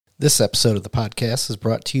This episode of the podcast is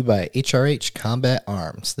brought to you by HRH Combat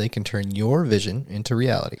Arms. They can turn your vision into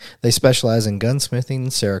reality. They specialize in gunsmithing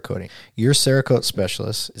and Cerakoting. Your Cerakote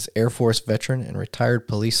specialist is Air Force veteran and retired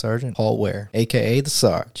police sergeant Paul Ware, a.k.a. the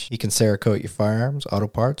Sarge. He can Cerakote your firearms, auto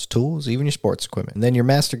parts, tools, even your sports equipment. And then your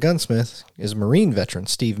master gunsmith is Marine veteran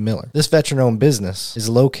Steve Miller. This veteran-owned business is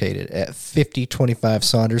located at 5025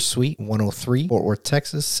 Saunders Suite 103, Fort Worth,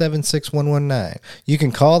 Texas 76119. You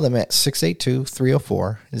can call them at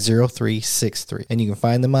 682-304-0363, and you can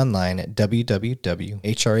find them online at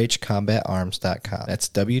www.hrhcombatarms.com. That's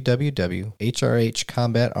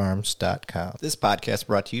www.hrhcombatarms.com. This podcast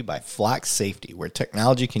brought to you by Flock Safety, where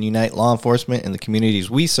technology can unite law enforcement and the communities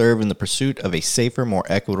we serve in the pursuit of a safer, more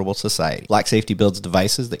equitable society. Flock Safety builds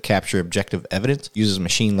devices that capture objective evidence, uses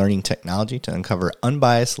machine learning technology to uncover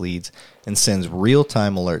unbiased leads, and sends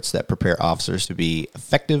real-time alerts that prepare officers to be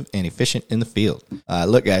effective and efficient in the field.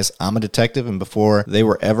 Look, guys, I'm a detective, and before they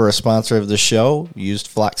were ever a sponsor of the show, used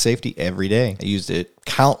Flock Safety every day. I used it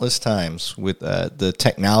countless times with the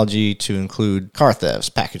technology to include car thefts,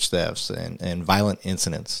 package thefts, and violent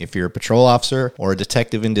incidents. If you're a patrol officer or a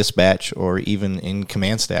detective in dispatch or even in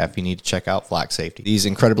command staff, you need to check out Flock Safety. These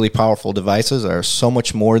incredibly powerful devices are so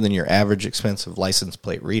much more than your average expensive license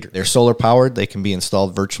plate reader. They're solar powered. They can be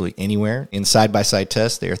installed virtually anywhere. In side-by-side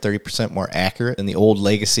tests, they are 30% more accurate than the old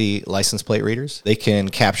legacy license plate readers. They can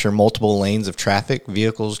capture multiple lanes of traffic,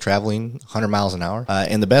 vehicles traveling 100 miles an hour.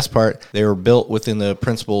 And the best part, they were built within the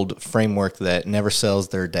principled framework that never sells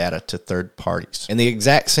their data to third parties. And the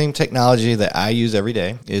exact same technology that I use every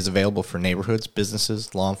day is available for neighborhoods,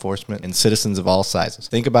 businesses, law enforcement, and citizens of all sizes.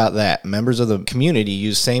 Think about that. Members of the community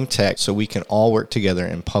use same tech so we can all work together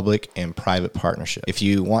in public and private partnership. If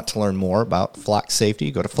you want to learn more about Flock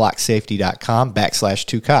Safety, go to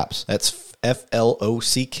flocksafety.com/2cops. That's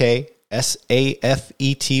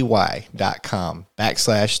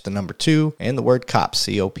FLOCKSAFETY.com/2 and the word cops,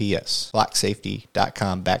 COPS.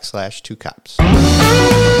 Flocksafety.com/2cops.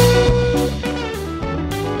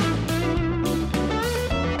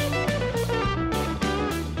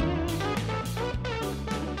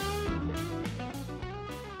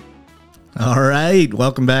 All right,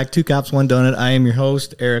 welcome back to Cops One Donut. I am your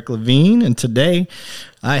host, Eric Levine, and today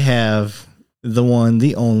I have the one,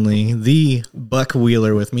 the only, the Buck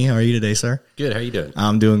Wheeler with me. How are you today, sir? Good. How are you doing?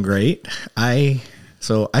 I'm doing great. I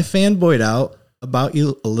fanboyed out about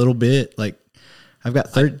you a little bit. Like, I've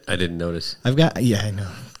got I didn't notice. I know.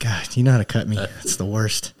 God, you know how to cut me. It's the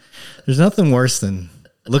worst. There's nothing worse than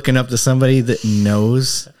looking up to somebody that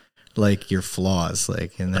knows, like, your flaws.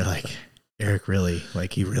 Like, and they're like, Eric really,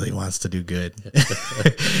 like, he really wants to do good.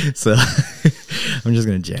 So I'm just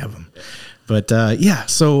going to jab him. But,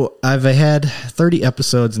 so I've had 30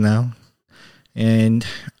 episodes now, and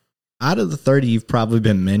out of the 30, you've probably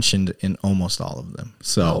been mentioned in almost all of them.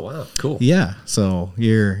 So, oh, wow, cool. Yeah, so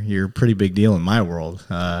you're a pretty big deal in my world.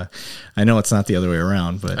 I know it's not the other way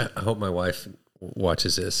around, but I hope my wife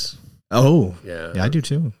watches this. Oh, yeah, I do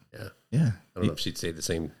too. Yeah. I don't know if she'd say the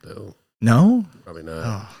same though. No, probably not.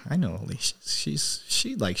 Oh, I know. At least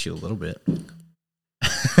she likes you a little bit.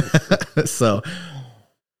 So.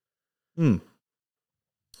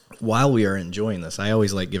 While we are enjoying this, I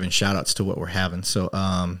always like giving shout outs to what we're having. So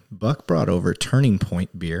Buck brought over Turning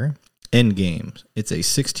Point beer, Endgame. It's a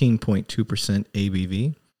 16.2%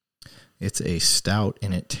 ABV. It's a stout,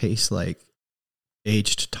 and it tastes like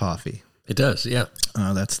aged toffee. It does, yeah.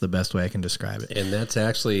 That's the best way I can describe it. And that's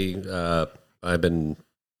actually, I've been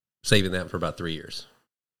saving that for about 3 years.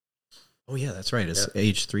 Oh, yeah, that's right. It's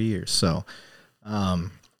aged 3 years. So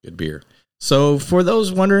good beer. So for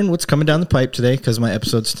those wondering what's coming down the pipe today, because my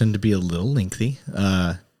episodes tend to be a little lengthy,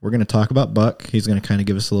 we're going to talk about Buck. He's going to kind of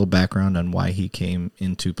give us a little background on why he came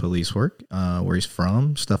into police work, where he's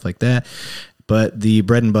from, stuff like that. But the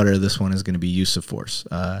bread and butter of this one is going to be use of force.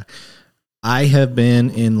 I have been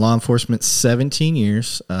in law enforcement 17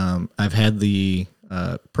 years. I've had the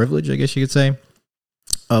privilege, I guess you could say,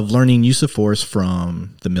 of learning use of force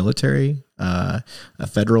from the military, a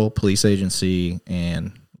federal police agency,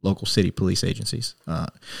 and local city police agencies,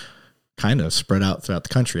 kind of spread out throughout the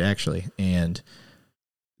country, actually. And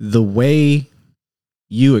the way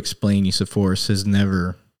you explain use of force has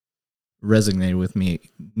never resonated with me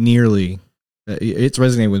nearly. It's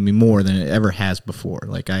resonated with me more than it ever has before.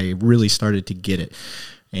 Like, I really started to get it.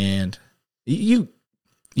 And you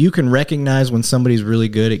can recognize when somebody's really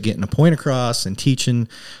good at getting a point across and teaching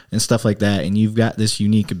and stuff like that, and you've got this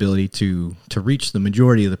unique ability to reach the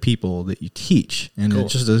majority of the people that you teach, and cool.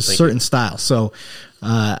 It's just a certain style. So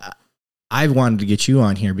I wanted to get you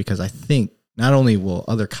on here because I think not only will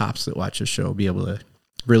other cops that watch the show be able to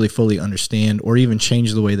really fully understand or even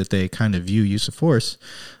change the way that they kind of view use of force.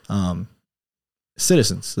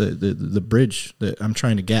 Citizens, the bridge that I'm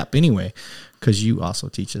trying to gap anyway, because you also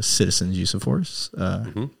teach us citizens use of force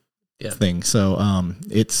thing. So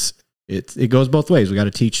it goes both ways. We got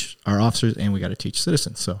to teach our officers and we got to teach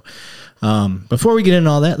citizens. So before we get into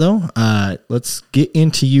all that though, let's get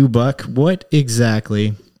into you, Buck. What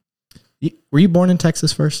exactly? Were you born in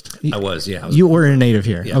Texas first? I was, yeah. You were a native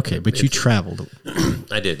here. Yeah, okay, but you traveled.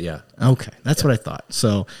 I did, yeah. Okay, that's what I thought.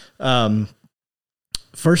 So,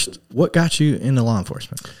 first, what got you into law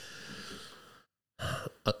enforcement?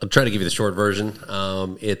 I'll try to give you the short version. I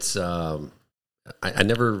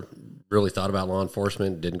never really thought about law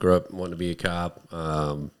enforcement. Didn't grow up wanting to be a cop.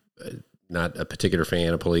 Not a particular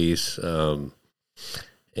fan of police. And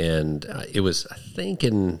it was, I think,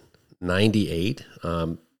 in '98.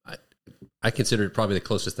 I considered it probably the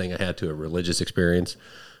closest thing I had to a religious experience.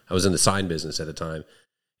 I was in the sign business at the time.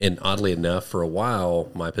 And oddly enough, for a while,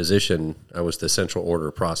 my position, I was the central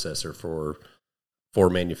order processor for 4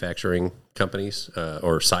 manufacturing companies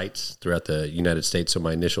or sites throughout the United States. So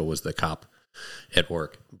my initial was the cop at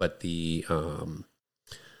work. But the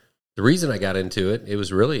reason I got into it,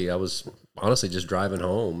 I was honestly just driving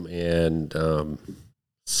home and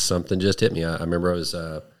something just hit me. I remember I was...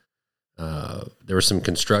 there was some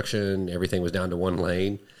construction. Everything was down to 1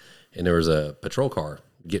 lane, and there was a patrol car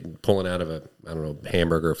pulling out of a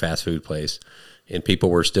hamburger or fast food place, and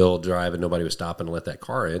people were still driving. Nobody was stopping to let that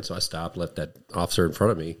car in, so I stopped, let that officer in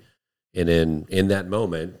front of me, and then in that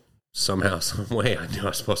moment, somehow, some way, I knew I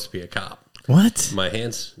was supposed to be a cop. What? My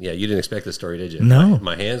hands? Yeah, you didn't expect this story, did you? No.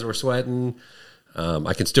 My hands were sweating.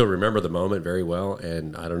 I can still remember the moment very well,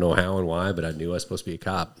 and I don't know how and why, but I knew I was supposed to be a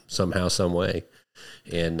cop somehow, some way.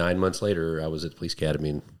 And 9 months later, I was at the police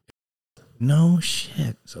academy. No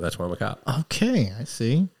shit. So that's why I'm a cop. Okay, I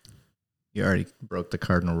see. You already broke the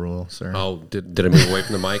cardinal rule, sir. Oh, did I move away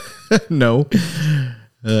from the mic? No.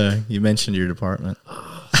 You mentioned your department.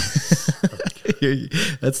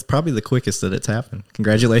 That's probably the quickest that it's happened.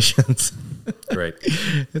 Congratulations. Great.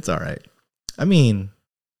 It's all right. I mean,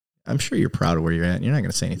 I'm sure you're proud of where you're at. You're not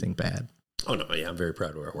going to say anything bad. Oh, no. Yeah, I'm very proud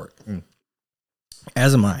of where I work.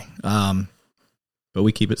 As am I. But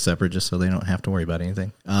we keep it separate just so they don't have to worry about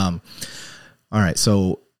anything. All right.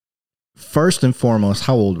 So first and foremost,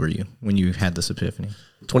 how old were you when you had this epiphany?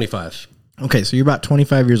 25. Okay. So you're about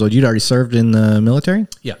 25 years old. You'd already served in the military?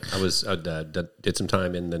 Yeah. I did some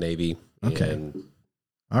time in the Navy. Okay. And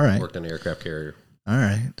all right. Worked on an aircraft carrier. All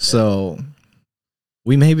right. So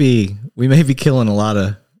we may be killing a lot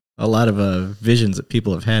of visions that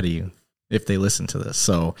people have had of you if they listen to this.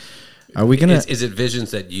 So are we gonna? Is it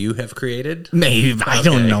visions that you have created? Maybe. I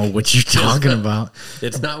don't know what you're talking about.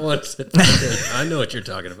 It's not what I know what you're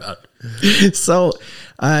talking about. So,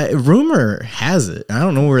 rumor has it. I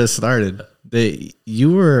don't know where it started that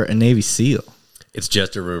you were a Navy SEAL. It's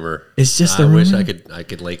just a rumor. It's just a rumor. I wish I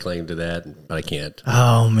could lay claim to that, but I can't.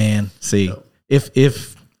 Oh man! See, no.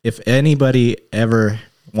 If anybody ever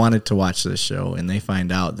wanted to watch this show and they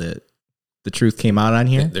find out that the truth came out on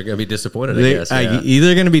here, they're going to be disappointed, I guess. Yeah.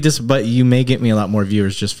 Either going to be but you may get me a lot more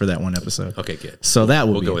viewers just for that one episode. Okay, good. So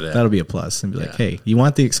we'll go with that. That'll be a plus. And be like, hey, you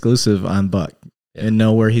want the exclusive on Buck and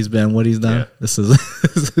know where he's been, what he's done? Yeah. This is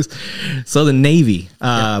so the Navy.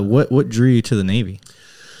 What drew you to the Navy?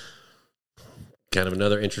 Kind of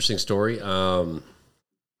another interesting story.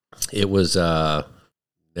 It was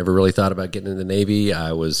never really thought about getting in the Navy.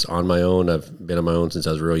 I was on my own. I've been on my own since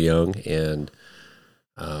I was real young, and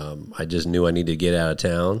I just knew I needed to get out of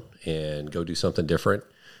town and go do something different.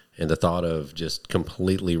 And the thought of just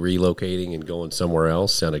completely relocating and going somewhere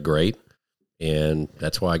else sounded great. And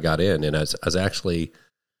that's why I got in. And I was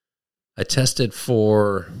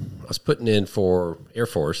putting in for Air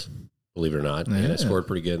Force, believe it or not. Yeah. And I scored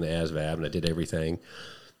pretty good in the ASVAB, and I did everything.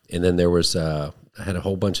 And then there was, I had a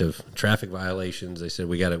whole bunch of traffic violations. They said,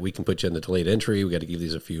 we can put you in the delayed entry. We got to give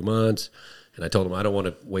these a few months. And I told them, I don't want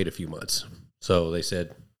to wait a few months. So they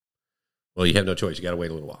said, well, you have no choice. You got to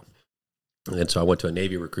wait a little while. And so I went to a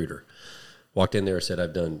Navy recruiter, walked in there and said,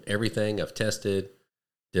 I've done everything. I've tested,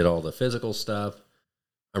 did all the physical stuff.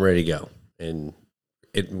 I'm ready to go. And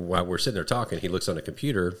while we're sitting there talking, he looks on a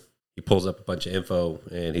computer, he pulls up a bunch of info,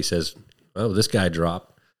 and he says, oh, this guy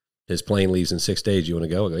dropped. His plane leaves in 6 days. You want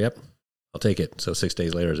to go? I go, yep, I'll take it. So 6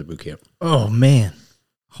 days later, I was at boot camp. Oh, man.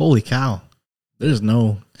 Holy cow. There's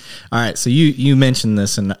no... All right, so you mentioned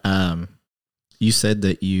this, and you said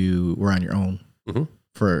that you were on your own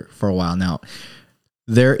for a while. Now,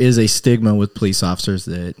 there is a stigma with police officers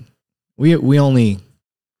that we only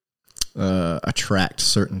attract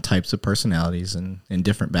certain types of personalities and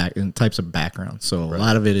different types of backgrounds. So a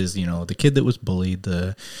lot of it is, the kid that was bullied,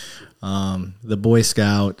 the Boy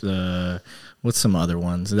Scout, what's some other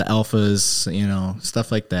ones, the alphas,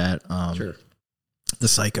 stuff like that. Sure. The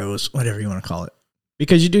psychos, whatever you want to call it,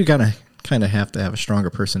 because you do kind of have to have a stronger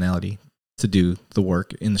personality to do the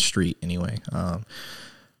work in the street anyway.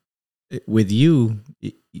 With you,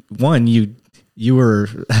 you were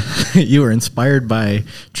you were inspired by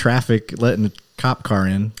traffic letting a cop car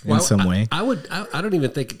in some way. I don't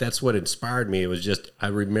even think that's what inspired me. It was just, I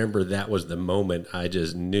remember that was the moment I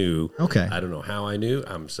just knew. Okay. I don't know how I knew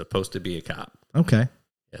I'm supposed to be a cop. Okay.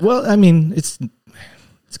 Yeah. Well, I mean, it's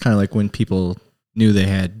kind of like when people knew they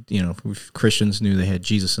had, Christians knew they had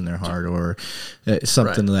Jesus in their heart, or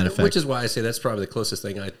something to that effect. Which is why I say that's probably the closest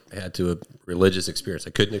thing I had to a religious experience. I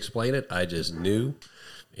couldn't explain it. I just knew,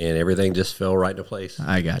 and everything just fell right into place.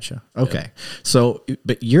 I gotcha. Okay. Yeah. So,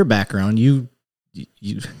 but your background, you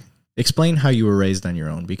explain how you were raised on your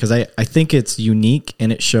own, because I think it's unique,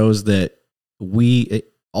 and it shows that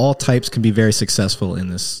all types can be very successful in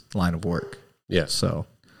this line of work. Yeah. So,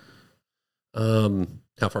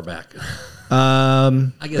 how far back?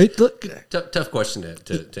 I guess tough question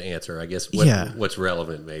to answer. I guess what's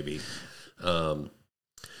relevant maybe. So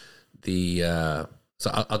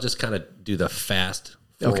I'll just kind of do the fast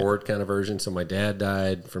forward kind of version. So my dad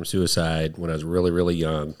died from suicide when I was really, really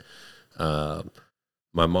young.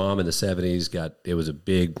 My mom in the 70s it was a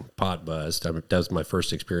big pot bust. That was my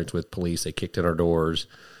first experience with police. They kicked in our doors,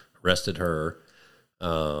 arrested her.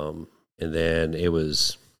 And then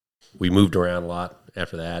we moved around a lot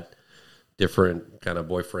after that. Different kind of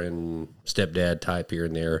boyfriend, stepdad type here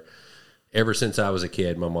and there. Ever since I was a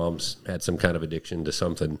kid, my mom's had some kind of addiction to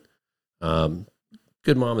something.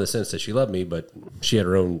 Good mom in the sense that she loved me, but she had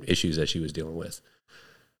her own issues that she was dealing with.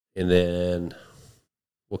 And then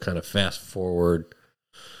we'll kind of fast forward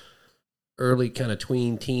early kind of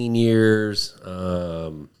tween teen years.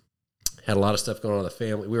 Had a lot of stuff going on in the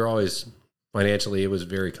family. We were always financially, it was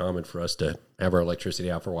very common for us to have our electricity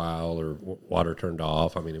out for a while or water turned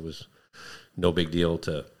off. I mean, it was no big deal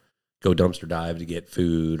to go dumpster dive to get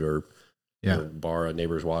food or borrow a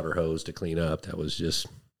neighbor's water hose to clean up. That was just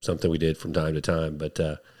something we did from time to time. But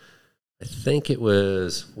I think we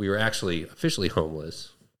were actually officially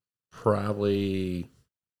homeless probably,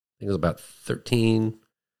 I think it was about 13,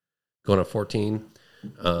 going on 14.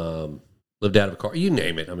 Lived out of a car, you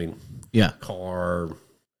name it. I mean, car,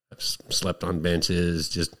 slept on benches,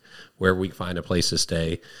 just wherever we could find a place to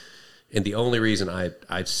stay. And the only reason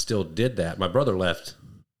I still did that, my brother left.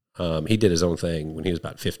 He did his own thing when he was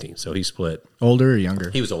about 15. So he split. Older or younger?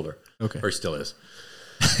 He was older. Okay. Or he still is.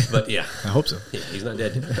 But yeah. I hope so. Yeah, he's not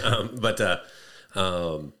dead.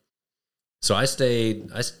 So I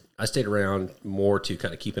stayed around more to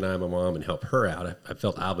kind of keep an eye on my mom and help her out. I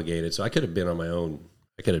felt obligated. So I could have been on my own.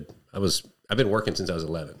 I've been working since I was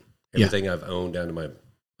 11. Everything I've owned down to my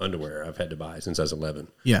underwear I've had to buy since I was 11.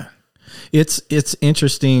 Yeah. It's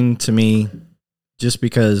interesting to me just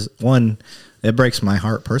because, one, it breaks my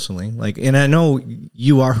heart personally. And I know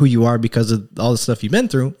you are who you are because of all the stuff you've been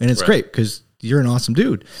through, and it's great because you're an awesome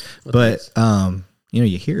dude. But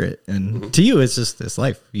you hear it, and to you, it's just this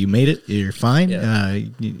life. You made it. You're fine. Yeah.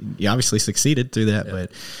 You obviously succeeded through that,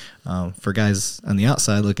 but for guys on the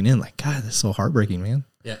outside looking in, like, God, that's so heartbreaking, man.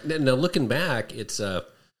 Yeah. Now looking back, it's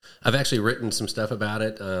I've actually written some stuff about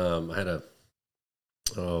it. I had a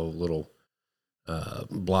little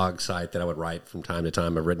blog site that I would write from time to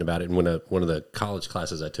time. I've written about it. And one of the college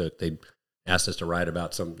classes I took, they asked us to write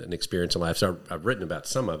about an experience in life. So I've written about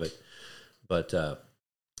some of it. But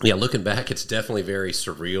looking back, it's definitely very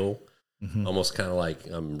surreal. Almost kind of like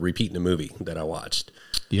I'm repeating a movie that I watched.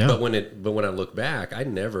 Yeah. But when I look back, I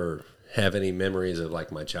never have any memories of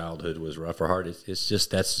like my childhood was rough or hard. It's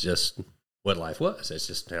just, that's just what life was. It's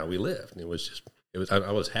just how we lived. And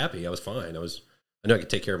I was happy. I was fine. I knew I could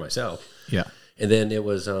take care of myself. Yeah. And then it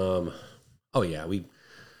was, we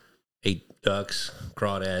ate ducks,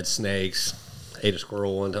 crawdads, snakes, ate a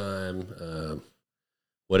squirrel one time,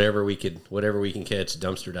 whatever we can catch,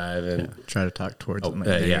 dumpster diving. Yeah, try to talk towards them.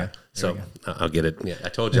 Yeah. So I'll get it. Yeah. I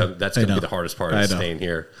told you that's going to be the hardest part of staying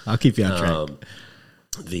here. I'll keep you on track.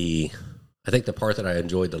 I think the part that I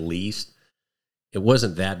enjoyed the least, it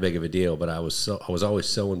wasn't that big of a deal, but I was always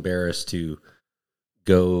so embarrassed to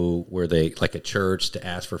go where they, like a church, to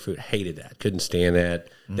ask for food. Hated that. Couldn't stand that.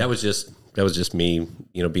 That was just me,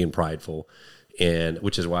 being prideful, and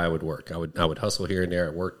which is why I would work. I would hustle here and there. I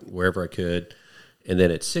worked wherever I could. And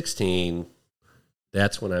then at 16,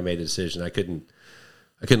 that's when I made a decision. I couldn't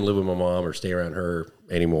live with my mom or stay around her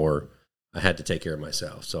anymore. I had to take care of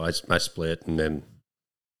myself. So I split, and then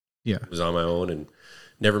Yeah. was on my own and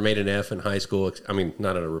never made an F in high school. I mean,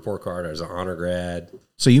 not on a report card. I was an honor grad.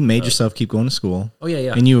 So you made yourself keep going to school. Oh,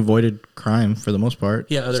 yeah. And you avoided crime for the most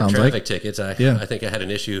part. Yeah, other traffic tickets. I think I had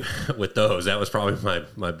an issue with those. That was probably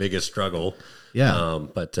my biggest struggle. Yeah.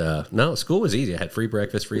 But no, school was easy. I had free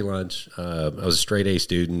breakfast, free lunch. I was a straight A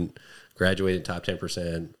student, graduated top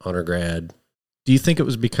 10%, honor grad. Do you think it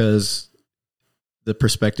was because the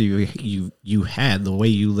perspective you had, the way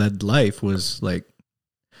you led life was like,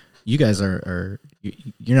 you guys you're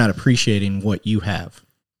not appreciating what you have,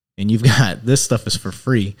 and you've got this stuff is for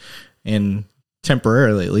free, and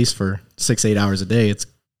temporarily, at least for 6-8 hours a day, it's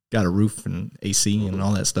got a roof and AC and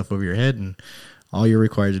all that stuff over your head, and all you're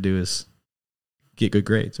required to do is get good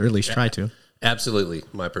grades, or at least try to. Absolutely.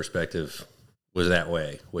 My perspective was that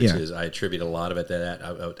way, which is I attribute a lot of it to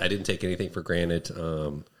that. I didn't take anything for granted.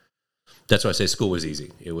 That's why I say school was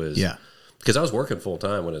easy. It was because I was working full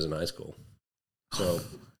time when I was in high school. So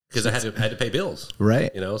because I had to pay bills,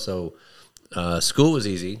 right? So school was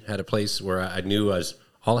easy. Had a place where I knew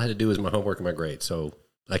all I had to do was my homework and my grades, so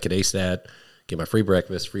I could ace that, get my free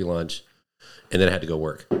breakfast, free lunch, and then I had to go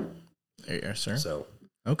work. There you are, sir. So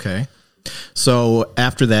okay. So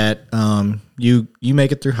after that, you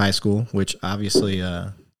make it through high school, which obviously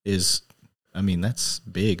is, I mean, that's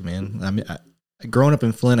big, man. I mean, growing up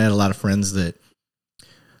in Flint, I had a lot of friends that,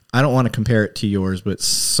 I don't want to compare it to yours, but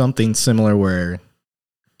something similar where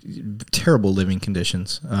terrible living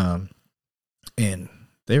conditions, and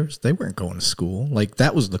they weren't going to school. Like,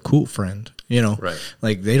 that was the cool friend, right?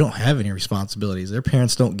 Like, they don't have any responsibilities. Their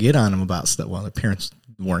parents don't get on them about stuff. Well, their parents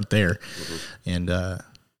weren't there, and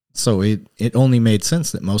so it only made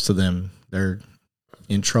sense that most of them, they're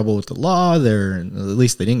in trouble with the law. At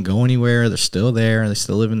least they didn't go anywhere. They're still there. They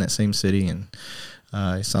still live in that same city. And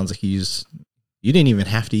it sounds like you didn't even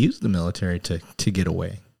have to use the military to get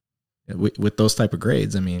away with those type of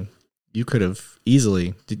grades. I mean, you could have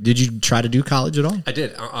easily. Did you try to do college at all? I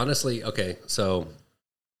did, honestly. Okay, so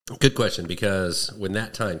good question, because when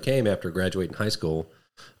that time came after graduating high school,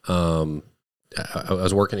 I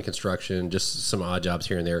was working in construction, just some odd jobs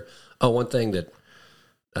here and there. Oh, one thing that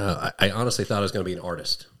I honestly thought I was going to be an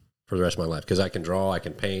artist for the rest of my life, because I can draw, I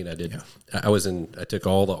can paint. I did. Yeah. I took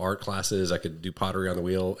all the art classes. I could do pottery on the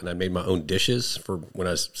wheel, and I made my own dishes for when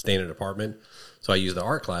I was staying in an apartment. So I used the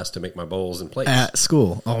art class to make my bowls and plates at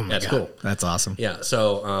school. Oh my God, school. That's awesome. Yeah.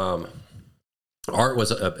 So art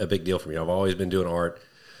was a big deal for me. I've always been doing art.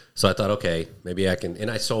 So I thought, okay, maybe I can,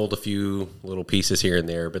 and I sold a few little pieces here and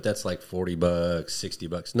there, but that's like $40,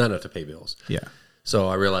 $60, not enough to pay bills. Yeah. So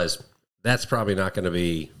I realized that's probably not going to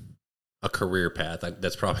be a career path.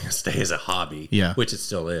 That's probably going to stay as a hobby, which it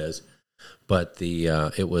still is. But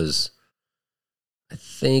it was, I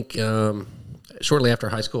think, shortly after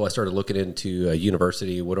high school, I started looking into a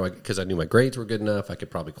university. Because I knew my grades were good enough. I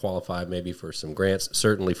could probably qualify maybe for some grants,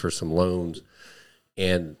 certainly for some loans.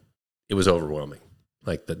 And it was overwhelming.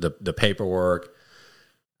 Like the paperwork,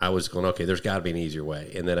 I was going, okay, there's got to be an easier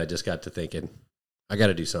way. And then I just got to thinking, I got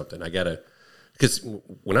to do something. Because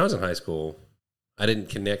when I was in high school, I didn't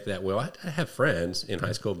connect that well. I have friends in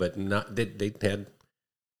high school, but not they had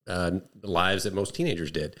lives that most teenagers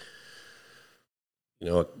did.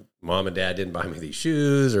 Mom and dad didn't buy me these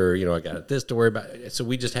shoes, or, I got this to worry about. So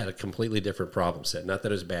we just had a completely different problem set. Not that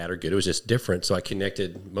it was bad or good. It was just different. So I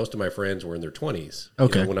connected. Most of my friends were in their 20s.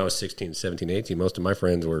 Okay. When I was 16, 17, 18, most of my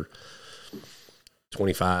friends were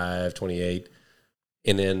 25, 28.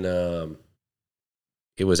 And then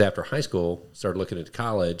it was after high school, started looking at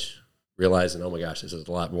college, realizing, oh my gosh, this is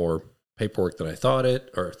a lot more paperwork than I thought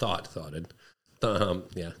it.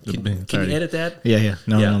 Yeah. Can you edit that? Yeah.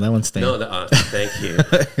 No, that one's staying. No, thank you.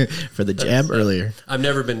 For the jab earlier. I've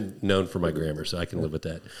never been known for my grammar, so I can live with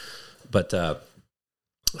that. But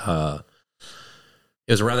it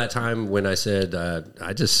was around that time when I said,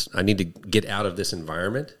 I need to get out of this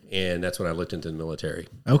environment, and that's when I looked into the military.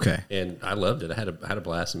 Okay. And I loved it. I had a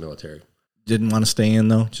blast in the military. Didn't want to stay in,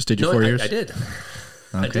 though? Just did your 4 years? I did.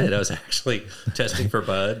 Okay. I did. I was actually testing for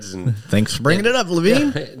buds. And thanks for bringing it up,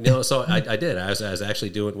 Levine. So I did. I was actually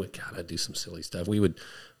doing, I'd do some silly stuff. We would,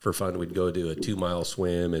 for fun, we'd go do a 2-mile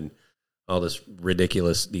swim and all this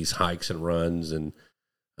ridiculous, these hikes and runs. And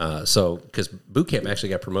because boot camp actually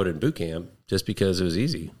got promoted in boot camp just because it was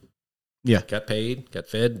easy. Yeah. Got paid, got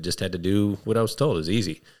fed, just had to do what I was told. It was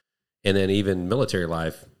easy. And then even military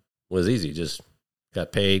life was easy. Just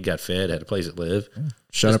got paid, got fed, had a place to live.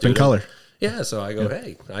 Shut up in color. Yeah, so I go,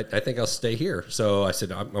 hey, I think I'll stay here. So I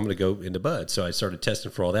said, I'm going to go into Bud. So I started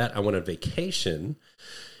testing for all that. I went on vacation,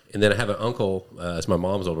 and then I have an uncle, it's my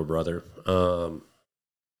mom's older brother.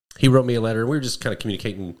 He wrote me a letter. We were just kind of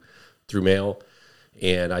communicating through mail,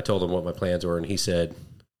 and I told him what my plans were, and he said,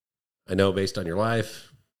 I know based on your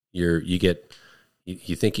life, you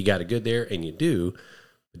think you got it good there, and you do.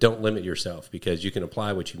 But don't limit yourself, because you can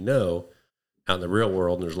apply what you know out in the real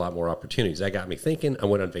world, and there's a lot more opportunities. That got me thinking. I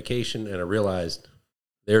went on vacation, and I realized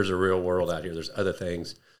there's a real world out here. There's other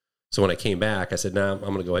things. So when I came back, I said, I'm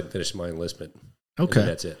going to go ahead and finish my enlistment. Okay. And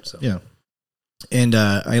that's it. So yeah. And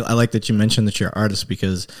I like that you mentioned that you're an artist,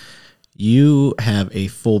 because you have a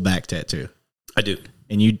full back tattoo. I do.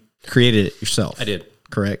 And you created it yourself. I did.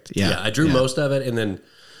 Correct? Yeah. I drew most of it, and then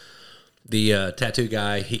the tattoo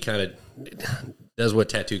guy, he kind of does what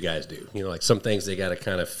tattoo guys do. Like some things they got to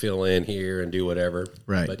kind of fill in here and do whatever.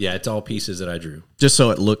 Right. But yeah, it's all pieces that I drew. Just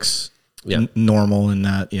so it looks normal and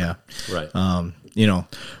not, Right.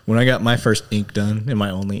 When I got my first ink done, and my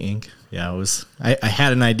only ink, I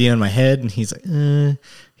had an idea in my head, and he's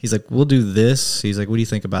like, we'll do this. He's like, what do you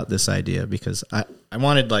think about this idea? Because I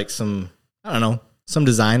wanted like some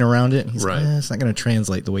design around it. And he's like, it's not going to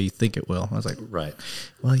translate the way you think it will. I was like, right.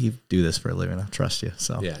 Well, you do this for a living. I trust you.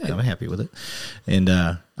 So I'm happy with it. And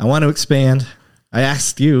I want to expand. I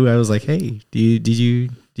asked you, I was like, hey, do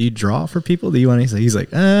you draw for people? Do you want to? He's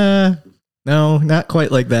like, no, not quite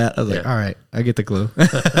like that. I was like, all right, I get the clue.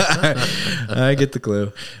 I get the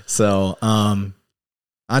clue. So,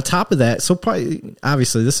 on top of that,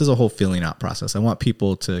 obviously this is a whole feeling out process. I want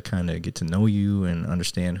people to kind of get to know you and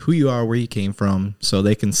understand who you are, where you came from, so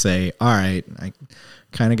they can say, all right, I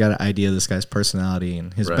kind of got an idea of this guy's personality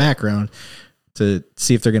and his background, to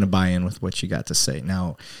see if they're going to buy in with what you got to say.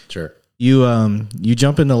 Now, sure. You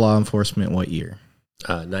jump into law enforcement what year?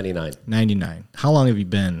 99. 99. How long have you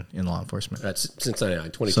been in law enforcement? Since 99,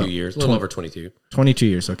 22 years, a little over 22. 22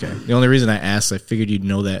 years, okay. The only reason I asked, I figured you'd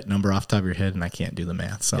know that number off the top of your head, and I can't do the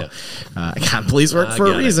math. So I got police work for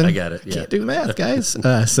a reason. I got it. Yeah. Can't do math, guys.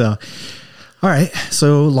 All right.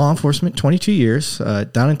 So law enforcement, 22 years,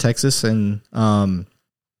 down in Texas, and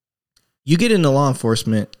you get into law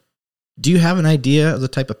enforcement. Do you have an idea of the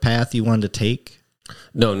type of path you wanted to take?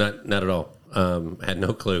 No, not at all. Had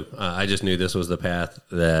no clue. I just knew this was the path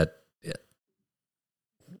that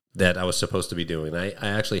I was supposed to be doing. I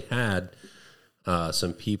actually had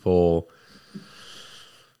some people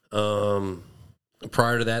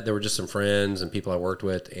prior to that. There were just some friends and people I worked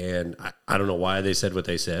with, and I don't know why they said what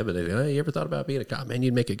they said, but they said, "Hey, you ever thought about being a cop? Man,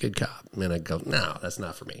 you'd make a good cop." And I go, "No, that's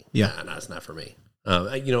not for me. No, it's not for me."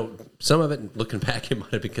 Some of it, looking back, it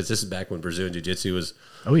might have, because this is back when Brazilian Jiu-Jitsu was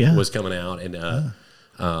coming out, and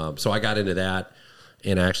so I got into that,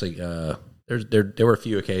 and actually, there were a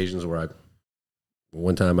few occasions where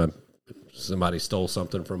one time somebody stole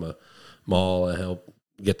something from a mall. I helped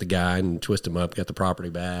get the guy and twist him up, got the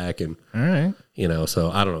property back, and all right,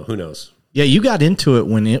 so I don't know, who knows? Yeah, you got into it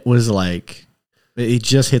when it was like it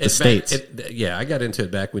just hit the States. I got into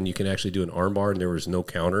it back when you can actually do an armbar and there was no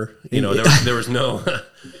counter. There was no.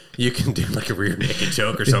 You can do like a rear naked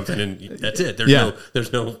choke or something, and that's it.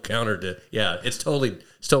 There's no counter to. Yeah, it's totally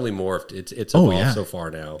morphed. It's evolved so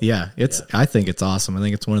far now. Yeah, I think it's awesome. I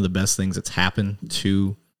think it's one of the best things that's happened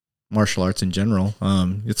to martial arts in general.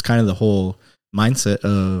 It's kind of the whole mindset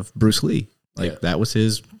of Bruce Lee. That was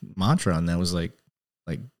his mantra, and that was like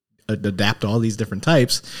adapt all these different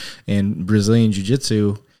types. And Brazilian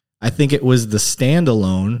Jiu-Jitsu, I think it was the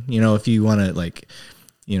standalone. If you want to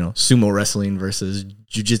sumo wrestling versus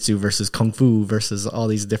jiu-jitsu versus kung fu versus all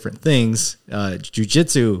these different things.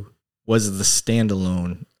 Jiu-jitsu was the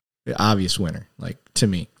standalone obvious winner, to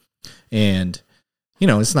me. And,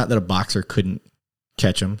 it's not that a boxer couldn't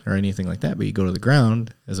catch him or anything like that, but you go to the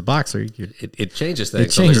ground as a boxer, it changes things. It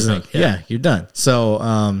changes things. Yeah, you're done. So,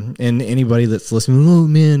 and anybody that's listening, oh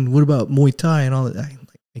man, what about Muay Thai and all that?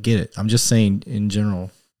 I get it. I'm just saying in general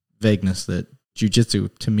vagueness that Jiu-Jitsu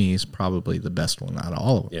to me is probably the best one out of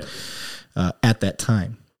all of them at that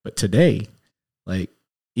time. But today,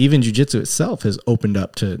 even Jiu-Jitsu itself has opened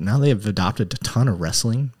up to, now they have adopted a ton of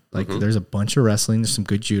wrestling. There's a bunch of wrestling. There's some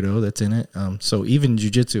good judo that's in it. So even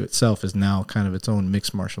Jiu-Jitsu itself is now kind of its own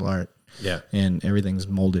mixed martial art. Yeah. And everything's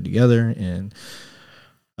molded together, and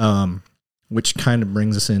which kind of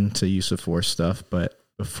brings us into use of force stuff. But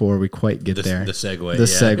before we quite get there, the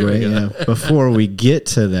segue. Before we get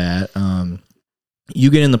to that, you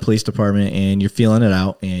get in the police department and you're feeling it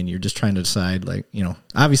out, and you're just trying to decide,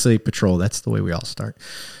 obviously patrol. That's the way we all start.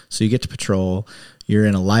 So you get to patrol. You're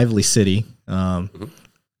in a lively city.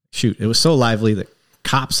 Shoot, it was so lively that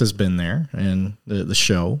Cops has been there, and the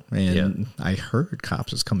show, and I heard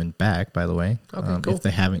Cops is coming back, by the way. Okay, cool. If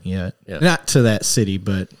they haven't yet. Yeah. Not to that city,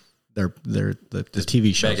 but they're the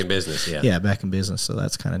TV show. Back in business, yeah. Yeah, back in business, so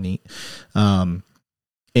that's kind of neat.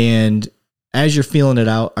 And as you're feeling it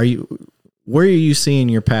out, where are you seeing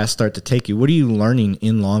your past start to take you? What are you learning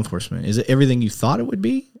in law enforcement? Is it everything you thought it would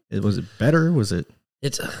be? Was it better? Was it?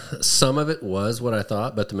 It's some of it was what I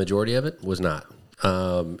thought, but the majority of it was not.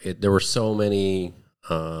 There were so many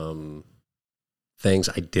things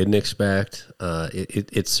I didn't expect.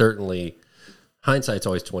 It's certainly, hindsight's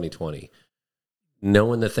always 20/20.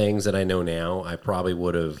 Knowing the things that I know now, I probably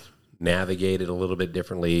would have navigated a little bit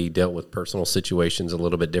differently, dealt with personal situations a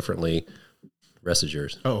little bit differently. Rest is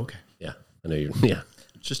yours. Oh, okay. Yeah, I know you. Yeah,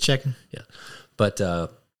 just checking. Yeah, but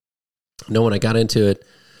no, when I got into it,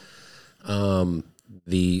 I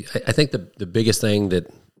think the biggest thing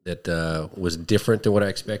that was different than what I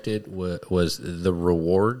expected was the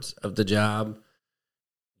rewards of the job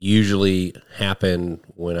usually happen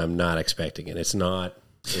when I'm not expecting it. It's not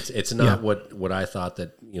what I thought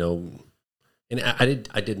that, and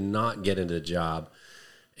I did not get into the job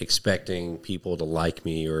expecting people to like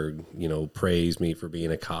me or, praise me for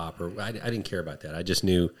being a cop, or I didn't care about that. I just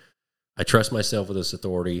knew I trust myself with this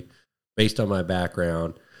authority based on my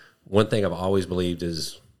background. One thing I've always believed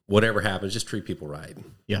is whatever happens, just treat people right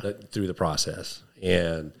through the process.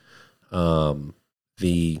 And I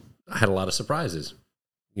had a lot of surprises.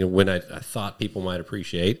 When I thought people might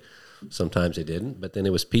appreciate, sometimes they didn't. But then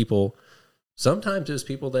sometimes it was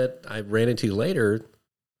people that I ran into later.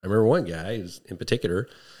 I remember one guy in particular,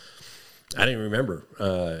 I didn't remember.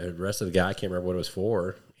 The rest of the guy, I can't remember what it was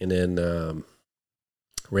for. And then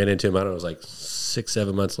ran into him, I don't know, it was like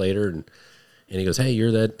 6-7 months later, and he goes, "Hey,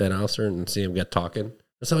 you're that officer," and see him got talking.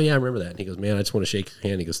 I said, "Oh yeah, I remember that." And he goes, "Man, I just want to shake your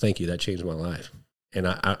hand." He goes, "Thank you, that changed my life." And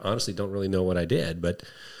I honestly don't really know what I did, but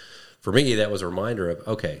for me, that was a reminder of,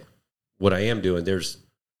 okay, what I am doing, there's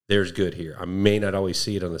good here. I may not always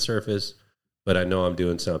see it on the surface, but I know I'm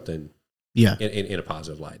doing something in a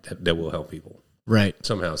positive light that will help people. Right.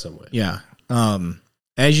 Somehow, some way. Yeah.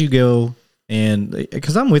 As you go, and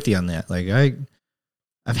because I'm with you on that, like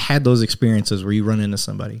I've had those experiences where you run into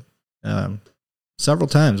somebody several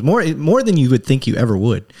times, more than you would think you ever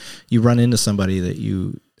would. You run into somebody that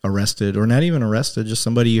you arrested, or not even arrested, just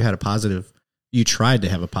somebody you tried to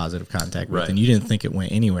have a positive contact with, and you didn't think it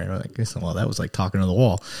went anywhere. Like, well, that was like talking to the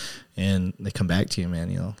wall, and they come back to you,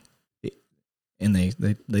 man, and they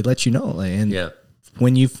let you know. And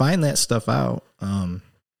when you find that stuff out,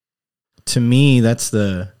 to me, that's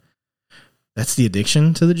the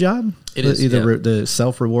addiction to the job. It is the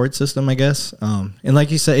self-reward system, I guess. And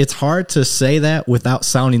like you said, it's hard to say that without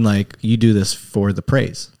sounding like you do this for the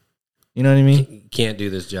praise. You know what I mean? Can't do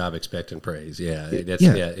this job expecting praise.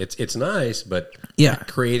 It's nice, but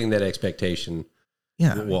creating that expectation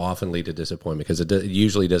will often lead to disappointment because it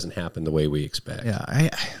usually doesn't happen the way we expect. Yeah,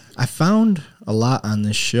 I found a lot on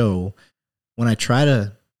this show when I try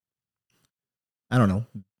to, I don't know,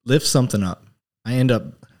 lift something up. I end up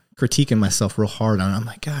critiquing myself real hard on it. I'm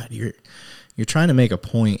like, God, you're trying to make a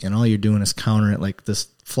point, and all you're doing is countering it, like this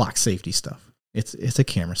flock safety stuff. It's a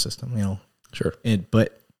camera system, Sure.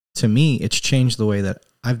 But to me, it's changed the way that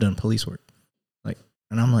I've done police work.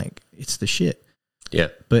 And I'm like, it's the shit. Yeah.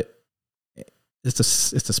 But it's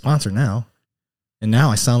a sponsor now, and now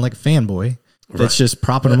I sound like a fanboy that's just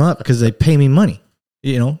propping them up because they pay me money.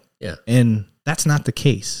 Yeah. And that's not the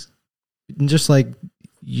case. And just like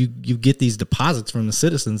you get these deposits from the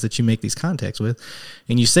citizens that you make these contacts with,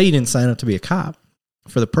 and you say you didn't sign up to be a cop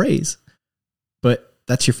for the praise, but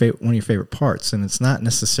that's one of your favorite parts, and it's not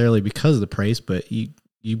necessarily because of the praise, but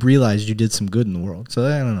you realized you did some good in the world. So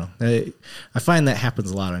I don't know. I find that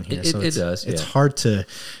happens a lot on here. It does. It's hard to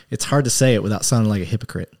say it without sounding like a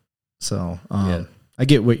hypocrite. So I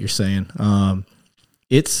get what you're saying.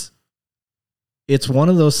 It's one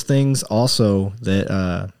of those things also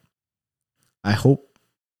that I hope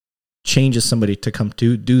changes somebody to come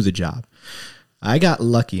to do the job. I got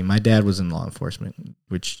lucky. My dad was in law enforcement,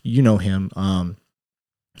 which you know him.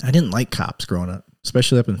 I didn't like cops growing up,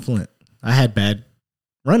 especially up in Flint. I had bad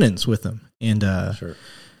run-ins with them, and sure.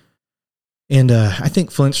 And I think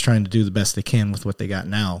Flint's trying to do the best they can with what they got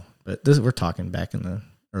now. But we're talking back in the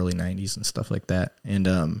early '90s and stuff like that. And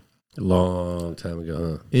a long time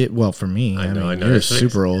ago, huh? Well, for me, I know you're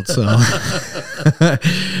super old, so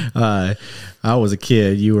I was a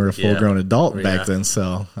kid. You were a full-grown adult back then,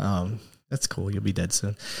 so that's cool. You'll be dead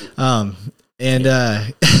soon. And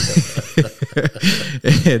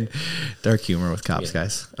and dark humor with cops,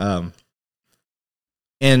 guys.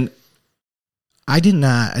 And I did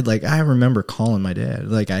not, I remember calling my dad.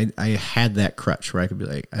 I had that crutch where I could be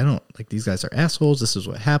like, I don't, these guys are assholes. This is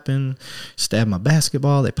what happened. Stabbed my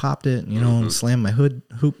basketball. They popped it, and slammed my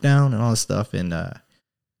hoop down and all this stuff. And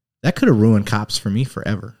that could have ruined cops for me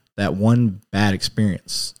forever. That one bad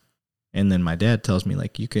experience. And then my dad tells me,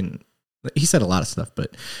 he said a lot of stuff,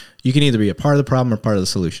 but you can either be a part of the problem or part of the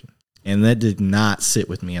solution. And that did not sit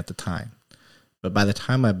with me at the time. But by the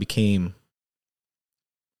time I became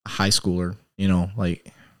a high schooler,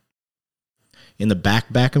 like in the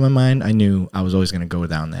back of my mind, I knew I was always going to go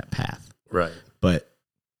down that path. Right. But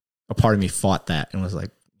a part of me fought that and was like,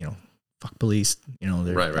 fuck police,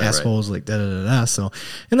 they're assholes, like da da da da. So,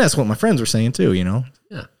 and that's what my friends were saying too,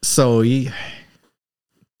 Yeah. So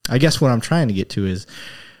I guess what I'm trying to get to is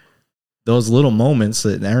those little moments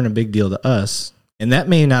that aren't a big deal to us, and that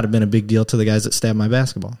may not have been a big deal to the guys that stabbed my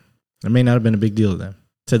basketball. It may not have been a big deal to them.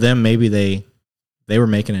 To them, maybe they were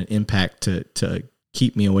making an impact to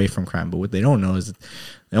keep me away from crime. But what they don't know is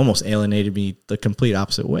they almost alienated me the complete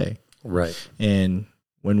opposite way. Right. And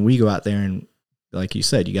when we go out there and, like you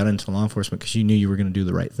said, you got into law enforcement because you knew you were going to do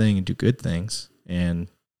the right thing and do good things. And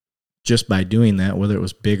just by doing that, whether it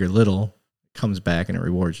was big or little, it comes back and it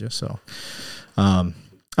rewards you. So I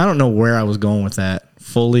don't know where I was going with that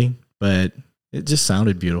fully, but it just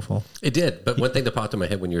sounded beautiful. It did. But one thing that popped in my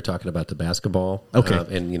head when you were talking about the basketball, okay,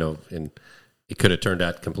 and it could have turned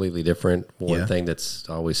out completely different. One thing that's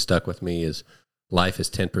always stuck with me is life is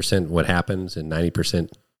 10% what happens and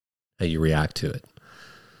 90% how you react to it.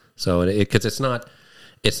 So, because it's not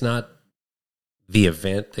the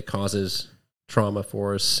event that causes trauma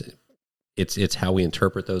for us. It's how we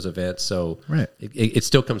interpret those events. So, right. It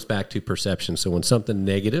still comes back to perception. So, when something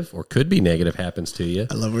negative or could be negative happens to you,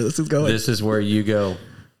 I love where this is going. This is where you go,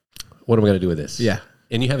 what am I going to do with this? Yeah,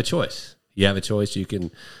 and you have a choice. You have a choice. You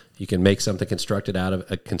can make something constructive out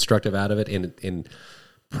of it, and in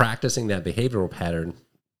practicing that behavioral pattern,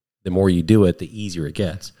 the more you do it, the easier it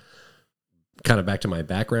gets. Kind of back to my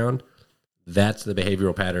background, that's the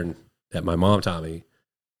behavioral pattern that my mom taught me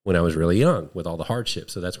when I was really young with all the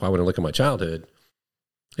hardships. So that's why when I look at my childhood,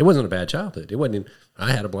 it wasn't a bad childhood. It wasn't.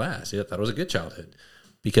 I had a blast. I thought it was a good childhood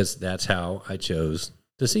because that's how I chose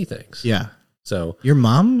to see things. Yeah. So your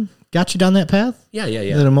mom got you down that path? Yeah.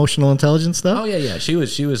 That emotional intelligence stuff? Oh yeah. She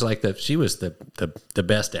was the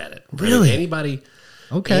best at it. Really?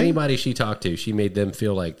 Anybody she talked to, she made them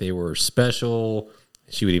feel like they were special.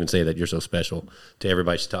 She would even say that you're so special to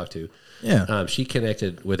everybody she talked to. Yeah. She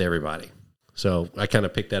connected with everybody. So I kind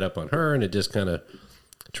of picked that up on her, and it just kind of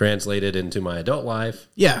translated into my adult life.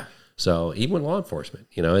 Yeah. So even with law enforcement,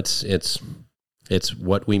 it's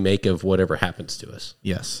what we make of whatever happens to us.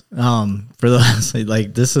 Yes. For those,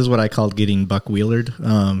 like, this is what I called getting Buck Wheelered.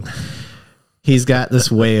 He's got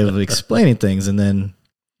this way of explaining things and then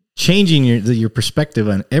changing your perspective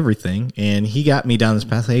on everything. And he got me down this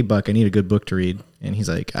path. Hey, Buck, I need a good book to read. And he's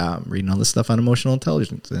like, I'm reading all this stuff on emotional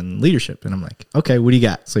intelligence and leadership. And I'm like, okay, what do you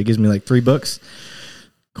got? So he gives me like 3 books.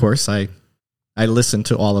 Of course, I listen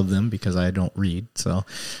to all of them because I don't read. So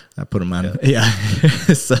I put them on. Yeah.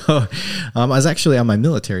 So I was actually on my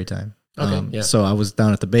military time. Okay. So I was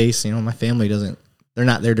down at the base. My family they're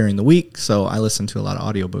not there during the week. So I listen to a lot of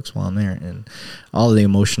audiobooks while I'm there and all of the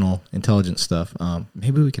emotional intelligence stuff.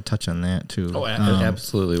 Maybe we could touch on that too. Oh,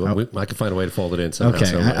 absolutely. I can find a way to fold it in somehow.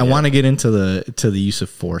 Okay. I want to get into the use of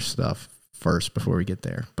force stuff first before we get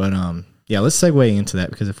there. But yeah, let's segue into that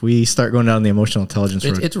because if we start going down the emotional intelligence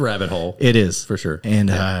road, it's a rabbit hole. It is for sure. And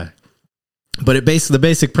but the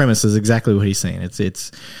basic premise is exactly what he's saying.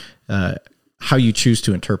 It's how you choose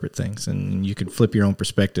to interpret things, and you can flip your own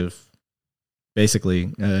perspective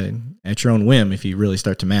basically at your own whim if you really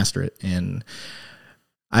start to master it. And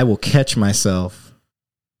I will catch myself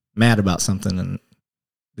mad about something,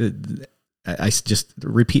 and I just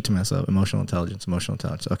repeat to myself, emotional intelligence.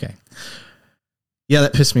 Okay. Yeah,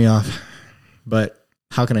 that pissed me off, but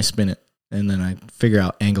how can I spin it? And then I figure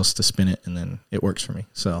out angles to spin it, and then it works for me.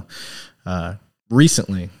 So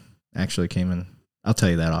recently actually came in. I'll tell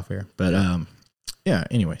you that off air. But yeah,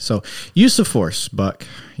 anyway. So use of force, Buck.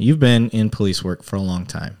 You've been in police work for a long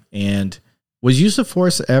time. And was use of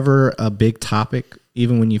force ever a big topic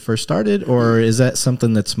even when you first started? Or is that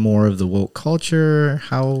something that's more of the woke culture?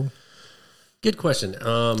 How? Good question.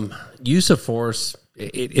 Use of force,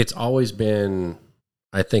 it's always been,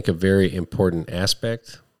 I think, a very important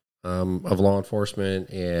aspect of law enforcement,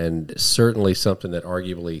 and certainly something that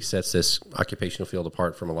arguably sets this occupational field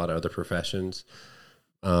apart from a lot of other professions.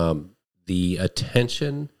 The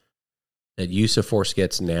attention that use of force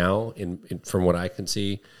gets now, from what I can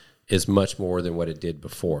see, is much more than what it did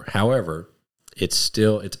before. However, it's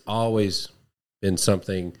always been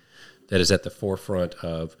something that is at the forefront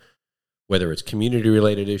of whether it's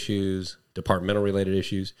community-related issues, departmental-related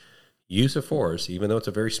issues. Use of force, even though it's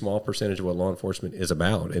a very small percentage of what law enforcement is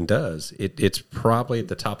about and does, it's probably at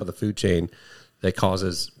the top of the food chain that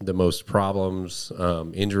causes the most problems,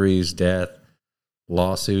 injuries, death,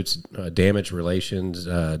 lawsuits, damaged relations,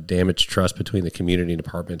 damaged trust between the community and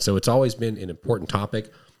department. So it's always been an important topic.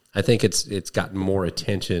 I think it's gotten more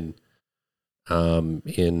attention as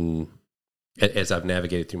I've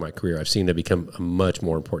navigated through my career. I've seen it become a much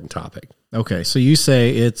more important topic. Okay, so you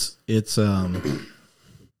say it's a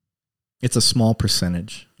small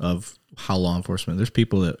percentage of how law enforcement. There's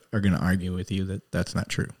people that are going to argue with you that that's not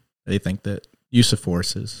true. They think that use of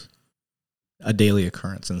force is a daily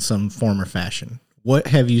occurrence in some form or fashion. What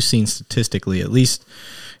have you seen statistically, at least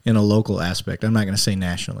in a local aspect? I'm not going to say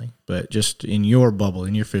nationally, but just in your bubble,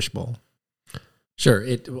 in your fishbowl. Sure.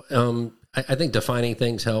 I think defining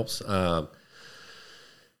things helps.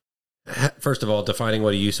 First of all, defining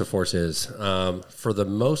what a use of force is. For the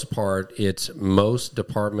most part, it's most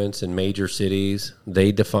departments in major cities,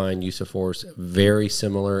 they define use of force very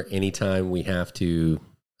similar anytime we have to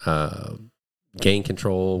gain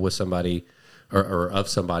control with somebody or of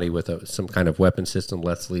somebody with some kind of weapon system,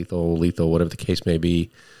 less lethal, whatever the case may be,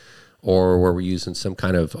 or where we're using some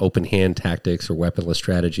kind of open hand tactics or weaponless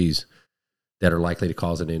strategies that are likely to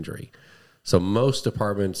cause an injury. So most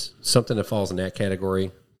departments, something that falls in that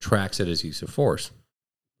category, tracks it as use of force.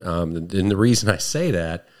 And the reason I say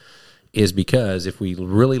that is because if we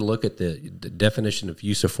really look at the definition of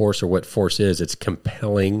use of force or what force is, it's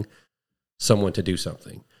compelling someone to do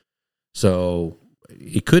something. So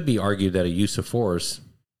it could be argued that a use of force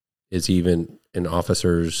is even an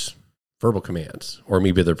officer's verbal commands or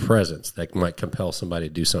maybe their presence that might compel somebody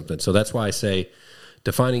to do something. So that's why I say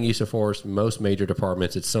defining use of force, most major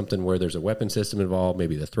departments, it's something where there's a weapon system involved,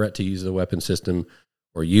 maybe the threat to use the weapon system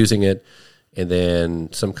or using it, and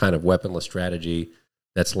then some kind of weaponless strategy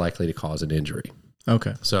that's likely to cause an injury.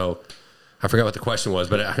 Okay. So I forgot what the question was,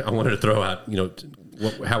 but I wanted to throw out,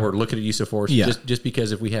 how we're looking at use of force. Yeah. Just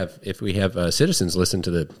because if we have citizens listen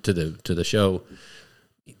to the show,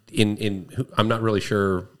 I'm not really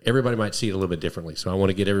sure. Everybody might see it a little bit differently. So I want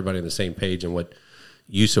to get everybody on the same page on what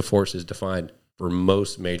use of force is defined for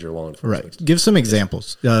most major law enforcement. Right. Give some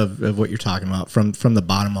examples of what you're talking about from the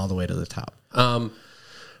bottom all the way to the top.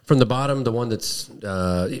 From the bottom, the one that's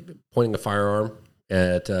pointing a firearm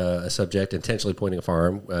at a subject, intentionally pointing a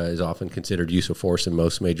firearm, is often considered use of force in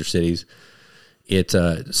most major cities. It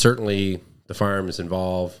certainly the firearm is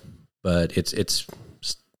involved, but it's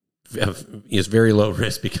very low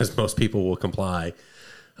risk because most people will comply.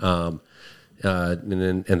 And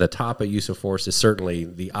the top of use of force is certainly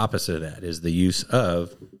the opposite of that, is the use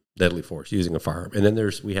of deadly force, using a firearm. And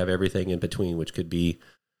then we have everything in between, which could be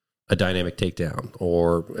a dynamic takedown,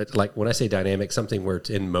 or like when I say dynamic, something where it's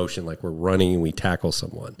in motion, like we're running and we tackle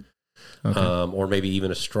someone, okay. Or maybe even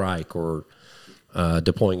a strike or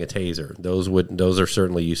deploying a taser. Those are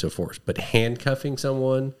certainly use of force. But handcuffing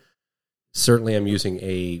someone, certainly I'm using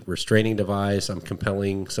a restraining device. I'm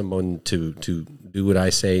compelling someone to do what I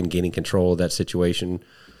say and gaining control of that situation.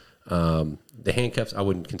 The handcuffs, I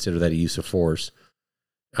wouldn't consider that a use of force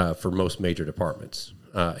for most major departments.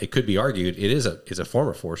 It could be argued it is a form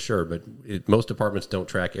of force, sure, but most departments don't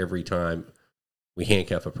track every time we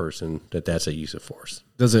handcuff a person that's a use of force.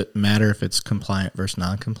 Does it matter if it's compliant versus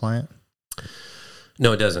non-compliant?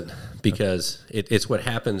 No, it doesn't, because it's what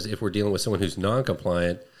happens if we're dealing with someone who's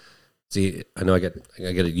non-compliant. See, I know I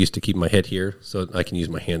got used to keeping my head here, so I can use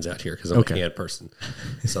my hands out here because I'm a hand person.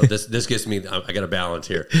 So this gives me, I got a balance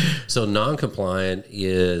here. So non-compliant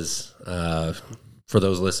is, for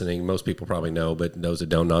those listening, most people probably know, but those that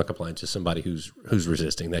don't, non-compliant is somebody who's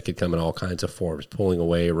resisting. That could come in all kinds of forms: pulling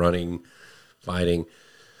away, running, fighting.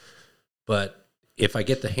 But if I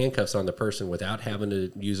get the handcuffs on the person without having to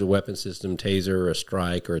use a weapon system, taser, a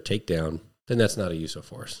strike, or a takedown, then that's not a use of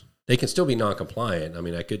force. They can still be non-compliant. I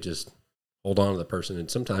mean, I could just hold on to the person and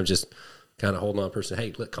sometimes just kind of hold on to the person.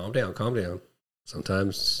 Hey, look, calm down.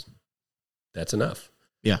 Sometimes that's enough.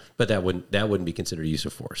 Yeah. But that wouldn't be considered use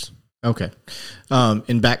of force. Okay.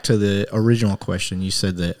 And back to the original question, you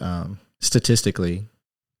said that statistically,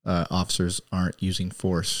 officers aren't using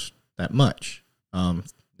force that much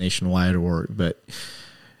nationwide, but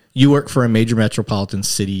you work for a major metropolitan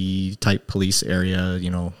city type police area.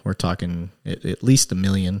 We're talking at least 1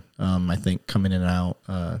 million, I think, coming in and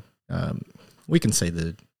out. We can say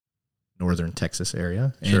the northern Texas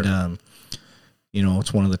area. Sure. And,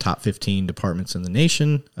 it's one of the top 15 departments in the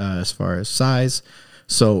nation as far as size.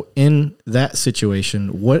 So in that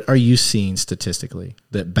situation, what are you seeing statistically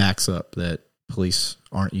that backs up that police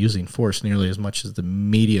aren't using force nearly as much as the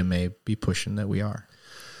media may be pushing that we are?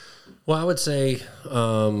 Well, I would say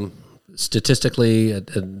statistically,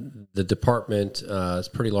 the department, it's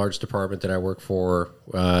a pretty large department that I work for.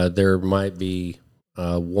 There might be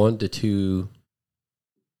 1 to 2,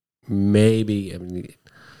 maybe,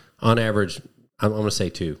 on average, I'm going to say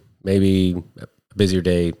 2. Maybe a busier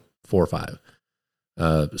day, 4 or 5.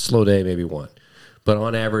 Slow day, maybe 1. But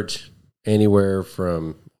on average, anywhere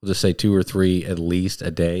from, we'll just say 2 or 3 at least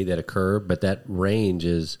a day that occur, but that range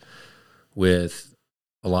is with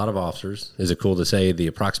a lot of officers. Is it cool to say the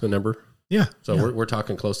approximate number? Yeah. So we're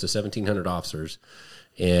talking close to 1,700 officers,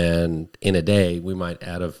 and in a day we might,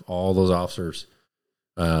 out of all those officers,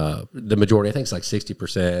 the majority, I think it's like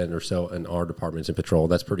 60% or so in our departments in patrol.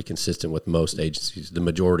 That's pretty consistent with most agencies. The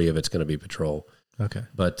majority of it's going to be patrol. Okay.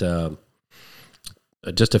 But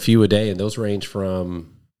just a few a day, and those range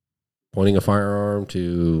from pointing a firearm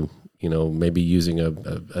to, maybe using a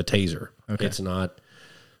taser. Okay.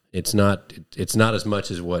 It's not as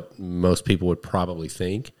much as what most people would probably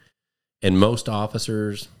think. And most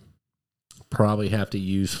officers probably have to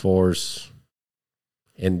use force.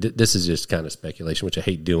 And this is just kind of speculation, which I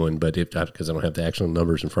hate doing, but because I don't have the actual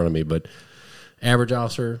numbers in front of me, but average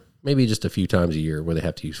officer, maybe just a few times a year where they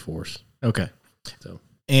have to use force. Okay.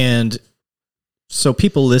 So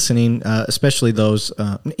people listening, especially those,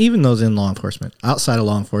 even those in law enforcement, outside of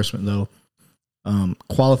law enforcement though,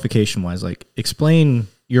 qualification wise, like explain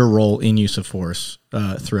your role in use of force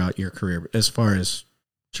throughout your career as far as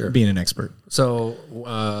being an expert. So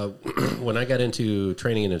when I got into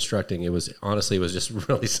training and instructing, it was just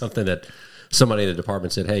really something that somebody in the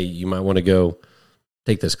department said, hey, you might want to go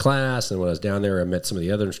take this class. And when I was down there, I met some of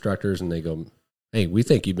the other instructors, and they go, hey, we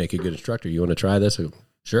think you'd make a good instructor. You want to try this? I go,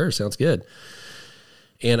 sure, sounds good.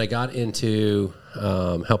 And I got into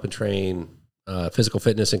helping train physical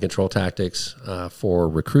fitness and control tactics for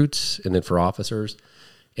recruits and then for officers.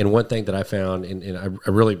 And one thing that I found, and I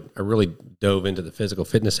really dove into the physical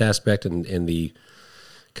fitness aspect and the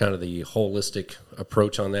kind of the holistic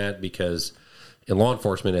approach on that, because in law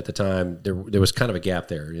enforcement at the time, there was kind of a gap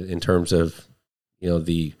there in terms of,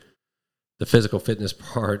 the physical fitness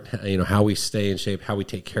part, how we stay in shape, how we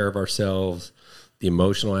take care of ourselves, the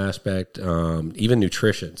emotional aspect, even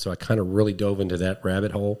nutrition. So I kind of really dove into that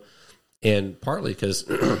rabbit hole, and partly because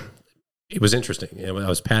it was interesting. I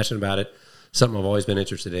was passionate about it. Something I've always been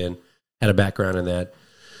interested in, had a background in that.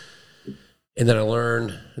 And then I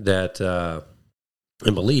learned that,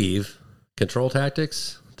 and believe, control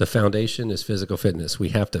tactics, the foundation is physical fitness. We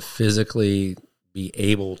have to physically be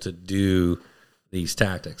able to do these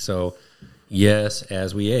tactics. So yes,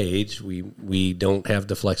 as we age, we don't have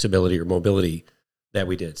the flexibility or mobility that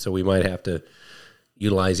we did. So we might have to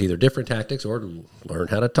utilize either different tactics or learn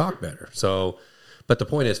how to talk better. So, but the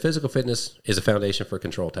point is, physical fitness is a foundation for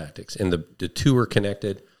control tactics, and the two are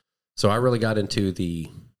connected. So I really got into the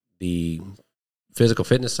physical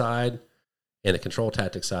fitness side and the control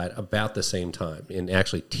tactics side about the same time, and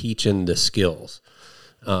actually teaching the skills.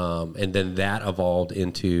 And then that evolved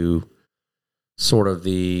into sort of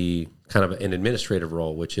the kind of an administrative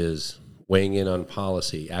role, which is weighing in on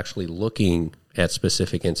policy, actually looking at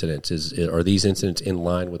specific incidents. Are these incidents in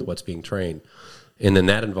line with what's being trained? And then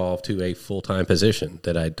that involved to a full-time position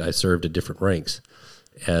that I served at different ranks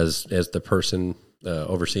as the person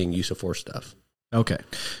overseeing use of force stuff. Okay.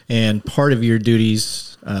 And part of your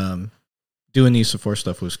duties doing the use of force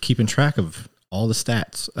stuff was keeping track of all the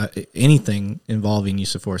stats, anything involving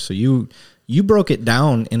use of force. So you broke it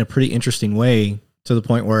down in a pretty interesting way to the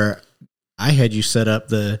point where I had you set up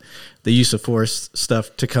the use of force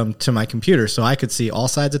stuff to come to my computer so I could see all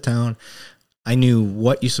sides of town. I knew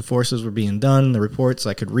what use of forces were being done, the reports,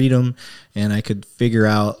 I could read them, and I could figure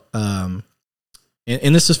out, and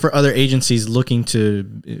this is for other agencies looking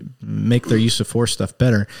to make their use of force stuff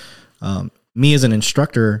better. Me as an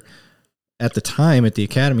instructor at the time at the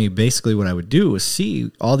academy, basically what I would do was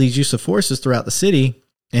see all these use of forces throughout the city,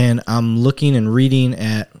 and I'm looking and reading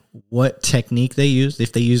at what technique they used,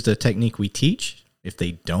 if they used a technique we teach, if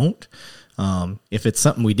they don't. If it's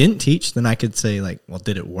something we didn't teach, then I could say like, well,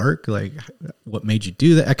 did it work? Like, what made you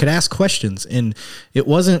do that? I could ask questions, and it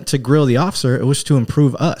wasn't to grill the officer. It was to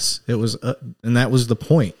improve us. It was, and that was the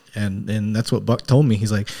point. And that's what Buck told me.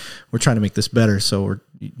 He's like, we're trying to make this better. So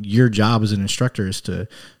your job as an instructor is to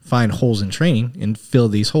find holes in training and fill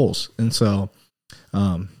these holes. And so,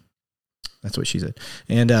 that's what she said.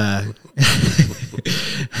 And,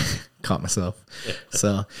 caught myself.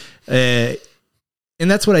 So, and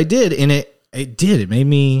that's what I did. And it made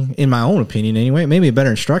me, in my own opinion anyway, it made me a better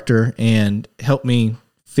instructor and helped me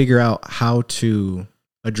figure out how to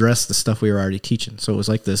address the stuff we were already teaching. So it was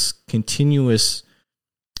like this continuous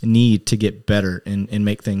need to get better and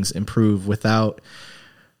make things improve without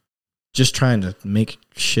just trying to make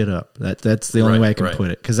shit up. That's the only way I can put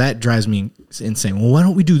it. Cause that drives me insane. Well, why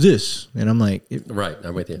don't we do this? And I'm like, right.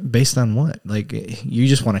 I'm with you. Based on what? Like, you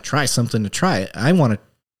just want to try something to try it. I want to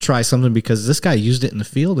try something because this guy used it in the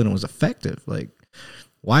field and it was effective. Like,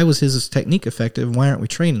 why was his technique effective? Why aren't we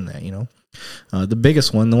training that, The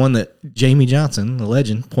biggest one, the one that Jamie Johnson, the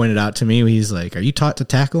legend, pointed out to me, he's like, "Are you taught to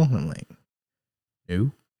tackle?" And I'm like,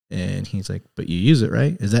 "No." And he's like, "But you use it,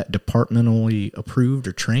 right? Is that departmentally approved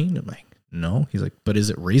or trained?" I'm like, "No." He's like, "But is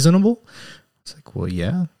it reasonable?" I was like, "Well,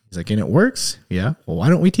 yeah." He's like, "And it works?" "Yeah." "Well, why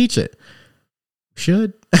don't we teach it?"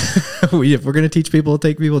 "Should." If we're going to teach people to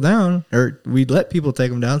take people down, or we let people take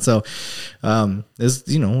them down. So, it's,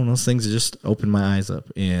 one of those things that just opened my eyes up.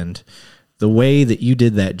 And the way that you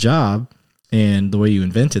did that job and the way you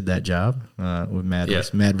invented that job, with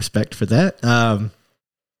mad respect for that,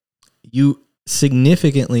 you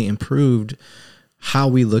significantly improved how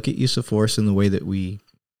we look at use of force and the way that we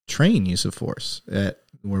train use of force at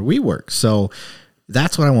where we work. So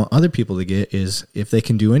that's what I want other people to get, is if they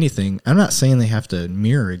can do anything. I'm not saying they have to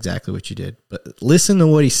mirror exactly what you did, but listen to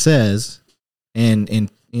what he says and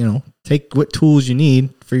take what tools you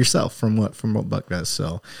need for yourself from what Buck does.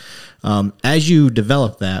 So as you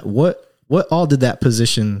develop that, what all did that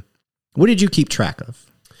position, what did you keep track of?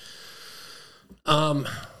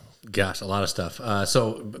 Gosh, a lot of stuff.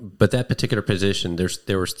 But that particular position,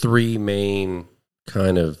 there was three main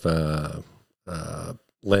kind of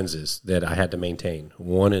lenses that I had to maintain.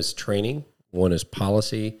 One is training, one is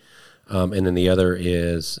policy, and then the other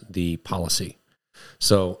is the policy.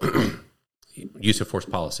 So use of force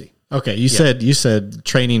policy. Okay, you said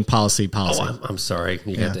training, policy. Oh, I'm sorry.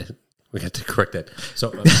 We got to correct that.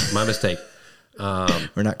 So my mistake.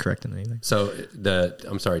 We're not correcting anything. So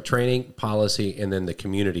training, policy, and then the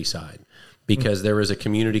community side, because there is a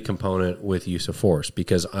community component with use of force,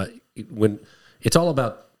 because when it's all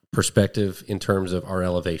about perspective in terms of our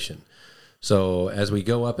elevation. So as we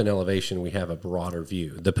go up in elevation, we have a broader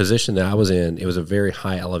view. The position that I was in, it was a very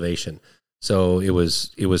high elevation. So it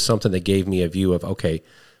was something that gave me a view of, okay,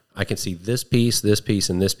 I can see this piece,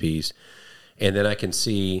 and this piece. And then I can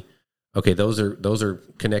see, okay, those are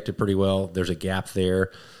connected pretty well. There's a gap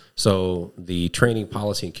there. So the training,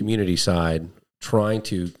 policy, and community side, trying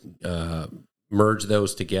to merge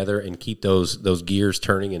those together and keep those gears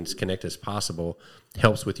turning and as connected as possible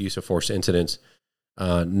helps with use of force incidents,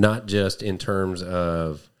 not just in terms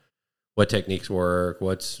of what techniques work,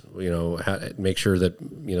 how make sure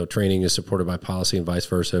that training is supported by policy and vice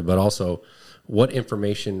versa, but also what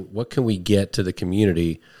can we get to the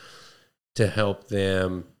community to help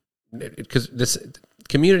them, because this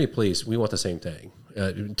community police, we want the same thing.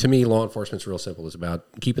 To me, law enforcement's real simple. It's about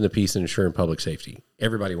keeping the peace and ensuring public safety.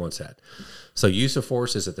 Everybody wants that. So use of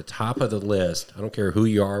force is at the top of the list. I don't care who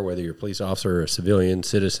you are, whether you're a police officer or a civilian,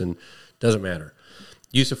 citizen, doesn't matter.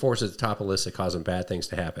 Use of force is at the top of the list of causing bad things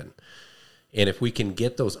to happen. And if we can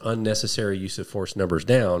get those unnecessary use of force numbers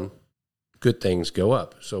down, good things go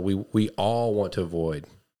up. So we all want to avoid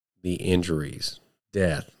the injuries,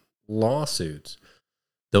 death, lawsuits.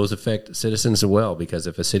 Those affect citizens as well, because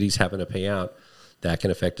if a city's having to pay out, that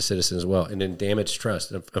can affect the citizen as well. And then damaged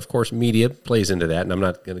trust. Of course, media plays into that, and I'm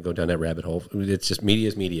not going to go down that rabbit hole. It's just media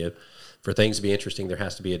is media. For things to be interesting, there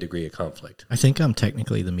has to be a degree of conflict. I think I'm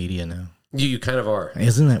technically the media now. You kind of are.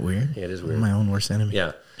 Isn't that weird? Yeah, it is weird. I'm my own worst enemy.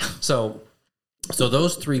 Yeah. So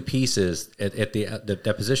those three pieces at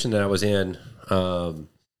the position that I was in,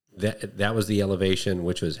 that was the elevation,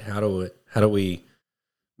 which was how do we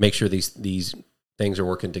make sure these things are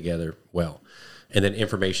working together well, and then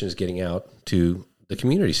information is getting out to the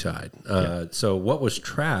community side. So what was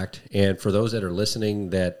tracked, and for those that are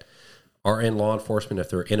listening that are in law enforcement, if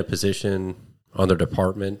they're in a position on their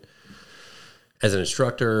department as an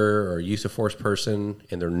instructor or use of force person,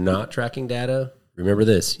 and they're not tracking data, remember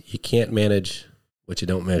this: you can't manage what you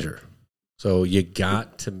don't measure. So you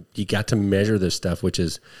got to measure this stuff, which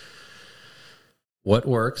is what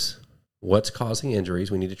works, what's causing injuries.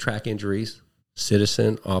 We need to track injuries.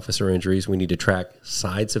 Citizen, officer injuries. We need to track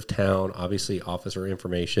sides of town, obviously officer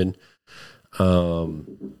information, the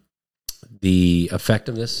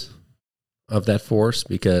effectiveness of that force,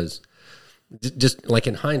 because just like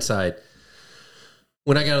in hindsight,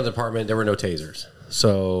 when I got out of the department, there were no tasers.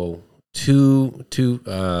 So two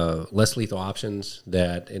less lethal options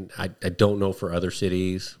that, and I don't know for other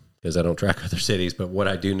cities because I don't track other cities, but what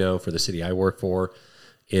I do know for the city I work for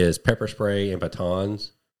is pepper spray and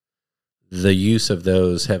batons. The use of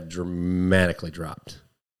those have dramatically dropped.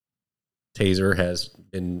 Taser has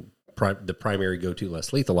been the primary go-to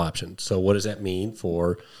less lethal option. So what does that mean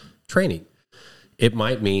for training? It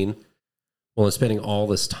might mean, well, in spending all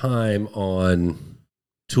this time on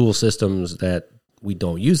tool systems that we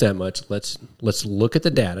don't use that much, let's look at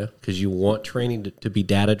the data, because you want training to be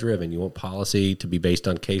data-driven. You want policy to be based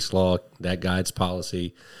on case law. That guides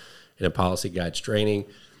policy, and a policy guides training.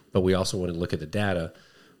 But we also want to look at the data,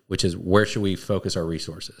 which is where should we focus our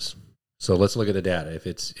resources? So let's look at the data.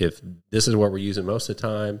 If this is what we're using most of the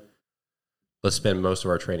time, let's spend most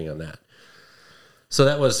of our training on that. So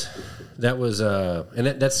that was, and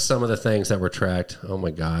that's some of the things that were tracked. Oh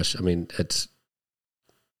my gosh! I mean, it's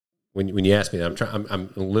when you ask me that,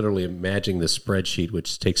 I'm literally imagining the spreadsheet,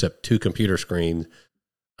 which takes up 2 computer screens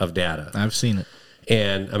of data. I've seen it,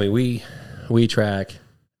 and I mean we track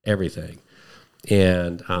everything,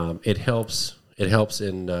 and it helps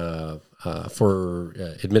in for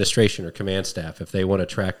administration or command staff if they want to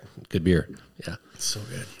track good beer. Yeah, it's so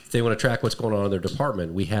good. If they want to track what's going on in their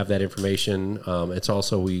department, we have that information. It's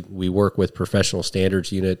also we work with professional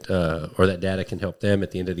standards unit, or that data can help them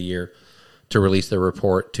at the end of the year to release their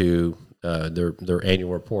report to their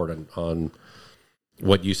annual report on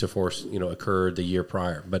what use of force occurred the year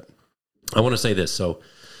prior. But I want to say this. So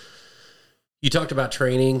you talked about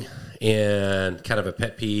training and kind of a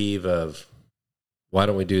pet peeve of why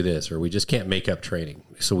don't we do this, or we just can't make up training.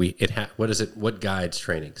 So what guides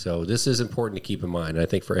training? So this is important to keep in mind. And I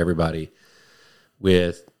think for everybody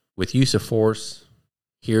with use of force,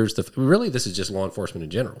 this is just law enforcement in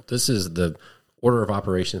general. This is the order of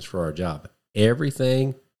operations for our job.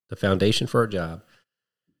 Everything, the foundation for our job,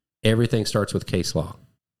 everything starts with case law.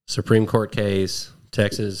 Supreme Court case,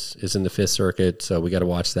 Texas is in the 5th Circuit, so we got to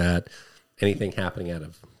watch that. Anything happening out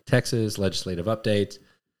of Texas, legislative updates.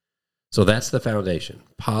 So that's the foundation.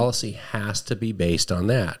 Policy has to be based on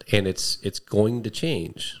that. And it's going to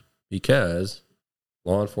change because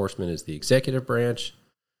law enforcement is the executive branch,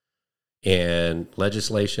 and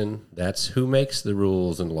legislation, that's who makes the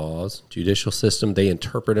rules and laws. Judicial system, they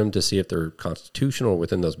interpret them to see if they're constitutional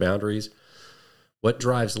within those boundaries. What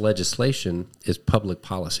drives legislation is public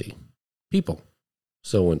policy. People.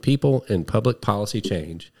 So when people and public policy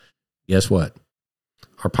change, guess what?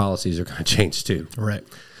 Our policies are going to change too. Right.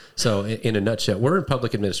 So in a nutshell, we're in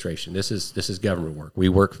public administration. This is government work. We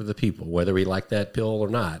work for the people, whether we like that pill or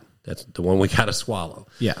not. That's the one we got to swallow.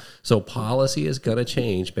 Yeah. So policy is going to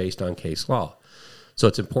change based on case law. So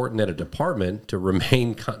it's important that a department to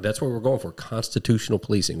remain, that's what we're going for, constitutional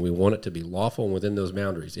policing. We want it to be lawful and within those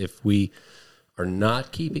boundaries. If we are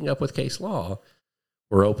not keeping up with case law,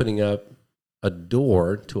 we're opening up a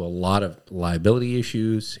door to a lot of liability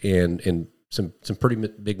issues and some pretty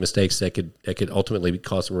big mistakes that could ultimately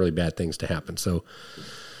cause some really bad things to happen. So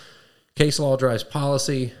case law drives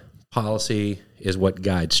policy. Policy is what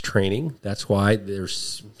guides training. That's why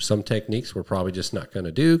there's some techniques we're probably just not going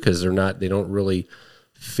to do because they don't really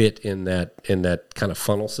fit in that kind of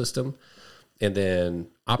funnel system. And then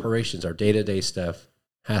operations, our day-to-day stuff,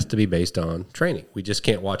 has to be based on training. We just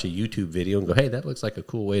can't watch a YouTube video and go, hey, that looks like a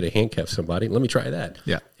cool way to handcuff somebody. Let me try that.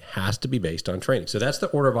 Yeah. It has to be based on training. So that's the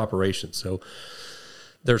order of operations. So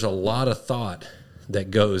there's a lot of thought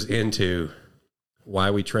that goes into why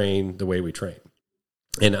we train the way we train.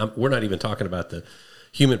 And we're not even talking about the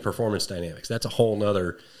human performance dynamics. That's a whole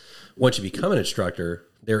nother, once you become an instructor,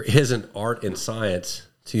 there is an art and science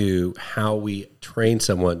to how we train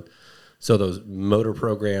someone so those motor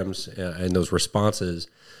programs and those responses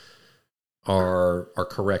are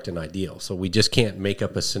correct and ideal. So we just can't make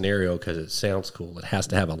up a scenario because it sounds cool. It has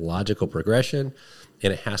to have a logical progression,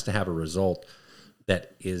 and it has to have a result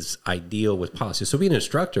that is ideal with policy. So being an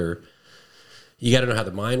instructor, you got to know how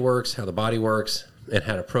the mind works, how the body works, and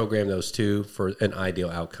how to program those two for an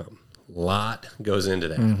ideal outcome. A lot goes into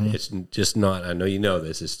that. Mm-hmm. It's just not, I know you know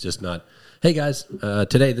this, it's just not, hey guys,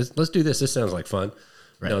 today, let's do this. This sounds like fun.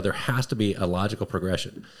 Right. No, there has to be a logical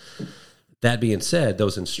progression. That being said,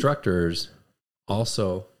 those instructors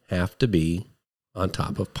also have to be on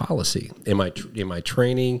top of policy. In my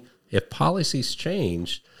training, if policies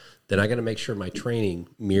change, then I got to make sure my training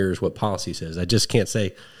mirrors what policy says. I just can't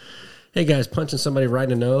say, hey guys, punching somebody right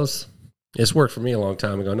in the nose. It's worked for me a long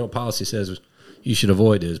time ago. No, policy says you should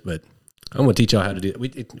avoid this, but I'm going to teach y'all how to do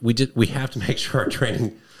it. We have to make sure our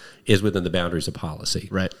training is within the boundaries of policy.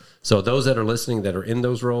 Right. So those that are listening that are in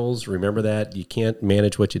those roles, remember that you can't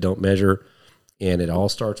manage what you don't measure, and it all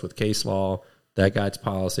starts with case law. That guides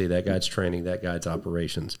policy, that guides training, that guides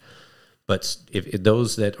operations. But if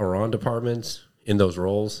those that are on departments in those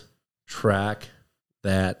roles, track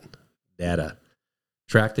that data.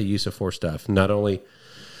 Track the use of force stuff. Not only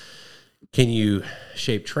can you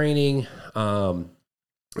shape training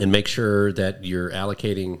and make sure that you're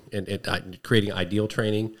allocating and creating ideal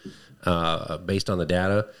training based on the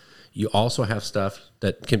data, you also have stuff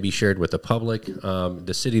that can be shared with the public.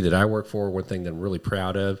 The city that I work for, one thing that I'm really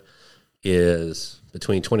proud of is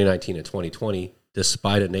between 2019 and 2020,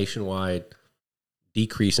 despite a nationwide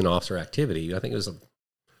decrease in officer activity, I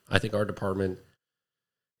think our department,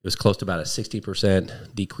 it was close to about a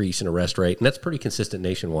 60% decrease in arrest rate. And that's pretty consistent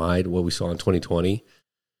nationwide, what we saw in 2020.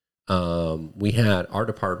 our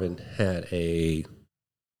department had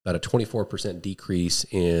about a 24% decrease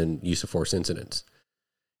in use of force incidents.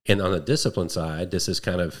 And on the discipline side, this is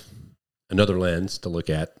kind of another lens to look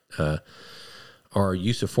at, our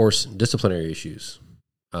use of force disciplinary issues.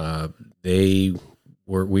 They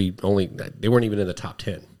weren't even in the top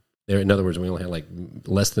 10. In other words, we only had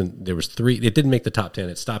there was 3. It didn't make the top 10.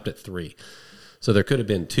 It stopped at 3. So there could have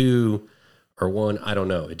been 2 or 1. I don't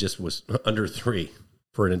know. It just was under 3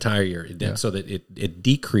 for an entire year. So that it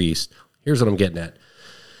decreased. Here's what I'm getting at.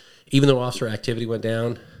 Even though officer activity went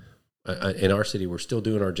down, in our city, we're still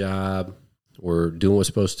doing our job. We're doing what's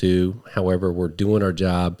supposed to. However, we're doing our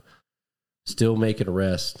job, still making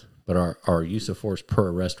arrests, but our use of force per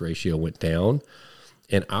arrest ratio went down.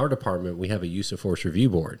 In our department, we have a use of force review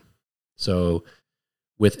board. So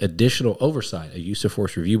with additional oversight, a use of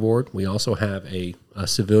force review board, we also have a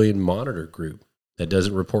civilian monitor group that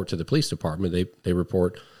doesn't report to the police department. They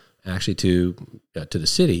report actually to the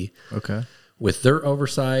city. Okay. With their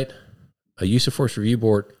oversight, a use of force review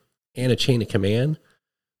board, and a chain of command,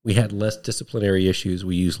 we had less disciplinary issues.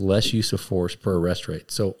 We used less use of force per arrest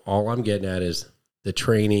rate. So all I'm getting at is the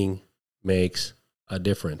training makes a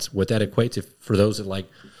difference. What that equates, for those that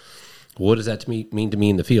what does that mean to me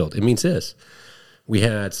in the field? It means this. We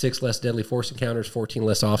had 6 less deadly force encounters, 14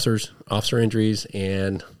 less officer injuries,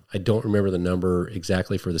 and I don't remember the number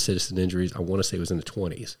exactly for the citizen injuries. I want to say it was in the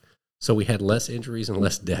 20s. So we had less injuries and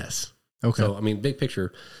less deaths. Okay. So, big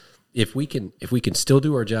picture, if we can still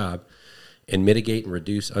do our job and mitigate and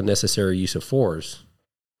reduce unnecessary use of force,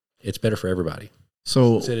 it's better for everybody.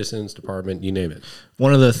 So citizens, department, you name it.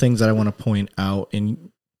 One of the things that I want to point out,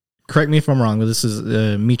 and correct me if I'm wrong, but this is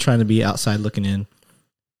me trying to be outside looking in.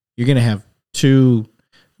 You're going to have two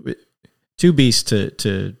beasts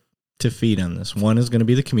to feed on this. One is going to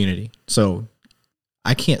be the community. So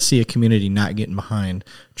I can't see a community not getting behind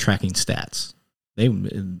tracking stats.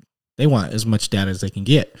 They want as much data as they can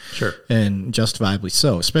get. Sure. And justifiably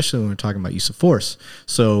so, especially when we're talking about use of force.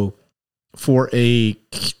 So for a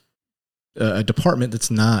department that's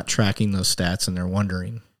not tracking those stats and they're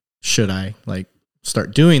wondering, should I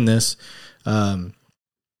start doing this?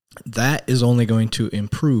 That is only going to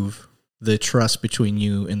improve the trust between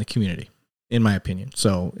you and the community, in my opinion.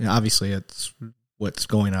 So obviously it's what's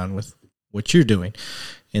going on with what you're doing.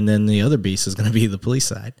 And then the other beast is going to be the police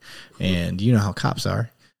side. And you know how cops are.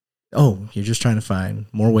 Oh, you're just trying to find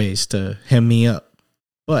more ways to hem me up.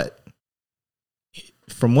 But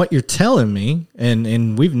from what you're telling me,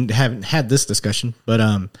 and we haven't had this discussion,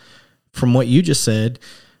 but from what you just said,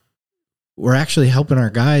 we're actually helping our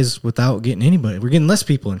guys without getting anybody. We're getting less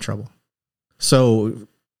people in trouble. So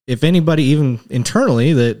if anybody, even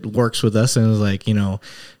internally, that works with us and is like,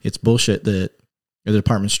 it's bullshit that the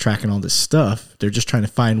department's tracking all this stuff, they're just trying to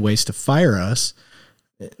find ways to fire us.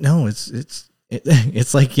 No,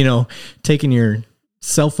 it's like, taking your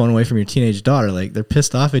cell phone away from your teenage daughter. Like, they're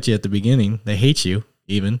pissed off at you at the beginning. They hate you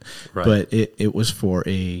even, right. But it was for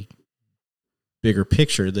a bigger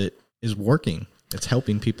picture that is working. It's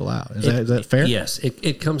helping people out. Is that fair? Yes.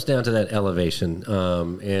 It comes down to that elevation.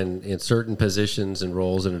 And in certain positions and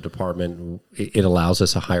roles in a department, it allows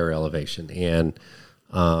us a higher elevation. And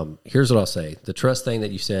here's what I'll say. The trust thing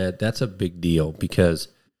that you said, that's a big deal, because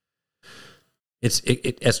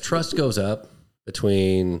as trust goes up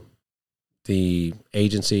between the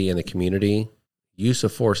agency and the community, use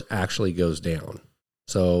of force actually goes down.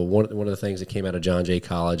 So one of the things that came out of John Jay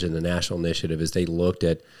College and the national initiative is they looked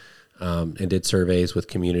at and did surveys with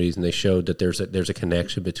communities, and they showed that there's a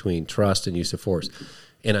connection between trust and use of force.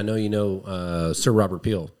 And I know Sir Robert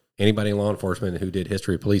Peel. Anybody in law enforcement who did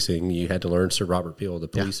history of policing, you had to learn Sir Robert Peel. The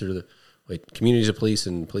police are communities are police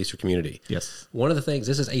and police are community. Yes. One of the things,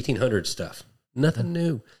 this is 1800 stuff. Nothing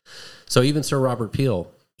new. So even Sir Robert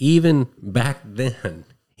Peel, even back then,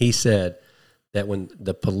 he said that when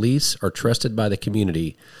the police are trusted by the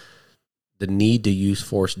community, the need to use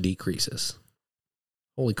force decreases.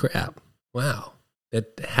 Holy crap. Wow.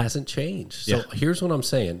 That hasn't changed. So here's what I'm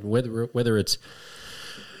saying. Whether it's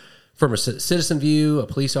from a citizen view, a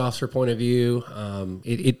police officer point of view,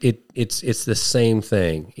 it's the same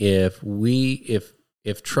thing.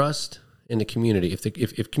 If trust in the community,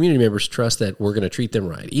 if community members trust that we're going to treat them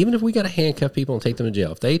right, even if we got to handcuff people and take them to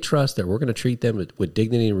jail, if they trust that we're going to treat them with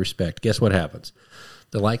dignity and respect, guess what happens?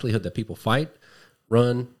 The likelihood that people fight,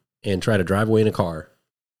 run, and try to drive away in a car,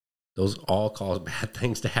 those all cause bad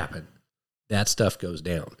things to happen. That stuff goes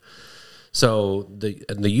down. So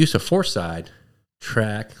the use of force side,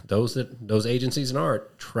 track those agencies in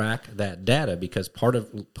art track that data, because part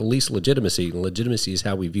of police legitimacy is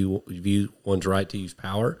how we view one's right to use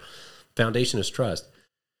power. Foundation is trust.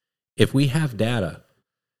 If we have data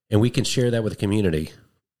and we can share that with the community.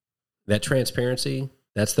 That transparency,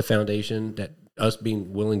 that's the foundation, that us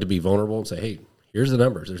being willing to be vulnerable and say, hey, here's the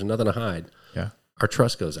numbers. There's nothing to hide. Yeah. Our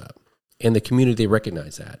trust goes up. And the community, they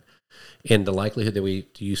recognize that. And the likelihood that we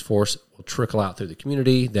use force will trickle out through the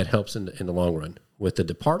community. That helps in the long run. With the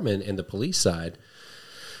department and the police side,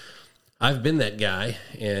 I've been that guy,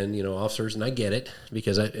 and, officers, and I get it,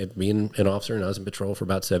 because being an officer and I was in patrol for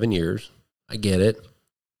about 7 years, I get it,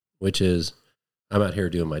 which is, I'm out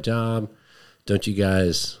here doing my job. Don't you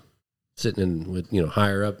guys sitting in with,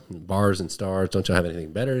 higher up bars and stars, don't you have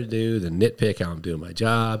anything better to do than nitpick how I'm doing my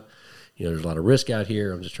job? There's a lot of risk out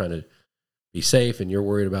here. I'm just trying to be safe, and you're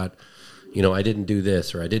worried about, I didn't do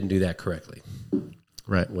this or I didn't do that correctly.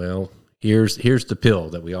 Right. Well, here's the pill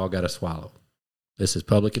that we all got to swallow. This is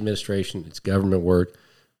public administration. It's government work.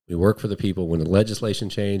 We work for the people. When the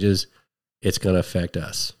legislation changes, it's going to affect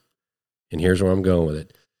us. And here's where I'm going with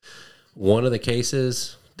it. One of the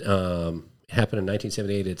cases happened in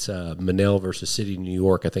 1978. It's Monell versus City of New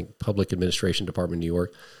York, I think Public Administration Department of New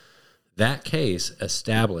York. That case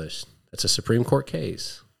established, that's a Supreme Court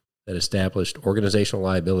case, that established organizational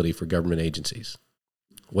liability for government agencies.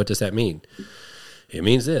 What does that mean? It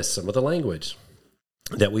means this, some of the language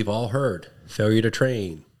that we've all heard: failure to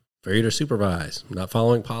train, failure to supervise, not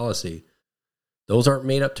following policy. Those aren't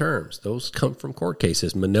made up terms. Those come from court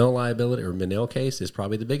cases. Monell liability, or Monell case, is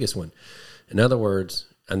probably the biggest one. In other words,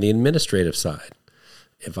 on the administrative side,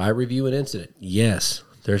 if I review an incident, yes,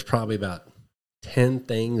 there's probably about 10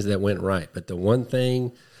 things that went right, but the one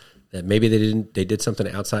thing that maybe they did something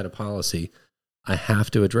outside of policy, I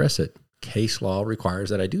have to address it. Case law requires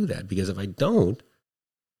that I do that, because if I don't,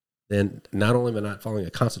 then not only am I not following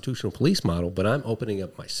a constitutional police model, but I'm opening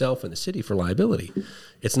up myself and the city for liability.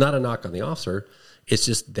 It's not a knock on the officer. It's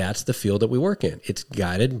just that's the field that we work in. It's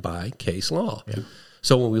guided by case law. Yeah.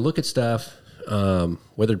 So when we look at stuff,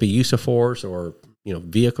 whether it be use of force or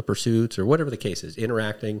vehicle pursuits or whatever the case is,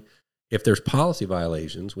 interacting, if there's policy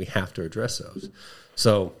violations, we have to address those.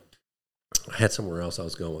 So I had somewhere else I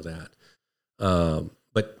was going with that.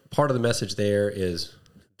 But part of the message there is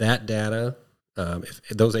that data. If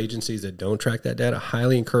those agencies that don't track that data,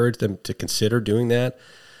 highly encourage them to consider doing that,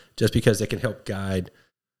 just because it can help guide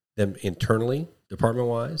them internally,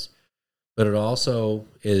 department-wise. But it also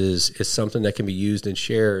is something that can be used and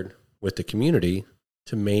shared with the community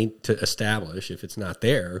to establish, if it's not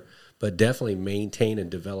there, but definitely maintain and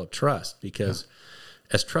develop trust. Because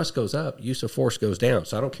as trust goes up, use of force goes down.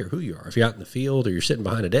 So I don't care who you are. If you're out in the field, or you're sitting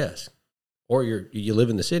behind a desk, or you live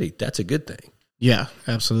in the city, that's a good thing. Yeah,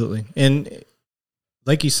 absolutely. And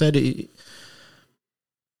like you said,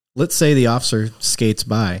 let's say the officer skates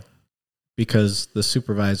by because the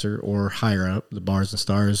supervisor or higher up, the bars and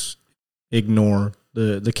stars, ignore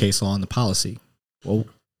the case law and the policy. Well,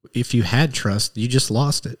 if you had trust, you just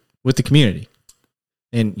lost it with the community.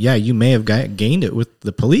 And yeah, you may have gained it with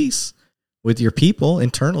the police, with your people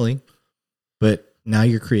internally, but now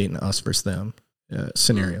you're creating us versus them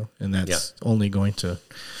scenario, and that's only going to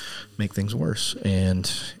make things worse.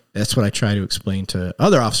 And that's what I try to explain to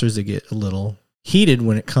other officers that get a little heated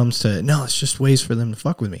when it comes to, no, it's just ways for them to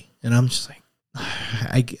fuck with me. And I'm just like,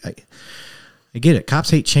 I get it. Cops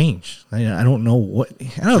hate change. I don't know what,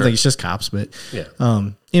 I don't think it's just cops, but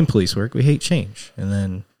in police work, we hate change. And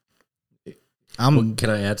then can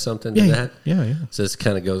I add something to that? Yeah. So this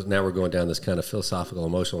kind of goes, now we're going down this kind of philosophical,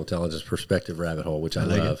 emotional intelligence perspective rabbit hole, which I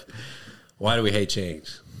love. Why do we hate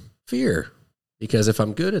change? Fear. Because if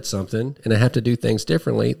I'm good at something and I have to do things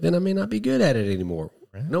differently, then I may not be good at it anymore.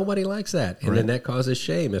 Right. Nobody likes that. And then that causes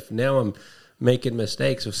shame. If now I'm making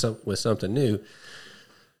mistakes with something new,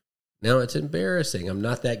 now it's embarrassing. I'm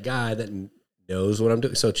not that guy that knows what I'm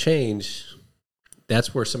doing. So change,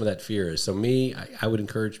 that's where some of that fear is. So I would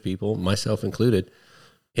encourage people, myself included,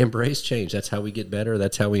 embrace change. That's how we get better.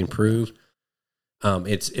 That's how we improve.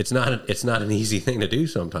 It's not an easy thing to do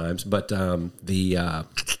sometimes, but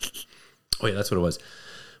that's what it was.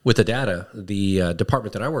 With the data, the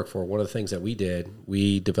department that I work for, one of the things that we did,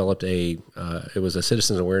 we developed it was a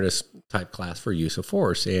citizens awareness type class for use of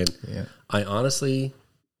force. And I honestly,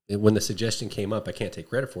 when the suggestion came up, I can't take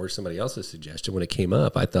credit for it, somebody else's suggestion. When it came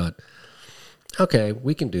up, I thought, okay,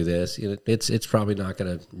 we can do this. It's probably not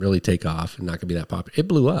going to really take off and not going to be that popular. It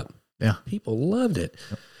blew up. Yeah. People loved it.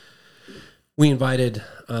 Yep. We invited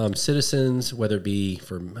citizens, whether it be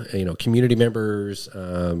from community members,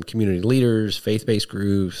 community leaders, faith-based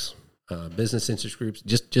groups, business interest groups,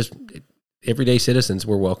 just everyday citizens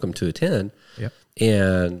were welcome to attend. Yep.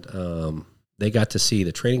 And they got to see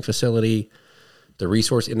the training facility, the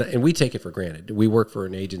resource, and we take it for granted. We work for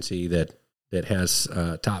an agency that has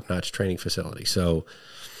a top-notch training facility. So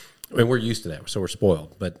And we're used to that, so we're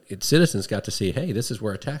spoiled. But citizens got to see, hey, this is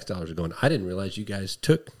where our tax dollars are going. I didn't realize you guys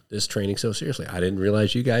took this training so seriously. I didn't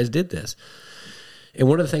realize you guys did this. And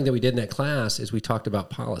one of the things that we did in that class is we talked about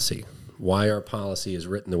policy, why our policy is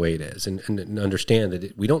written the way it is, and understand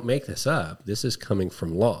that we don't make this up. This is coming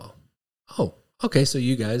from law. Oh, okay, so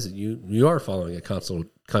you guys, you are following a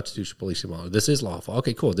constitutional policing law. This is lawful.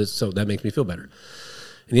 Okay, cool. So that makes me feel better.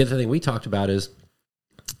 And the other thing we talked about is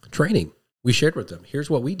training. We shared with them, here's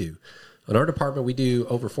what we do. In our department, we do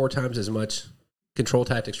over 4 times as much control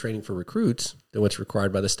tactics training for recruits than what's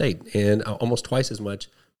required by the state, and almost twice as much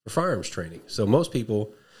for firearms training. So most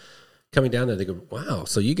people coming down there, they go, wow,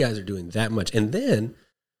 so you guys are doing that much. And then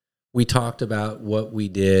we talked about what we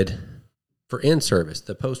did for in-service,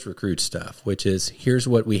 the post-recruit stuff, which is here's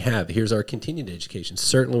what we have. Here's our continued education.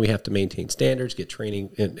 Certainly we have to maintain standards, get training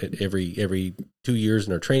every 2 years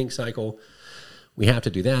in our training cycle. We have to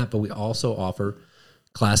do that, but we also offer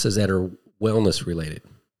classes that are wellness related,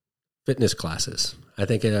 fitness classes. I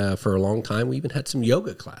think for a long time we even had some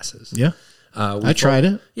yoga classes. Yeah, I tried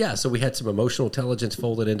it. Yeah, so we had some emotional intelligence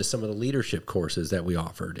folded into some of the leadership courses that we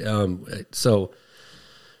offered. And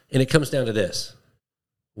it comes down to this.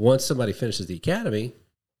 Once somebody finishes the academy,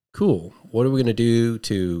 cool. What are we going to do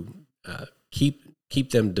to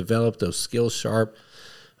keep them develop those skills sharp?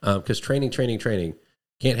 Because training,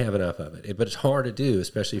 can't have enough of it. But it's hard to do,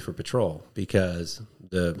 especially for patrol, because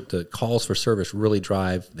the calls for service really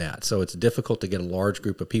drive that. So it's difficult to get a large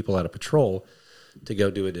group of people out of patrol to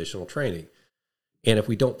go do additional training. And if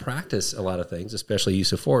we don't practice a lot of things, especially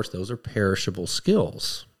use of force, those are perishable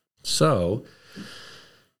skills. So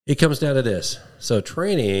it comes down to this. So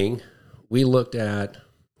training, we looked at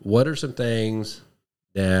what are some things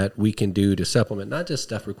that we can do to supplement, not just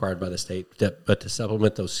stuff required by the state, but to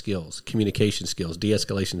supplement those skills, communication skills,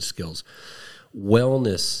 de-escalation skills,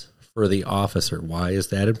 wellness for the officer. Why is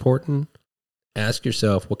that important? Ask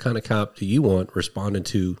yourself, what kind of cop do you want responding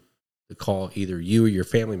to the call either you or your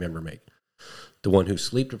family member make? The one who's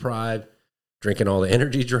sleep deprived, drinking all the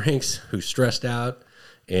energy drinks, who's stressed out,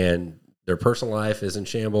 and their personal life is in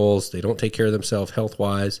shambles. They don't take care of themselves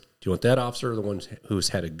health-wise. Do you want that officer or the one who's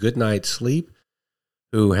had a good night's sleep,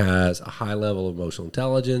 who has a high level of emotional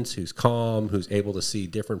intelligence, who's calm, who's able to see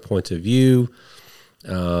different points of view,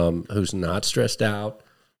 who's not stressed out?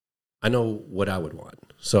 I know what I would want.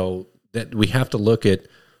 So that we have to look at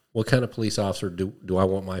what kind of police officer do I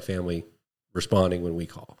want my family responding when we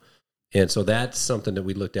call. And so that's something that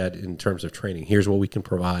we looked at in terms of training. Here's what we can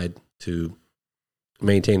provide to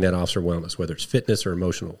maintain that officer wellness, whether it's fitness or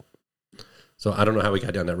emotional. So I don't know how we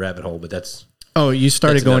got down that rabbit hole, but that's... Oh, you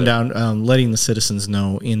started going down, letting the citizens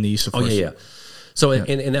know in the use of force. Oh, yeah. So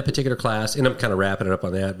in that particular class, and I'm kind of wrapping it up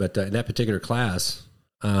on that, but in that particular class,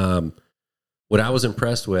 what I was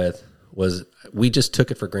impressed with was we just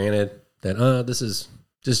took it for granted that, this is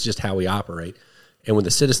just how we operate. And when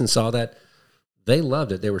the citizens saw that, they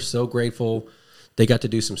loved it. They were so grateful. They got to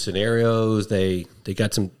do some scenarios. They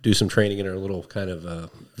got to do some training in our little kind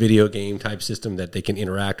of video game type system that they can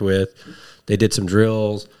interact with. They did some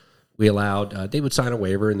drills. We allowed, they would sign a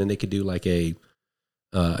waiver, and then they could do like an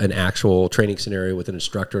actual training scenario with an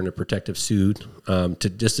instructor in a protective suit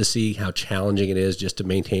to see how challenging it is just to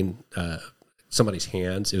maintain somebody's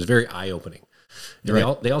hands. It was very eye-opening. And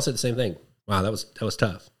right. They all said the same thing. Wow, that was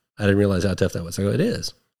tough. I didn't realize how tough that was. I go, it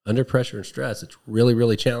is. Under pressure and stress, it's really,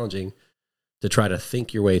 really challenging to try to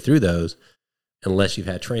think your way through those unless you've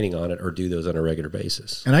had training on it or do those on a regular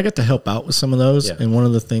basis. And I got to help out with some of those. Yeah. And one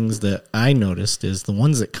of the things that I noticed is the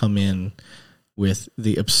ones that come in with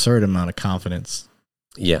the absurd amount of confidence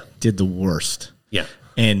did the worst. Yeah.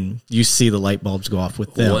 And you see the light bulbs go off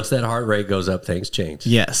with them. Once that heart rate goes up, things change.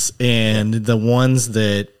 Yes. And the ones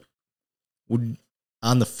that would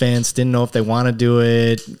on the fence, didn't know if they want to do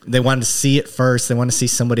it. They wanted to see it first. They wanted to see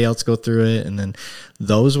somebody else go through it. And then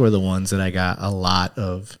those were the ones that I got a lot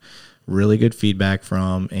of really good feedback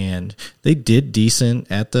from. And they did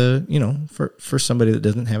decent at the, for somebody that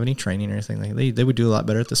doesn't have any training or anything like that. They would do a lot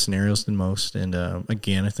better at the scenarios than most. And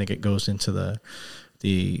again, I think it goes into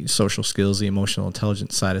the social skills, the emotional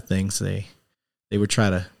intelligence side of things. They would try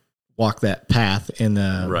to walk that path. And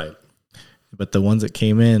right. But the ones that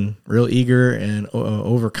came in real eager and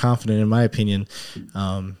overconfident, in my opinion,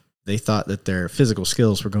 they thought that their physical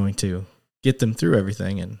skills were going to get them through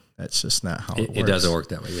everything, and that's just not how it works. It doesn't work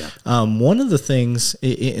that way, yeah. One of the things,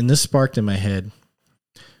 and this sparked in my head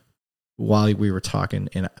while we were talking,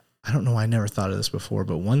 and I don't know, I never thought of this before,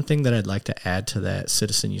 but one thing that I'd like to add to that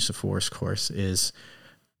citizen use of force course is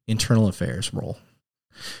internal affairs role.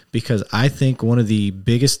 Because I think one of the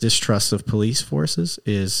biggest distrusts of police forces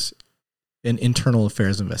is an internal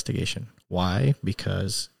affairs investigation. Why?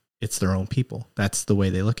 Because it's their own people. That's the way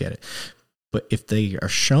they look at it. But if they are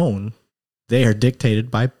shown, they are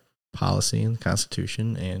dictated by policy and the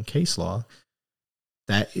Constitution and case law.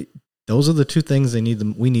 Those are the two things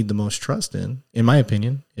we need the most trust in my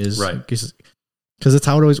opinion, is right. Because it's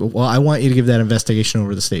how it always. Well, I want you to give that investigation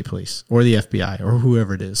over to the state police or the FBI or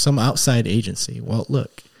whoever it is, some outside agency. Well,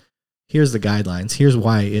 look, here's the guidelines. Here's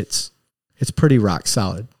why it's pretty rock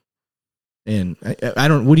solid. And I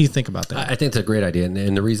don't. What do you think about that? I think it's a great idea,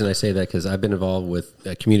 and the reason I say that because I've been involved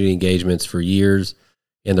with community engagements for years,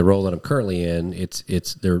 and the role that I'm currently in,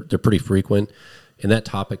 they're pretty frequent, and that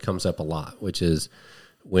topic comes up a lot, which is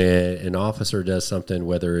when an officer does something,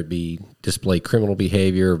 whether it be display criminal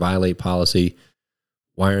behavior, violate policy,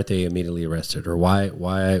 why aren't they immediately arrested, or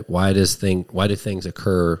why do things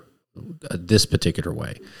occur this particular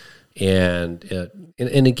way? And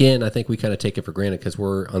again, I think we kind of take it for granted because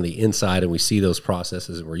we're on the inside and we see those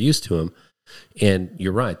processes and we're used to them. And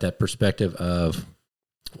you're right, that perspective of,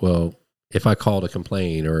 well, if I call to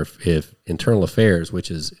complain, or if internal affairs,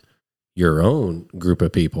 which is your own group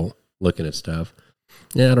of people looking at stuff,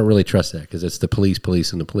 I don't really trust that because it's the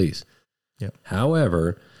police, and the police. Yep.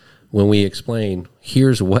 However, when we explain,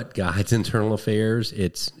 here's what guides internal affairs,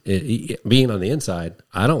 being on the inside,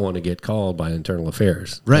 I don't want to get called by internal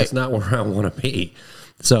affairs. Right. That's not where I want to be.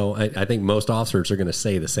 So I think most officers are going to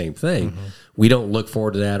say the same thing. Mm-hmm. We don't look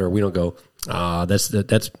forward to that, or we don't go,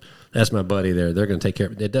 that's my buddy there. They're going to take care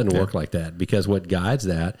of it. It doesn't work like that, because what guides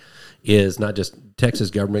that is not just Texas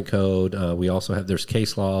government code. We also there's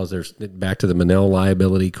case laws. There's back to the Monell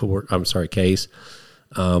liability case.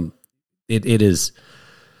 It is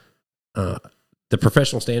the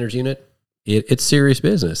professional standards unit. It's serious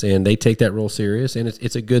business, and they take that role serious, and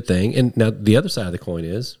it's a good thing. And now the other side of the coin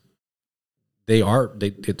is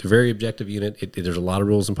it's a very objective unit. There's a lot of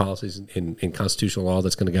rules and policies in constitutional law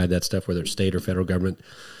that's going to guide that stuff, whether it's state or federal government.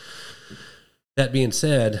 That being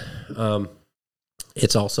said,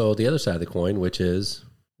 it's also the other side of the coin, which is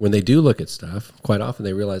when they do look at stuff, quite often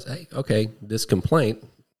they realize, hey, okay, this complaint,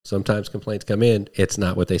 sometimes complaints come in, it's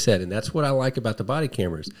not what they said. And that's what I like about the body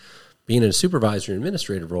cameras. Being in a supervisory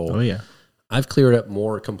administrative role, I've cleared up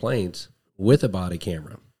more complaints with a body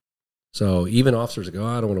camera. So even officers that go,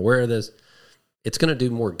 I don't want to wear this, it's going to do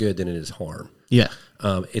more good than it is harm. Yeah.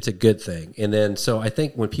 It's a good thing. And then, so I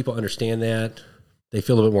think when people understand that, they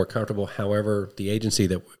feel a little bit more comfortable. However, the agency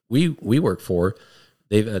that we work for,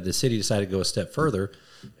 the city decided to go a step further,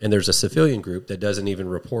 and there's a civilian group that doesn't even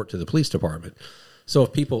report to the police department. So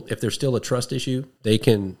if there's still a trust issue, they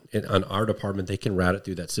can, on our department, they can route it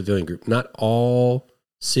through that civilian group. Not all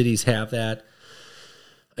cities have that.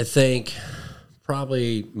 I think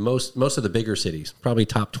probably most of the bigger cities, probably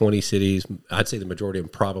top 20 cities, I'd say the majority of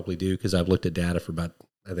them probably do, because I've looked at data for about,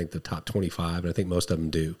 I think, the top 25, and I think most of them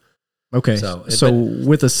do. Okay. So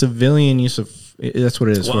with a civilian use of, that's what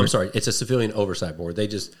it is. Well, I'm sorry. It's a civilian oversight board. They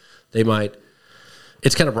might,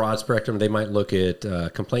 it's kind of broad spectrum. They might look at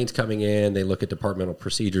complaints coming in. They look at departmental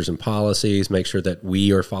procedures and policies, make sure that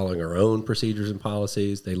we are following our own procedures and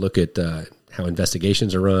policies. They look at how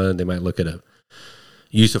investigations are run. They might look at a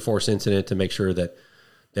use of force incident to make sure that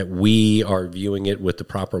we are viewing it with the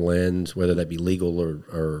proper lens, whether that be legal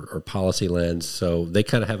or policy lens. So they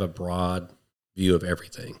kind of have a broad view of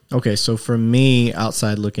everything. Okay, so for me,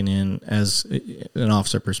 outside looking in as an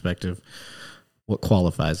officer perspective, what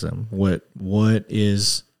qualifies them? What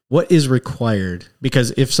is required?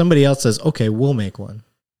 Because if somebody else says, "Okay, we'll make one,"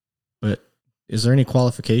 but is there any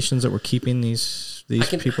qualifications that we're keeping these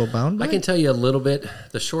people bound by? I can tell you a little bit.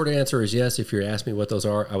 The short answer is yes. If you're asking me what those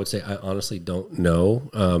are, I would say I honestly don't know.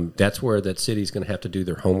 That's where that city's going to have to do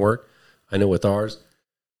their homework. I know with ours.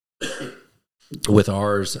 The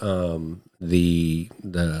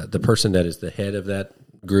person that is the head of that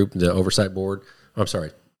group, the oversight board,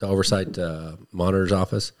 the oversight monitor's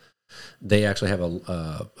office, they actually have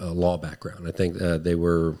a law background. I think they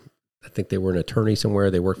were an attorney somewhere.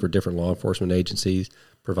 They worked for different law enforcement agencies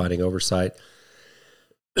providing oversight.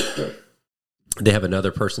 They have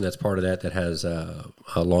another person that's part of that has a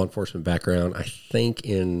law enforcement background, I think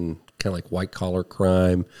in kind of like white collar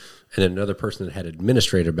crime, and another person that had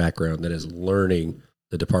administrative background that is learning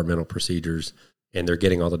the departmental procedures, and they're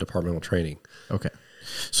getting all the departmental training. Okay.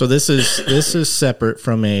 So this is separate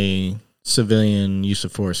from a civilian use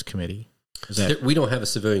of force committee. We don't have a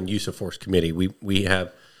civilian use of force committee. We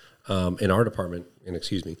have in our department, and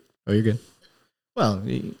excuse me. Oh, you're good. Well,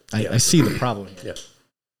 I see the problem here.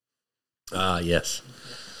 Yeah. Yes.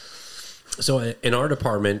 So in our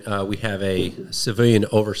department, we have a civilian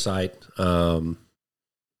oversight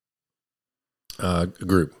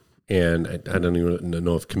group, and I don't even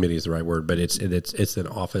know if committee is the right word, but it's an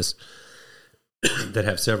office that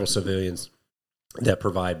have several civilians that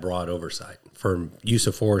provide broad oversight from use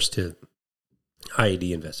of force to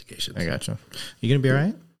IED investigations. I gotcha. You going to be all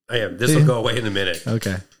right? I am. This will go away in a minute.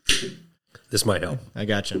 Okay. This might help. I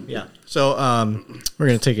gotcha. Yeah. So we're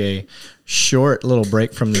going to take a short little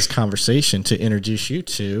break from this conversation to introduce you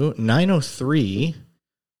to 903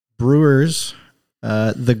 Brewers,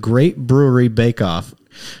 the Great Brewery Bake Off.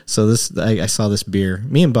 So this, I saw this beer.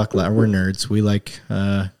 Me and Buck, we're nerds. We like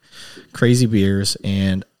crazy beers,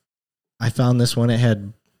 and I found this one. It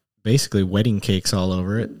had basically wedding cakes all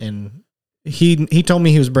over it, and he told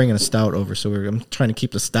me he was bringing a stout over, so I'm trying to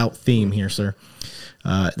keep the stout theme here, sir.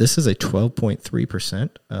 This is a 12.3%.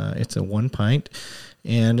 It's a 1 pint,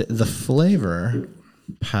 and the flavor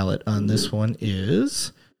palette on this one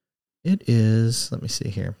is, let me see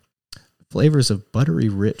here. Flavors of buttery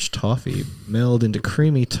rich toffee milled into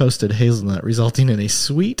creamy toasted hazelnut, resulting in a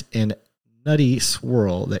sweet and nutty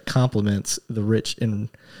swirl that complements the rich and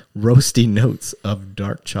roasty notes of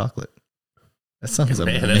dark chocolate. That sounds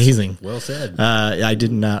amazing. Well said. I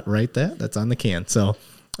did not write that. That's on the can. So,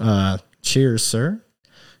 cheers, sir.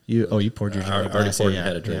 You poured your drink. I already poured and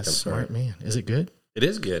had a drink. I'm smart man. Is it good? It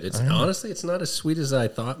is good. It's honestly, it's not as sweet as I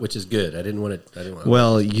thought, which is good. I didn't want it.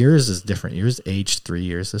 Well, yours is different. Yours aged 3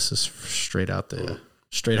 years. This is straight out the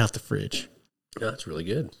fridge. No, it's really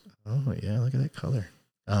good. Oh yeah, look at that color.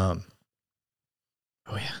 Oh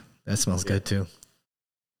yeah, that smells good too.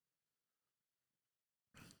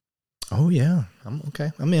 Oh yeah, I'm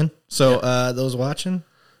okay. I'm in. So those watching,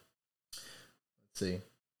 let's see,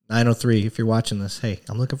 903. If you're watching this, hey,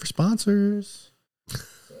 I'm looking for sponsors.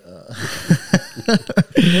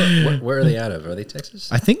 Where are they out of? Are they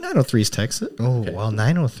Texas? I think 903 is Texas. Oh, okay. Well,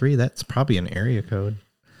 903, that's probably an area code.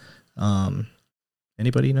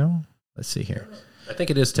 Anybody know? Let's see here. I think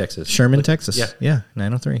it is Texas. Sherman, Texas. Yeah,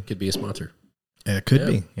 903. Could be a sponsor. It could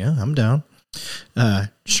be. Yeah, I'm down.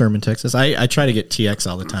 Sherman, Texas. I try to get TX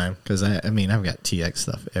all the time because I've got TX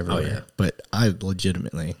stuff everywhere. Oh, yeah. But I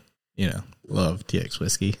legitimately, love TX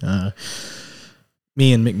whiskey.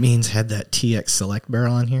 Me and McMeans had that TX Select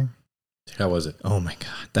barrel on here. How was it? Oh my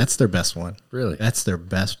God, that's their best one. Really? That's their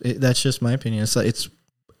best. That's just my opinion. It's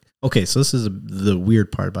okay. So this is the weird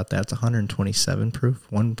part about that. It's 127 proof,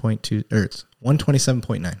 1.2, or it's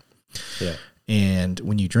 127.9. Yeah. And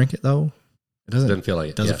when you drink it though, it doesn't feel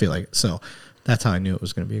like it. Doesn't feel like it. So that's how I knew it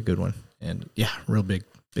was going to be a good one. And yeah, real big.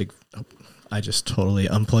 Oh, I just totally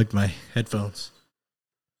unplugged my headphones.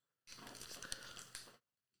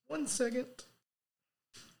 1 second.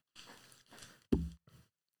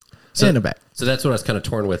 Send it back. So that's what I was kind of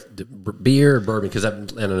torn with, beer or bourbon, because I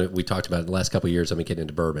don't know, we talked about it the last couple of years. I've been getting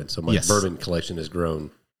into bourbon, so my bourbon collection has grown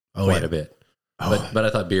quite a bit. But I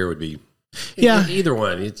thought beer would be either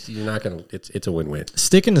one. You're not gonna. It's a win-win.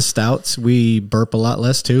 Sticking to stouts, we burp a lot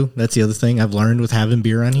less too. That's the other thing I've learned with having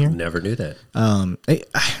beer on here. Never knew that.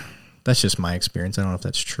 That's just my experience. I don't know if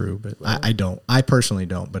that's true, but I don't. I personally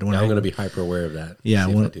don't. But when I'm going to be hyper aware of that. Yeah,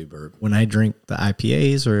 when I do burp, when I drink the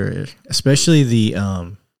IPAs or especially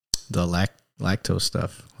the lactose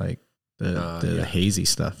stuff, like the hazy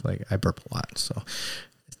stuff, like I burp a lot. So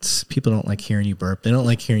people don't like hearing you burp. They don't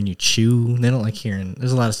like hearing you chew. They don't like hearing.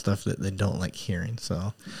 There's a lot of stuff that they don't like hearing.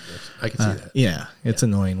 So I can see that. Yeah, it's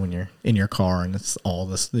annoying when you're in your car and it's all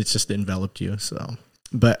this. It's just enveloped you. So.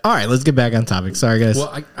 But all right, let's get back on topic. Sorry, guys.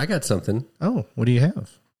 Well, I got something. Oh, what do you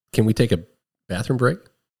have? Can we take a bathroom break?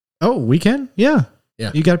 Oh, we can? Yeah.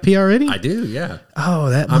 You got a pee already? I do, yeah. Oh,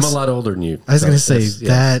 I'm a lot older than you. I was going to say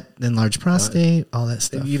that, enlarged prostate, all that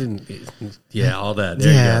stuff. All that.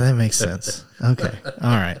 There that makes sense. Okay.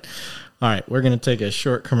 All right, we're going to take a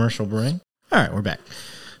short commercial break. All right, we're back.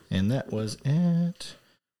 And that was at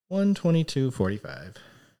 1:22:45.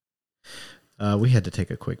 We had to take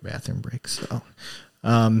a quick bathroom break, so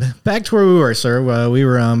back to where we were, sir. We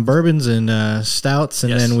were on bourbons and stouts,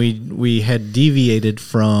 and then we had deviated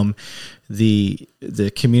from the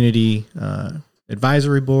community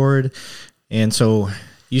advisory board, and so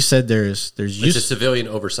you said there's it's a civilian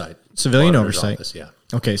oversight. Office, yeah.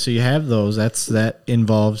 Okay, so you have those. That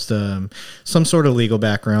involves some sort of legal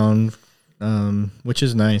background, which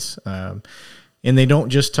is nice. And they don't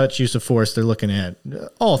just touch use of force; they're looking at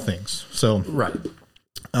all things. So, right.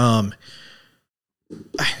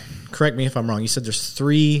 Correct me if I'm wrong. You said there's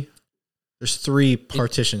three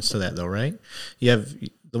partitions to that, though, right? You have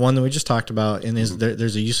the one that we just talked about, and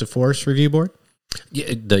there's a use of force review board.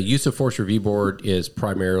 Yeah, the use of force review board is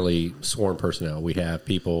primarily sworn personnel. We have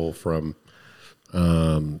people from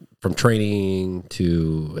training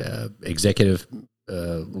to executive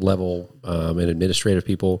level and administrative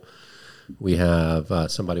people. We have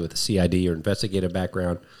somebody with a CID or investigative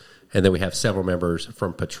background, And then we have several members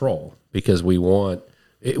from patrol because we want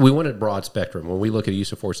it broad spectrum. When we look at a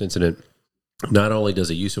use of force incident, not only does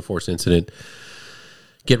a use of force incident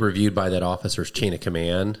get reviewed by that officer's chain of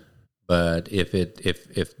command, but if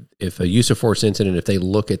a use of force incident, if they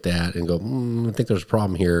look at that and go, I think there's a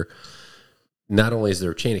problem here, not only is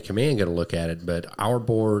their chain of command going to look at it, but our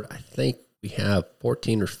board, I think we have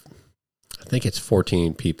 14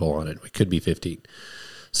 people on it. It could be 15.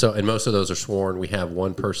 So, and most of those are sworn. We have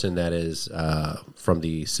one person that is from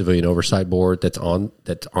the Civilian Oversight Board that's on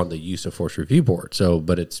the Use of Force Review Board. So,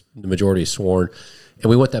 but it's the majority is sworn, and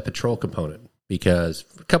we want that patrol component because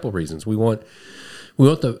for a couple of reasons. We want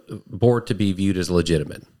the board to be viewed as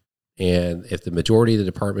legitimate, and if the majority of the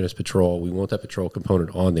department is patrol, we want that patrol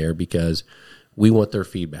component on there because we want their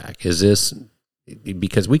feedback. Is this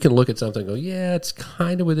because we can look at something and go, yeah, it's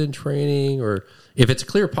kind of within training, or if it's a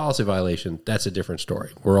clear policy violation, that's a different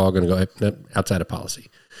story. We're all going to go outside of policy.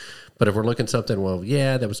 But if we're looking at something, well,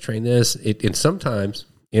 yeah, that was trained this. And sometimes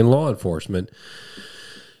in law enforcement,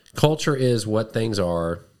 culture is what things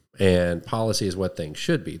are and policy is what things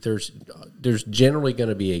should be. There's generally going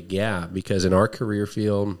to be a gap because in our career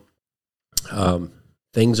field,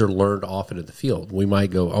 things are learned often in the field. We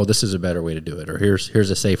might go, oh, this is a better way to do it, or here's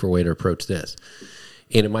a safer way to approach this.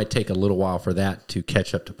 And it might take a little while for that to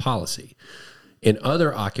catch up to policy. In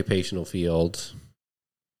other occupational fields,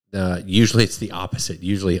 usually it's the opposite.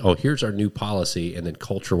 Usually, oh, here's our new policy, and then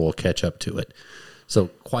culture will catch up to it. So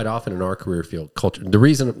quite often in our career field, culture, the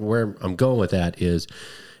reason where I'm going with that is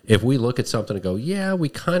if we look at something and go, yeah, we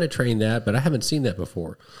kind of trained that, but I haven't seen that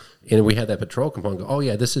before. And we had that patrol component go, oh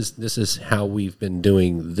yeah, this is how we've been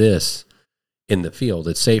doing this in the field.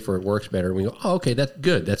 It's safer, it works better. And we go, oh, okay, that's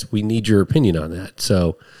good. We need your opinion on that.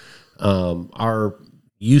 So our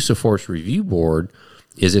use of force review board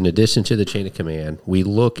is in addition to the chain of command. We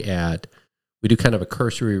do kind of a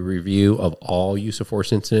cursory review of all use of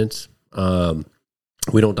force incidents.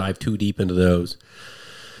 We don't dive too deep into those.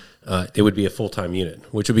 It would be a full-time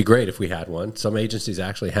unit, which would be great if we had one. Some agencies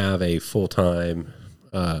actually have a full-time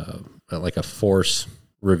like a force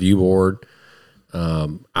review board.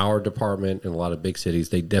 Our department in a lot of big cities,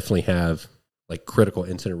 they definitely have like critical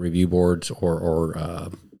incident review boards or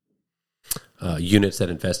units that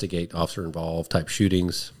investigate officer involved type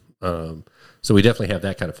shootings. So we definitely have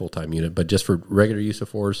that kind of full-time unit, but just for regular use of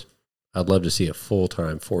force, I'd love to see a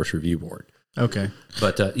full-time force review board. Okay.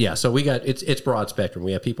 But yeah, so we got, it's broad spectrum.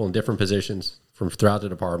 We have people in different positions from throughout the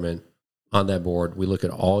department. On that board, we look at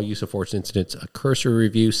all use of force incidents, a cursory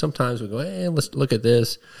review. Sometimes we go, hey, let's look at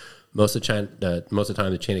this. Most of the time,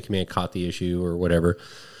 the chain of command caught the issue or whatever.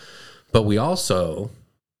 But we also,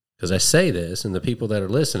 because I say this, and the people that are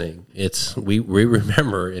listening, we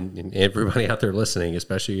remember, and everybody out there listening,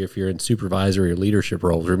 especially if you're in supervisory or leadership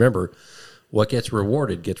roles, remember what gets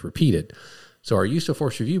rewarded gets repeated. So our use of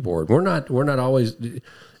force review board, we're not always.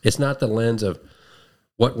 It's not the lens of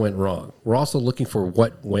what went wrong. We're also looking for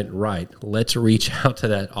what went right. Let's reach out to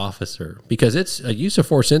that officer because it's a use of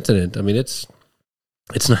force incident. I mean, it's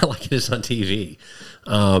not like it is on TV.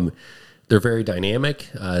 They're very dynamic.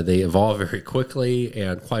 They evolve very quickly,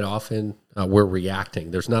 and quite often we're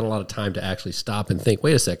reacting. There's not a lot of time to actually stop and think,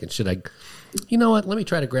 wait a second, should I, you know what, let me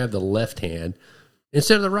try to grab the left hand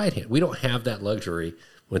instead of the right hand. We don't have that luxury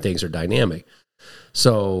when things are dynamic.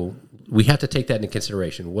 So we have to take that into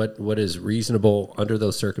consideration. What is reasonable under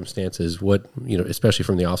those circumstances? What, especially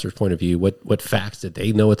from the officer's point of view, what facts did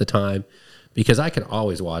they know at the time? Because I can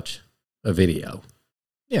always watch a video.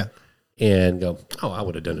 Yeah. And go, oh, I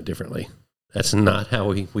would have done it differently. That's not how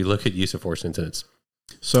we look at use of force incidents.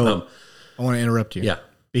 So I want to interrupt you. Yeah.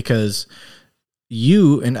 Because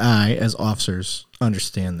you and I as officers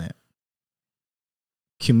understand that.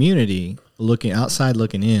 Community looking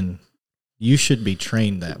in, you should be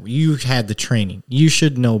trained that. You had the training. You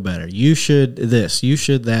should know better. You should this. You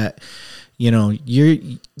should that.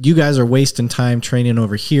 You guys are wasting time training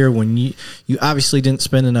over here when you obviously didn't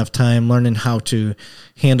spend enough time learning how to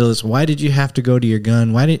handle this. Why did you have to go to your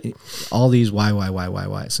gun? Why did all these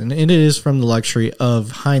whys? And it is from the luxury of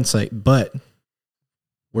hindsight, but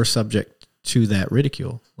we're subject to that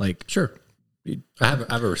ridicule. Like, sure. I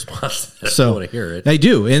have a response to that. So I want to hear it. I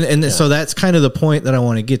do. And so that's kind of the point that I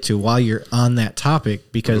want to get to while you're on that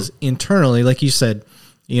topic, because internally, like you said,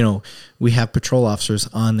 we have patrol officers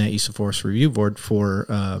on that use of force review board for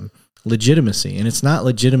legitimacy, and it's not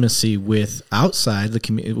legitimacy with outside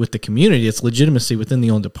with the community. It's legitimacy within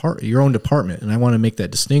your own department. And I want to make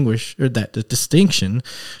that distinction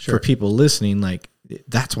Sure. for people listening. Like,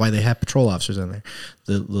 that's why they have patrol officers in there.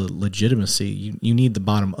 The legitimacy, you need the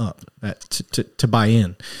bottom up to buy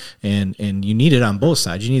in, and you need it on both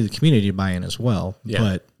sides. You need the community to buy in as well. Yeah.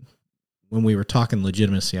 But when we were talking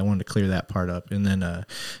legitimacy, I wanted to clear that part up. And then,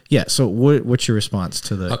 so what's your response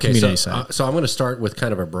to the community side? So I'm going to start with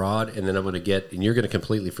kind of a broad, and then I'm going to and you're going to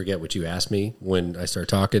completely forget what you asked me when I start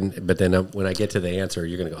talking. But then when I get to the answer,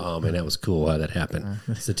 you're going to go, oh man, that was cool how that happened.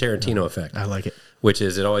 It's the Tarantino effect. I like it. Which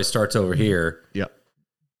is, it always starts over here. Yep.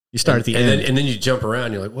 You start at the end. And then you jump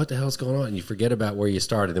around. You're like, what the hell's going on? And you forget about where you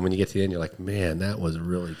started. And when you get to the end, you're like, man, that was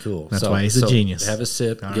really cool. That's why he's a genius. Have a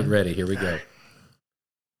sip. Get ready. Here we go.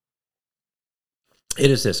 It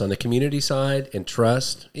is this on the community side and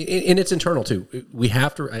trust, and it's internal too. We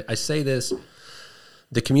have to. I say this: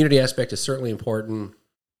 the community aspect is certainly important.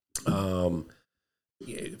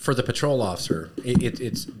 For the patrol officer,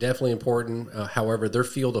 it's definitely important. However, their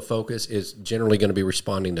field of focus is generally going to be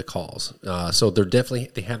responding to calls. So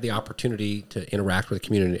they have the opportunity to interact with the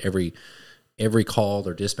community in every call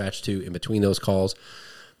they're dispatched to in between those calls.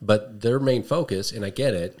 But their main focus, and I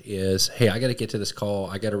get it, is, hey, I got to get to this call.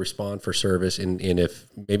 I got to respond for service. And if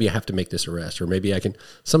maybe I have to make this arrest, or maybe I can,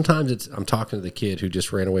 sometimes I'm talking to the kid who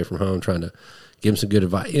just ran away from home, trying to give him some good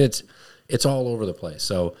advice. It's all over the place.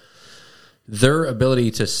 So their ability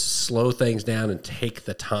to slow things down and take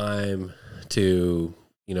the time to,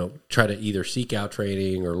 try to either seek out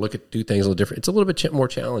training or do things a little different. It's a little bit more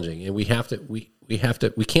challenging. And we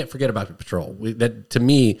can't forget about the patrol. To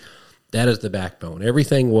me, that is the backbone.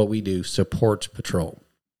 Everything what we do supports patrol.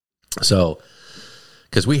 So,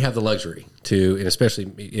 because we have the luxury to, and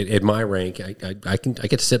especially in my rank, I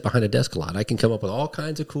get to sit behind a desk a lot. I can come up with all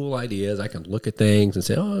kinds of cool ideas. I can look at things and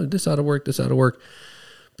say, oh, this ought to work, this ought to work.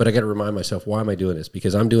 But I got to remind myself, why am I doing this?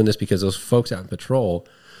 Because I'm doing this because those folks out in patrol,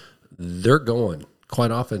 they're going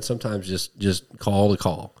quite often, sometimes just call to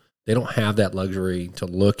call. They don't have that luxury to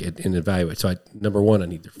look at and evaluate. So number one, I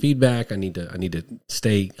need their feedback. I need to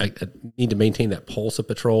need to maintain that pulse of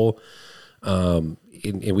patrol. And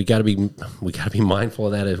we got to be mindful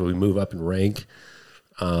of that as we move up in rank.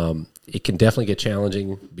 It can definitely get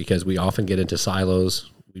challenging because we often get into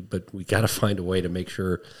silos, but we got to find a way to make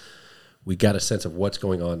sure we got a sense of what's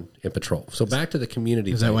going on in patrol. So back to the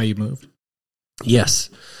community. Is that why you moved?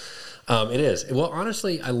 Yes, it is. Well,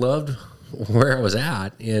 honestly, I loved where I was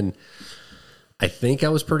at, and I think I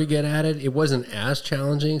was pretty good at it. It wasn't as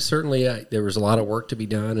challenging. Certainly, there was a lot of work to be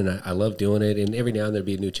done, and I loved doing it. And every now and then there'd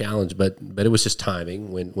be a new challenge, but it was just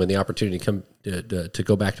timing. When the opportunity to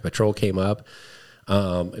go back to patrol came up,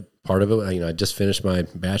 part of it, I just finished my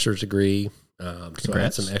bachelor's degree, so I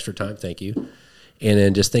had some extra time. Thank you. And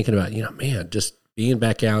then just thinking about, just being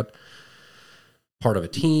back out, part of a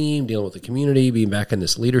team, dealing with the community, being back in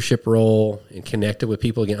this leadership role and connected with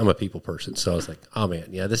people again. I'm a people person. So I was like, oh man,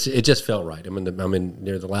 yeah, it just felt right. I'm in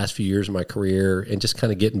near the last few years of my career and just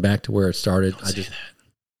kind of getting back to where it started. Don't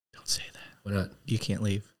say that. Why not? You can't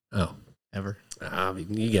leave. Oh, ever.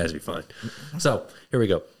 You guys be fine. So here we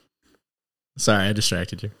go. Sorry, I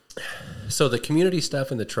distracted you. So the community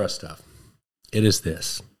stuff and the trust stuff, it is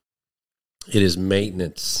this. It is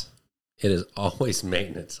maintenance. It is always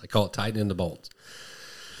maintenance. I call it tightening the bolts.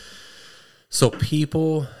 So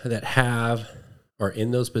people that are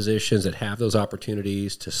in those positions, that have those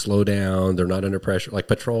opportunities to slow down, they're not under pressure, like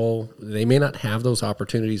patrol, they may not have those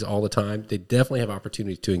opportunities all the time. They definitely have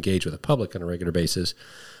opportunities to engage with the public on a regular basis,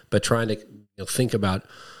 but trying to think about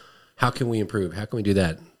how can we improve? How can we do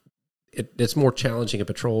that? It's more challenging at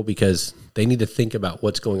patrol because they need to think about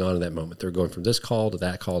what's going on in that moment. They're going from this call to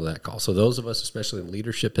that call to that call. So those of us, especially in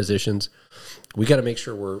leadership positions, we got to make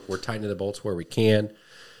sure we're tightening the bolts where we can.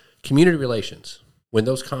 Community relations, when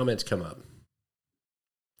those comments come up,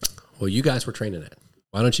 well, you guys were training that.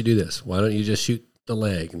 Why don't you do this? Why don't you just shoot the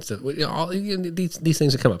leg? And stuff? These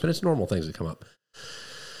things that come up, and it's normal things that come up.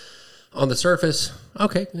 On the surface,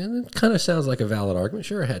 okay, it kind of sounds like a valid argument.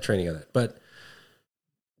 Sure, I had training on that, but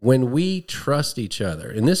when we trust each other,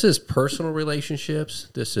 and this is personal relationships,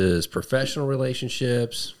 this is professional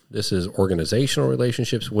relationships, this is organizational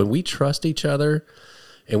relationships, when we trust each other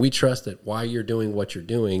and we trust that why you're doing what you're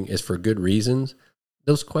doing is for good reasons,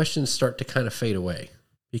 those questions start to kind of fade away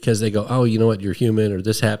because they go, oh, you know what, you're human, or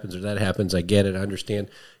this happens or that happens, I get it, I understand,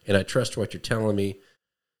 and I trust what you're telling me.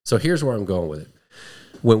 So here's where I'm going with it.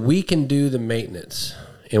 When we can do the maintenance,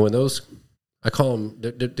 and when those, I call them,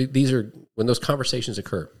 these are when those conversations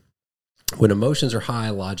occur, when emotions are high,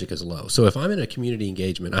 logic is low. So if I'm in a community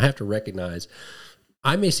engagement, I have to recognize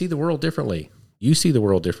I may see the world differently. You see the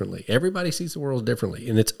world differently. Everybody sees the world differently,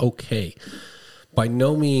 and it's okay. By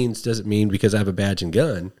no means does it mean because I have a badge and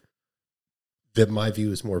gun that my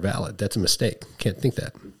view is more valid. That's a mistake. Can't think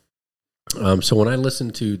that. So when I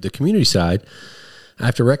listen to the community side, I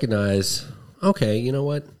have to recognize, okay, you know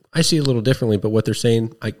what? I see it a little differently, but what they're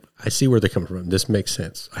saying, I see where they're coming from. This makes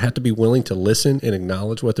sense. I have to be willing to listen and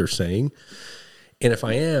acknowledge what they're saying. And if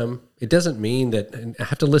I am, it doesn't mean that I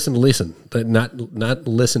have to listen, but not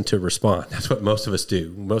listen to respond. That's what most of us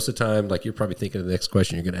do. Most of the time, like you're probably thinking of the next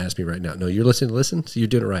question you're going to ask me right now. No, you're listening to listen, so you're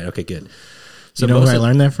doing it right. Okay, good. So you know where I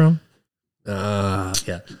learned that from?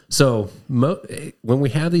 Yeah. So when we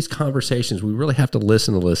have these conversations, we really have to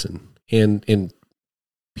listen. And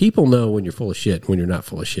people know when you're full of shit, when you're not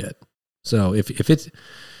full of shit. So if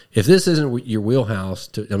this isn't your wheelhouse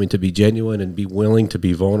to be genuine and be willing to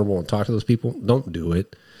be vulnerable and talk to those people, don't do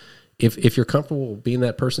it. If you're comfortable being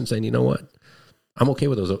that person saying, you know what, I'm okay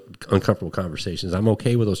with those uncomfortable conversations. I'm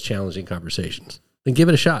okay with those challenging conversations. Then give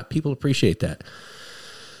it a shot. People appreciate that.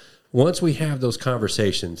 Once we have those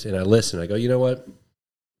conversations and I listen, I go, you know what?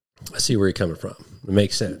 I see where you're coming from. It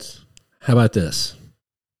makes sense. How about this?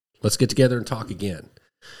 Let's get together and talk again.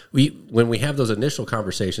 When we have those initial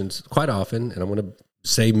conversations, quite often, and I'm going to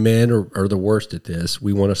say men are the worst at this,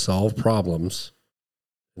 we want to solve problems.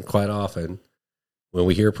 And quite often, when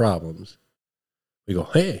we hear problems, we go,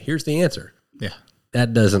 hey, here's the answer. Yeah.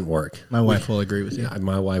 That doesn't work. My wife will agree with you. Yeah,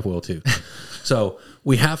 my wife will too. So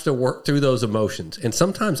we have to work through those emotions. And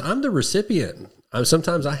sometimes I'm the recipient.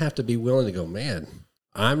 Sometimes I have to be willing to go, man,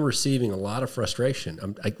 I'm receiving a lot of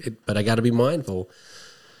frustration. But I got to be mindful.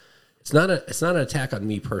 It's not an attack on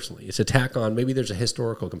me personally. It's an attack on maybe there's a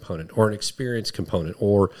historical component or an experience component,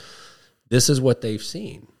 or this is what they've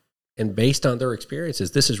seen. And based on their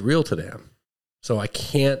experiences, this is real to them. So I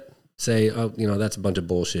can't say, oh, that's a bunch of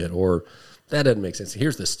bullshit, or that doesn't make sense.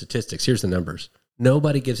 Here's the statistics. Here's the numbers.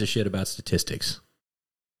 Nobody gives a shit about statistics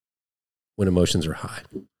when emotions are high.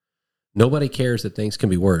 Nobody cares that things can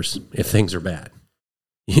be worse if things are bad.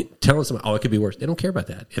 Telling somebody, oh, it could be worse. They don't care about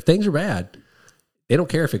that. If things are bad, they don't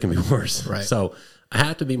care if it can be worse. Right. So I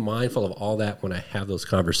have to be mindful of all that when I have those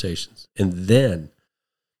conversations. And then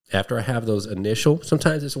after I have those initial,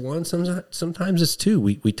 sometimes it's one, sometimes it's two.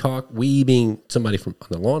 We talk, we being somebody from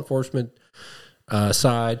the law enforcement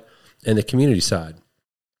side and the community side.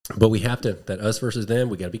 But we have to, that us versus them,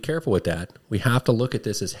 we got to be careful with that. We have to look at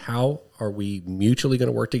this as how are we mutually going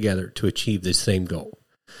to work together to achieve this same goal.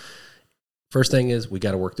 First thing is we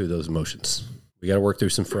got to work through those emotions. We got to work through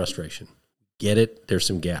some frustration. Get it? There's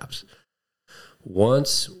some gaps.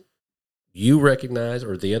 Once you recognize,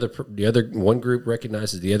 or the other one group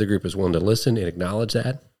recognizes the other group is willing to listen and acknowledge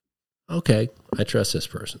that, okay, I trust this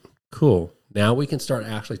person. Cool. Now we can start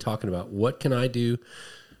actually talking about what can I do,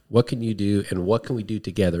 what can you do, and what can we do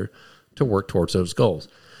together to work towards those goals.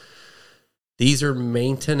 These are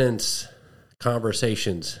maintenance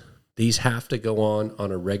conversations. These have to go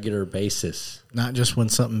on a regular basis. Not just when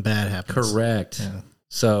something bad happens. Correct. Yeah.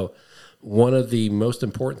 So one of the most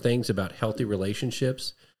important things about healthy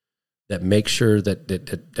relationships that makes sure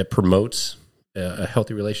that promotes a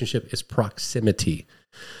healthy relationship is proximity.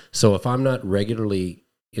 So if I'm not regularly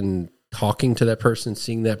in talking to that person,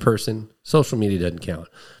 seeing that person, social media doesn't count.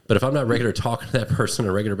 But if I'm not regular talking to that person on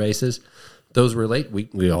a regular basis, those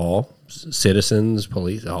we all, citizens,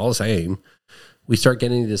 police, all the same, we start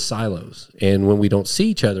getting into silos. And when we don't see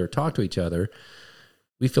each other, talk to each other,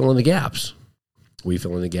 we fill in the gaps. We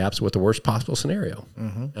fill in the gaps with the worst possible scenario.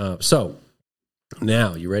 Mm-hmm. So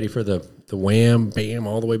now, you ready for the wham, bam,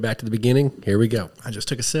 all the way back to the beginning? Here we go. I just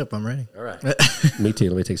took a sip. I'm ready. All right. Me too.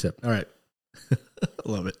 Let me take a sip. All right.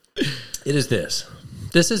 Love it. It is this.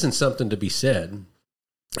 This isn't something to be said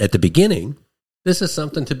at the beginning. This is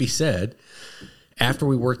something to be said after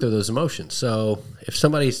we work through those emotions. So if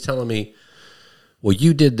somebody's telling me, well,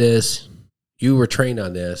 you did this, you were trained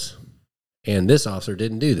on this, and this officer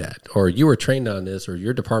didn't do that, or you were trained on this, or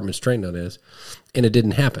your department's trained on this, and it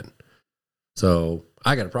didn't happen. So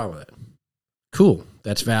I got a problem with that. Cool.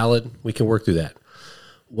 That's valid. We can work through that.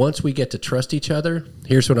 Once we get to trust each other,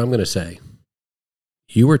 here's what I'm going to say.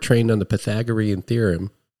 You were trained on the Pythagorean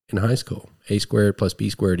theorem in high school. A squared plus B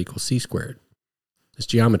squared equals C squared. It's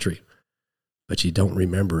geometry, but you don't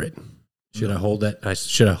remember it. Should I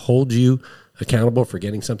hold you accountable for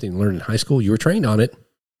getting something learned in high school? You were trained on it,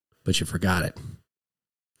 but you forgot it.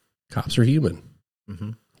 Cops are human.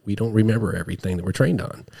 Mm-hmm. We don't remember everything that we're trained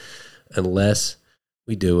on unless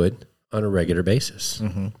we do it on a regular basis.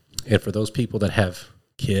 Mm-hmm. And for those people that have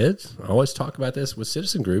kids, I always talk about this with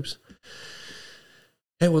citizen groups.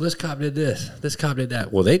 Hey, well, this cop did this. This cop did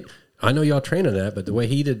that. Well, I know y'all trained on that, but the way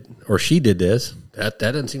he did or she did this, that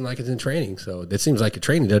doesn't seem like it's in training. So it seems like a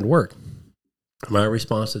training doesn't work. My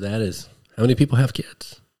response to that is, how many people have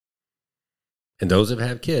kids? And those that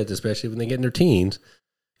have kids, especially when they get in their teens,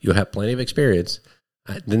 you'll have plenty of experience.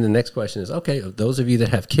 Then the next question is, okay, of those of you that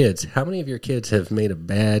have kids, how many of your kids have made a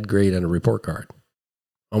bad grade on a report card?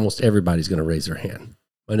 almost everybody's going to raise their hand.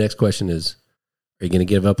 My next question is, are you going to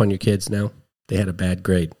give up on your kids now? They had a bad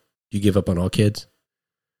grade. Do you give up on all kids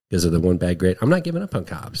because of the one bad grade? I'm not giving up on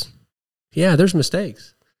cops. Yeah, there's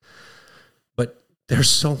mistakes. But there's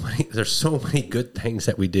so many good things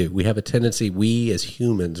that we do. We have a tendency, we as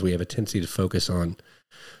humans, we have a tendency to focus on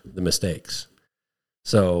the mistakes.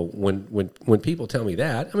 So when people tell me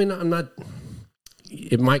that, I mean, I'm not,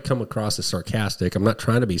 it might come across as sarcastic. I'm not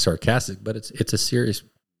trying to be sarcastic, but it's a serious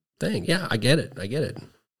thing. Yeah, I get it.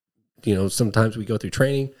 You know, sometimes we go through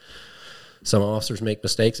training. Some officers make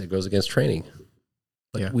mistakes. It goes against training.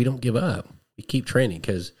 But we don't give up. We keep training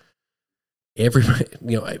because everybody,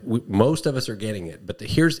 you know, most of us are getting it. But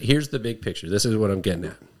here's the big picture. This is what I'm getting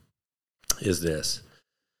at. Is this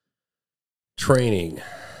training?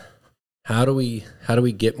 How do we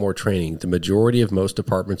get more training? The majority of most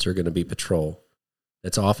departments are going to be patrol.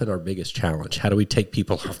 That's often our biggest challenge. How do we take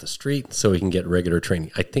people off the street so we can get regular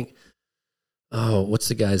training? I think, what's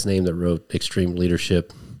the guy's name that wrote Extreme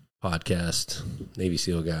Leadership podcast? Navy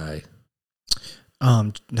SEAL guy.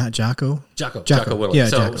 Not Jocko. Jocko Willink.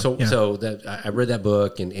 Yeah, so that I read that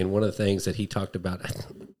book, and one of the things that he talked about,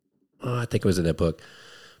 I think it was in that book.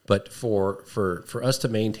 But for us to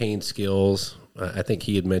maintain skills, I think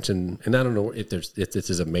he had mentioned, and I don't know if this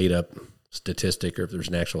is a made up statistic or if there's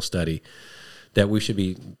an actual study, that we should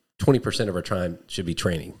be 20% of our time should be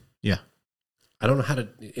training. Yeah. I don't know how to,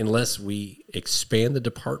 unless we expand the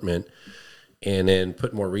department and then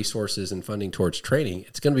put more resources and funding towards training,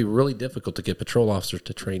 it's going to be really difficult to get patrol officers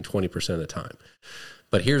to train 20% of the time.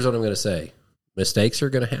 But here's what I'm going to say. Mistakes are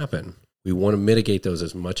going to happen. We want to mitigate those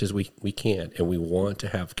as much as we can, and we want to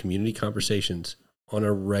have community conversations on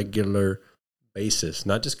a regular basis,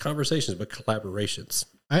 not just conversations, but collaborations.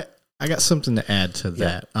 I got something to add to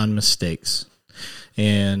that on mistakes.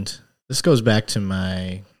 And this goes back to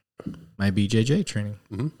my BJJ training.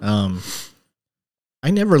 Mm-hmm.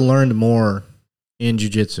 I never learned more in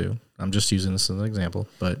jiu-jitsu. I'm just using this as an example,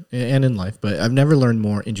 and in life, but I've never learned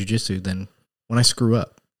more in jiu-jitsu than when I screw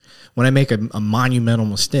up. When I make a monumental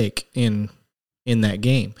mistake in that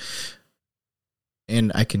game.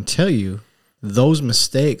 And I can tell you, those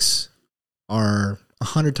mistakes are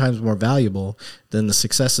 100 times more valuable than the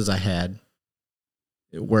successes I had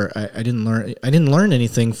where I didn't learn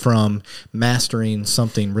anything from mastering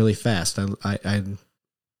something really fast. I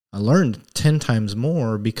learned 10 times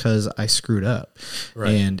more because I screwed up.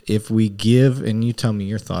 Right. And if we give, and you tell me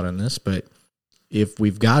your thought on this, but if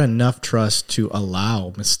we've got enough trust to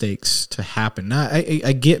allow mistakes to happen,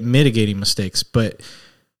 I get mitigating mistakes, but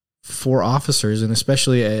for officers, and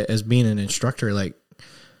especially as being an instructor, like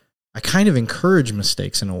I kind of encourage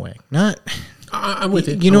mistakes in a way. I'm with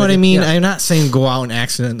you. You know what I mean? Yeah. I'm not saying go out and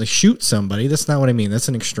accidentally shoot somebody. That's not what I mean. That's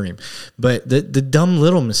an extreme. But the dumb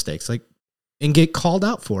little mistakes, like, and get called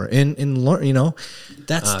out for it, and learn. You know,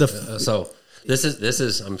 that's so. This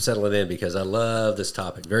is I'm settling in because I love this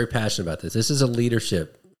topic. Very passionate about this. This is a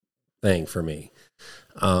leadership thing for me.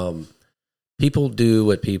 People do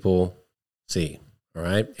what people see. All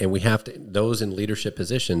right. And we have to, those in leadership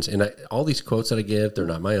positions, and all these quotes that I give, they're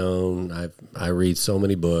not my own. I read so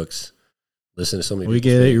many books, listen to so many. We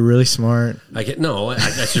get it. You're really smart. I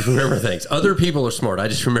just remember things. Other people are smart. I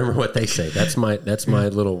just remember what they say. That's my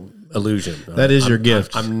little illusion. That is your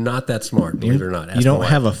gift. I'm not that smart, believe it or not. You don't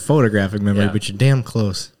have a photographic memory, but you're damn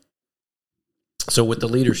close. So with the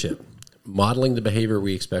leadership, modeling the behavior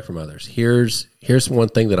we expect from others. Here's one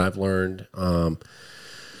thing that I've learned.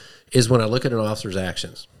 Is when I look at an officer's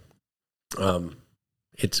actions,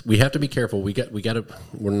 we have to be careful.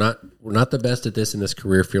 We're not the best at this in this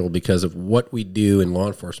career field because of what we do in law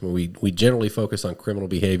enforcement. We generally focus on criminal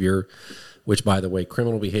behavior, which, by the way,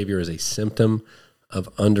 criminal behavior is a symptom of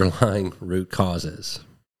underlying root causes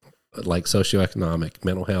like socioeconomic,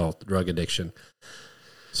 mental health, drug addiction.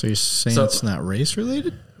 So you're saying it's not race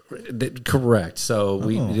related? Correct. So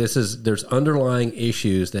there's underlying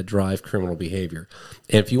issues that drive criminal behavior.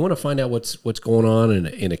 And if you want to find out what's going on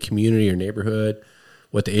in a community or neighborhood,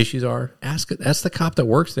 what the issues are, ask the cop that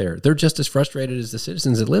works there. They're just as frustrated as the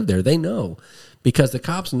citizens that live there. They know because the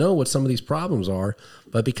cops know what some of these problems are,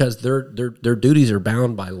 but because their duties are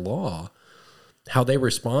bound by law, how they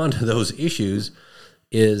respond to those issues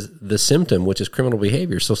is the symptom, which is criminal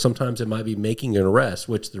behavior. So sometimes it might be making an arrest,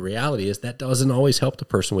 which the reality is that doesn't always help the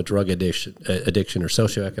person with drug addiction or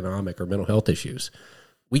socioeconomic or mental health issues.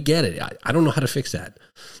 We get it. I don't know how to fix that.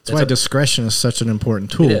 That's why discretion is such an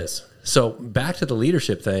important tool. It is. So back to the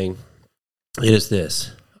leadership thing, it is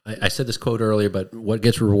this. I said this quote earlier, but what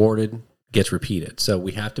gets rewarded gets repeated. So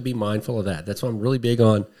we have to be mindful of that. That's why I'm really big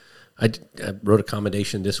on, I wrote a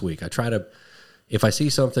commendation this week. I try to, if I see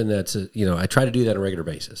something that's, I try to do that on a regular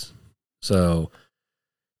basis. So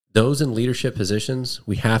those in leadership positions,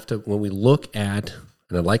 we have to, when we look at,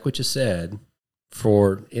 and I like what you said, I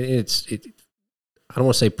don't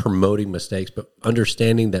want to say promoting mistakes, but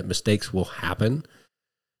understanding that mistakes will happen,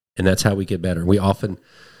 and that's how we get better. We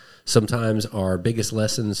sometimes our biggest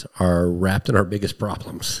lessons are wrapped in our biggest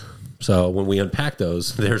problems. So when we unpack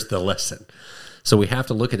those, there's the lesson. So we have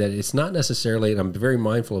to look at that. It's not necessarily, and I'm very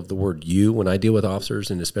mindful of the word you when I deal with officers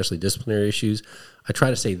and especially disciplinary issues. I try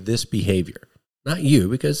to say this behavior, not you,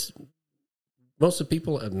 because most of the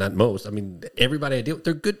people, not most, I mean, everybody I deal with,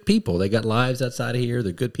 they're good people. They got lives outside of here.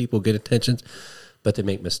 They're good people, good intentions, but they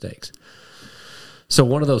make mistakes. So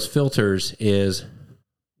one of those filters is,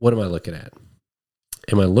 what am I looking at?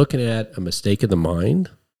 Am I looking at a mistake of the mind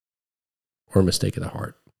or a mistake of the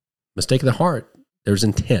heart? Mistake of the heart, there's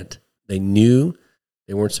intent. They knew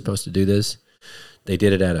they weren't supposed to do this. They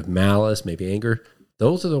did it out of malice, maybe anger.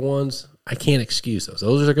 Those are the ones, I can't excuse those.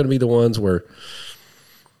 Those are going to be the ones where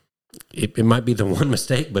it might be the one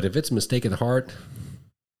mistake, but if it's a mistake of the heart,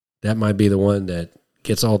 that might be the one that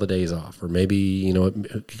gets all the days off, or maybe,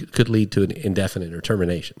 it could lead to an indefinite or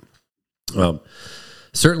termination.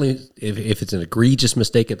 Certainly, if it's an egregious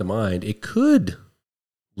mistake of the mind, it could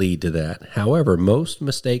lead to that. However, most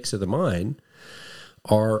mistakes of the mind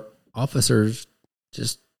are officers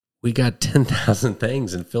we got 10,000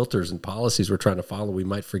 things and filters and policies we're trying to follow. We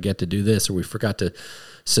might forget to do this, or we forgot to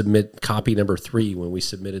submit copy number 3 when we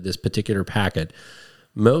submitted this particular packet.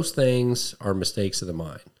 Most things are mistakes of the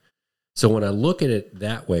mind. So when I look at it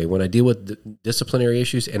that way, when I deal with disciplinary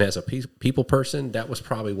issues, and as a people person, that was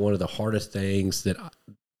probably one of the hardest things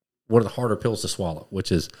one of the harder pills to swallow,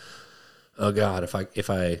 which is, oh God, if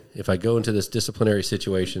I go into this disciplinary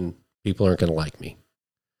situation, people aren't going to like me.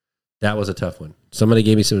 That was a tough one. Somebody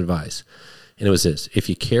gave me some advice, and it was this: if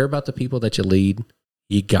you care about the people that you lead,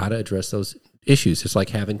 you got to address those issues. It's like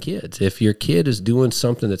having kids. If your kid is doing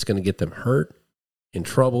something that's going to get them hurt, in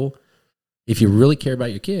trouble, if you really care about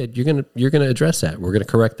your kid, you're going to address that. We're going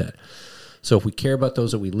to correct that. So if we care about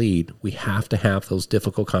those that we lead, we have to have those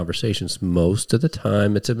difficult conversations. Most of the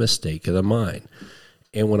time, it's a mistake of the mind.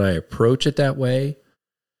 And when I approach it that way,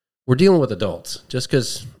 we're dealing with adults. Just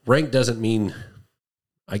because rank doesn't mean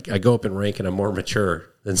I go up in rank and I'm more mature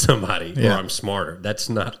than somebody, or I'm smarter. That's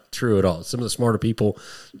not true at all. Some of the smarter people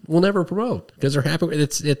will never promote because they're happy.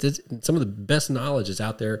 It's some of the best knowledge is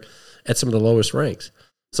out there at some of the lowest ranks.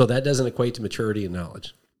 So that doesn't equate to maturity and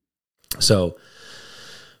knowledge. So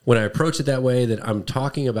when I approach it that way, that I'm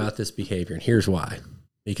talking about this behavior, and here's why.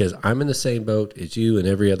 Because I'm in the same boat as you and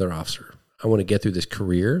every other officer. I want to get through this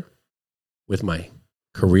career with my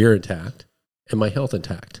career intact and my health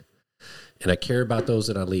intact. And I care about those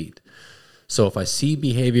that I lead. So if I see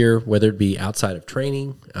behavior, whether it be outside of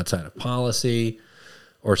training, outside of policy,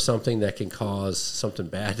 or something that can cause something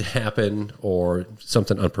bad to happen, or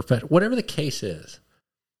something unprofessional, whatever the case is,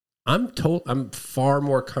 I'm far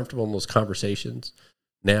more comfortable in those conversations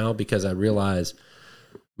now, because I realize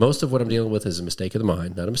most of what I'm dealing with is a mistake of the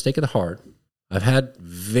mind, not a mistake of the heart. I've had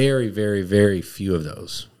very, very, very few of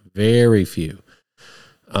those. Very few.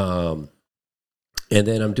 And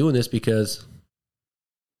then I'm doing this because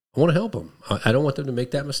I want to help them. I don't want them to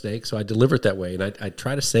make that mistake, so I deliver it that way. And I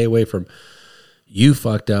try to stay away from, you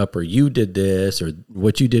fucked up, or you did this, or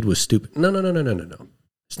what you did was stupid. No.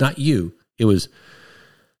 It's not you. It was,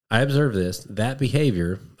 I observed this, that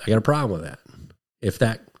behavior, I got a problem with that.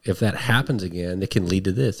 If that happens again, it can lead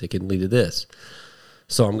to this. It can lead to this.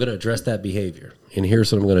 So I'm going to address that behavior. And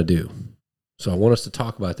here's what I'm going to do. So I want us to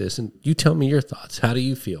talk about this, and you tell me your thoughts. How do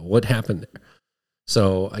you feel? What happened there?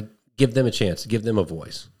 So I give them a chance, give them a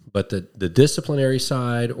voice. But the disciplinary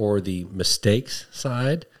side, or the mistakes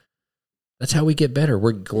side, that's how we get better.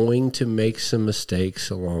 We're going to make some mistakes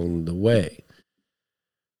along the way.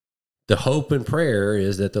 The hope and prayer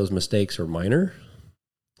is that those mistakes are minor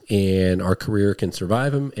and our career can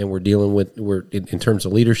survive them. And we're in terms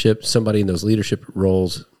of leadership, somebody in those leadership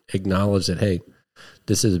roles acknowledge that, hey,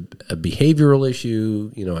 this is a behavioral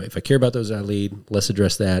issue. If I care about those I lead, let's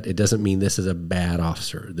address that. It doesn't mean this is a bad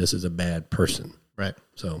officer. This is a bad person. Right.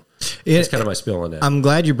 So that's kind of my spiel on that. I'm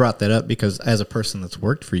glad you brought that up, because as a person that's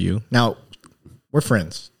worked for you, now we're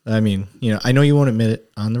friends. I mean, I know you won't admit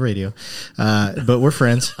it on the radio, but we're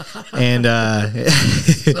friends. And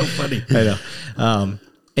so funny. I know.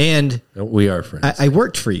 And we are friends. I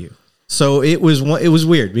worked for you. So it was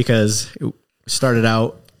weird, because it started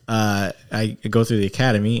out, I go through the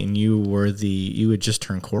academy, and you had just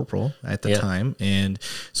turned corporal at the time. And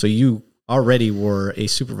so you already were a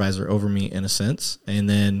supervisor over me in a sense. And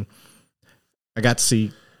then I got to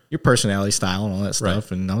see your personality style and all that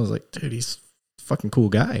stuff. Right. And I was like, dude, he's fucking cool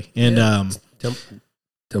guy. And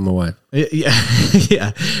tell my wife. Yeah,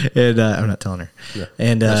 yeah. And I'm not telling her. Yeah.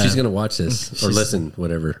 And she's gonna watch this or listen,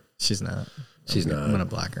 whatever. She's not. She's not. I'm gonna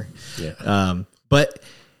block her. Yeah. But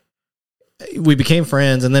we became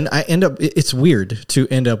friends, and then I end up. It's weird to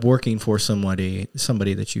end up working for somebody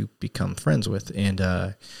that you become friends with,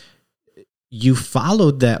 and you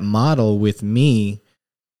followed that model with me,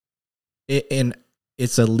 and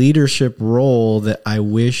it's a leadership role that I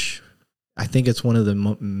think it's one of the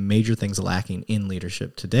major things lacking in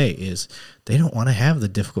leadership today is they don't want to have the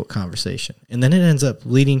difficult conversation. And then it ends up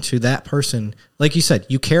leading to that person, like you said,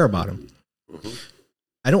 you care about them. Mm-hmm.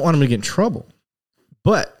 I don't want them to get in trouble.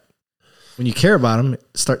 But when you care about them, it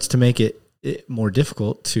starts to make it more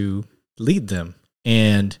difficult to lead them.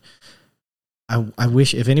 And I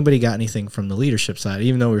wish if anybody got anything from the leadership side,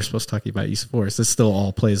 even though we were supposed to talk about use of force, this still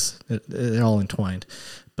all plays, they're all entwined.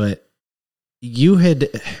 But you had,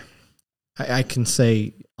 I can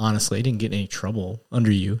say honestly, I didn't get in any trouble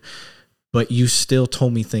under you, but you still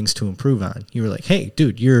told me things to improve on. You were like, hey,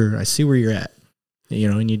 dude, I see where you're at,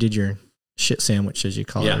 and you did your shit sandwich, as you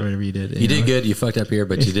call it, or whatever you did. You did good. You fucked up here,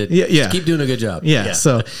 but you did. Yeah. Keep doing a good job. Yeah.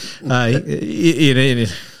 So,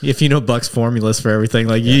 if you know Buck's formulas for everything,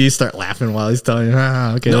 like you start laughing while he's telling you,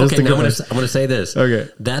 okay. No, okay. Now I'm going to say this. Okay.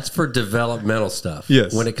 That's for developmental stuff.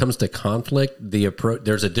 Yes. When it comes to conflict,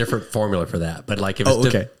 there's a different formula for that. But like if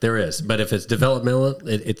it's there is. But if it's developmental,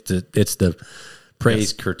 it's the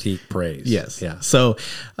praise, critique, praise. Yes. Yeah. So,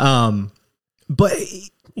 but.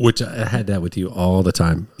 Which I had that with you all the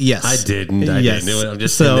time. Yes. I didn't. I didn't. I'm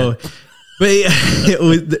just so, but it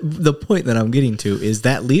was the point that I'm getting to is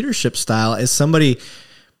that leadership style is somebody,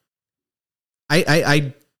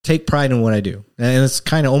 I take pride in what I do, and it's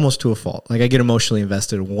kind of almost to a fault. Like I get emotionally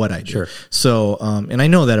invested in what I do. Sure. So, and I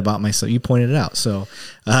know that about myself. You pointed it out. So,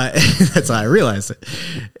 that's how I realized it.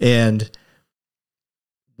 And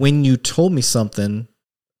when you told me something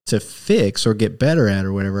to fix or get better at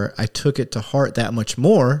or whatever, I took it to heart that much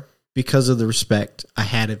more because of the respect I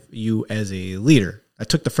had of you as a leader. I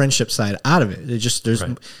took the friendship side out of it. It just,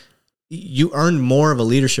 you earned more of a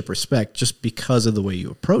leadership respect just because of the way you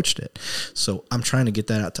approached it. So I'm trying to get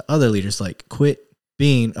that out to other leaders. Like, quit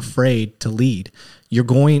being afraid to lead.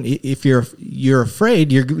 If you're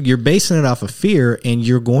afraid, you're basing it off of fear, and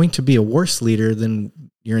you're going to be a worse leader than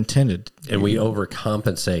you're intended. And we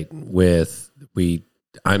overcompensate with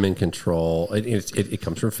I'm in control. It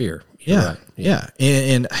comes from fear. Yeah.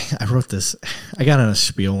 And I wrote this. I got on a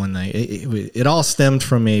spiel one night. It all stemmed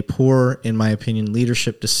from a poor, in my opinion,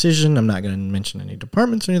 leadership decision. I'm not going to mention any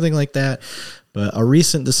departments or anything like that, but a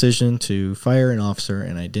recent decision to fire an officer,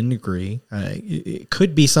 and I didn't agree. It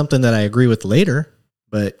could be something that I agree with later,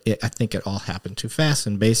 but I think it all happened too fast.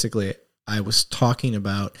 And basically, I was talking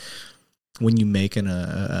about when you make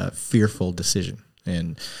a fearful decision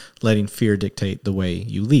and letting fear dictate the way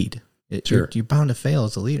you lead. You're bound to fail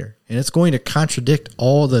as a leader, and it's going to contradict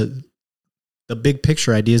all the big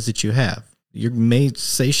picture ideas that you have. You may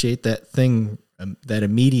satiate that thing, that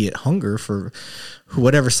immediate hunger for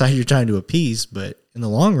whatever side you're trying to appease, but in the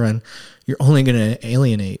long run, you're only going to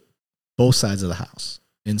alienate both sides of the house.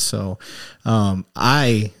 And so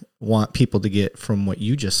I want people to get from what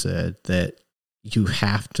you just said that you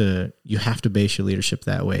have to base your leadership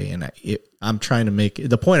that way. And I'm trying to make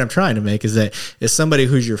the point I'm trying to make is that as somebody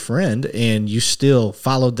who's your friend and you still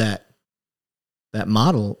followed that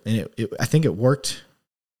model, and I think it worked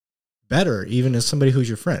better even as somebody who's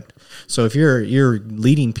your friend. So if you're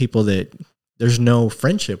leading people that there's no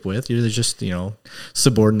friendship with, you're just,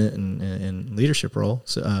 subordinate and leadership role,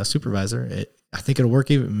 supervisor, I think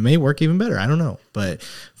it may work even better. I don't know, but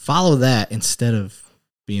follow that instead of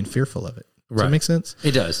being fearful of it. Does that make sense?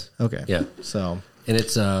 It does. Okay. Yeah. So, and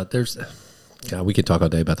it's, we could talk all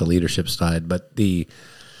day about the leadership side, but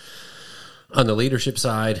on the leadership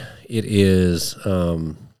side, it is,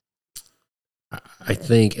 I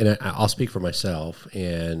think, and I'll speak for myself,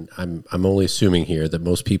 and I'm only assuming here that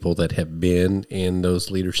most people that have been in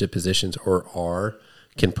those leadership positions or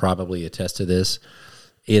can probably attest to this.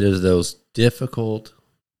 It is those difficult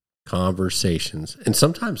conversations, and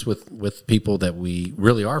sometimes with people that we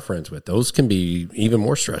really are friends with, those can be even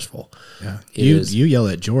more stressful. Yeah, you yell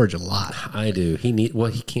at George a lot. I do. He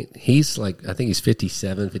can't. He's like, I think he's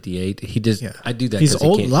 57, 58. He just. Yeah. I do that. He's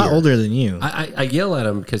old, a lot older than you. I yell at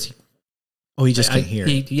him because he just can't hear.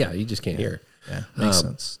 He just can't hear. Yeah, makes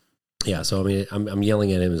sense. Yeah, so I mean, I'm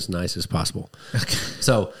yelling at him as nice as possible. Okay.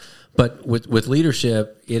 So, but with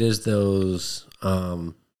leadership, it is those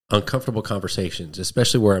uncomfortable conversations,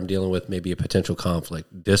 especially where I'm dealing with maybe a potential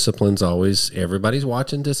conflict. Discipline's always, everybody's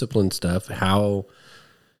watching discipline stuff. How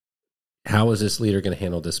how is this leader going to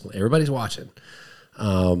handle discipline? Everybody's watching.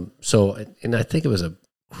 And I think it was a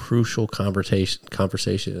crucial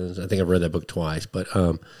conversation. I think I've read that book twice, but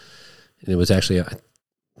and it was actually,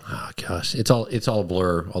 it's all a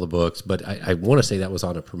blur, all the books. But I want to say that was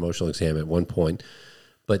on a promotional exam at one point.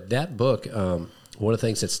 But that book, one of the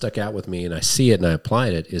things that stuck out with me, and I see it and I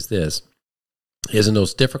applied it, is in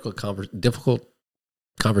those difficult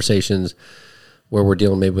conversations where we're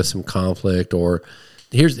dealing maybe with some conflict, or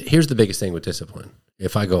here's the biggest thing with discipline.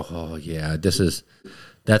 If I go, oh yeah,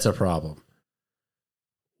 that's a problem.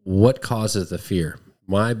 What causes the fear?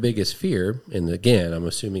 My biggest fear, and again, I'm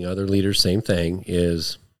assuming other leaders, same thing,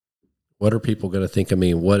 is what are people going to think of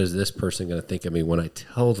me, and what is this person going to think of me when I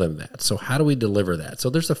tell them that? So how do we deliver that? So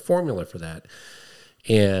there's a formula for that.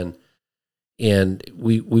 And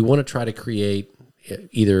we want to try to create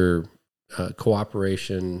either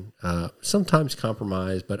cooperation, sometimes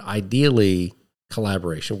compromise, but ideally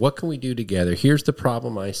collaboration. What can we do together? Here's the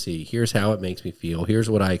problem I see. Here's how it makes me feel. Here's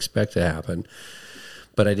what I expect to happen.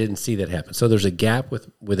 But I didn't see that happen. So there's a gap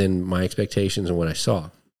within my expectations and what I saw.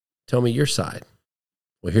 Tell me your side.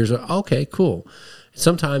 Well, okay, cool.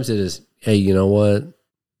 Sometimes it is, hey, you know what?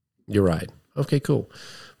 You're right. Okay, cool.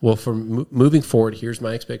 Well, from moving forward, here's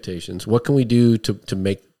my expectations. What can we do to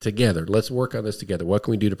make together? Let's work on this together. What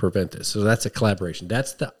can we do to prevent this? So that's a collaboration.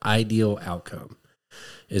 That's the ideal outcome,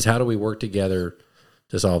 is how do we work together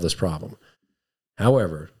to solve this problem?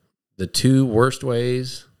 However, the two worst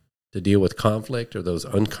ways to deal with conflict are those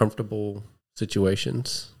uncomfortable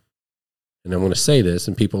situations. And I'm going to say this,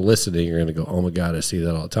 and people listening are going to go, oh my God, I see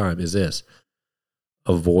that all the time, is this: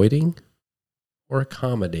 avoiding or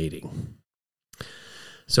accommodating.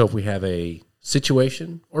 So if we have a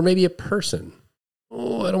situation or maybe a person,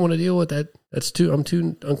 oh, I don't want to deal with that. I'm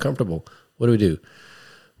too uncomfortable. What do?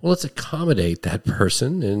 Well, let's accommodate that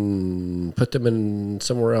person and put them in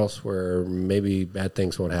somewhere else where maybe bad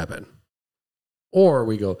things won't happen. Or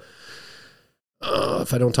we go, oh,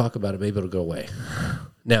 if I don't talk about it, maybe it'll go away.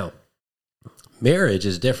 Now, marriage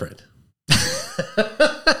is different.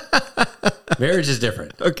 Marriage is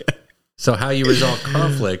different. Okay. So how you resolve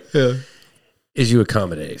conflict is you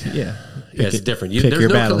accommodate. Yeah. It's different.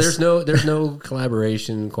 There's no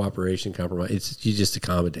collaboration, cooperation, compromise. You just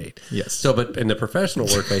accommodate. Yes. So, but in the professional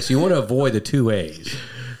workplace, you want to avoid the two A's.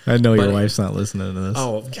 I know your wife's not listening to this.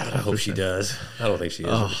 Oh God, I hope she does. I don't think she is.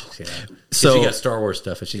 Oh. So she got Star Wars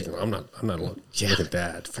stuff, and she's like, I'm not looking at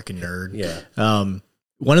that. Freaking nerd. Yeah.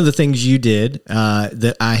 One of the things you did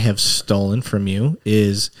that I have stolen from you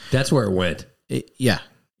is that's where it went. Yeah,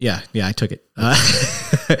 I took it.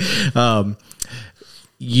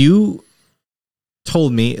 You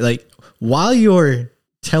told me, like, while you're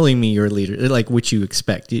telling me your leader, like what you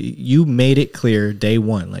expect, you made it clear day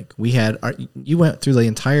one. Like you went through the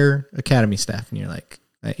entire academy staff, and you're like,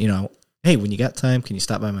 hey, when you got time, can you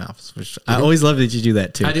stop by my office? Which I always love that you do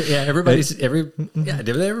that too. I do, yeah, I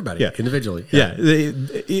did with everybody individually. Yeah.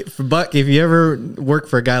 For Buck, if you ever work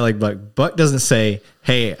for a guy like Buck doesn't say,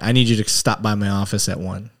 hey, I need you to stop by my office at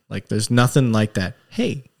 1. Like, there's nothing like that.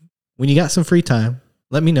 Hey, when you got some free time,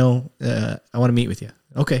 let me know. I want to meet with you.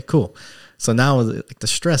 Okay, cool. So now, like, the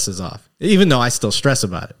stress is off, even though I still stress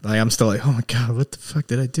about it. Like, I'm still like, oh my God, what the fuck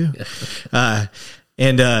did I do?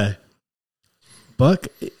 Buck,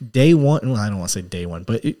 day one, well, I don't want to say day one,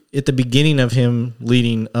 but at the beginning of him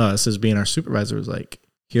leading us as being our supervisor, was like,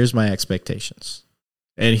 here's my expectations.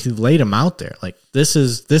 And he laid them out there. Like, this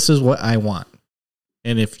is what I want.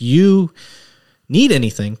 And if you need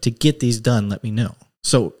anything to get these done, let me know.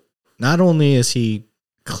 So not only is he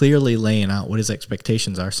clearly laying out what his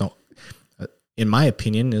expectations are, so in my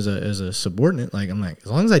opinion, as a subordinate, like, I'm like, as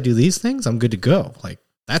long as I do these things, I'm good to go. Like,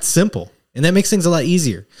 that's simple. And that makes things a lot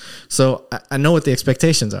easier. So I know what the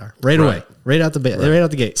expectations are right away, right out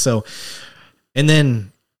the gate. So, and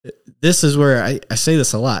then this is where I say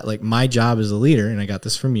this a lot. Like, my job as a leader, and I got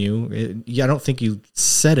this from you. I don't think you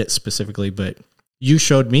said it specifically, but you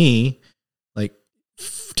showed me, like,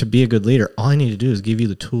 to be a good leader, all I need to do is give you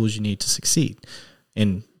the tools you need to succeed.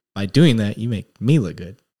 And by doing that, you make me look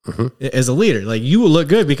good. Mm-hmm. As a leader. Like, you will look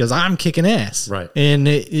good because I'm kicking ass. Right. And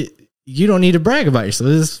you don't need to brag about yourself.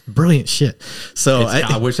 This is brilliant shit. So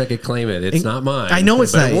I wish I could claim it. It's not mine. I know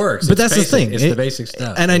it's not. It works. But that's basic. The thing. It's the basic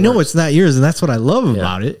stuff. And I know it's not yours. And that's what I love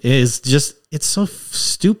about it, is just, it's so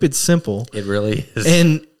stupid simple. It really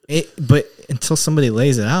is. But until somebody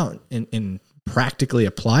lays it out and practically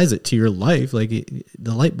applies it to your life, like,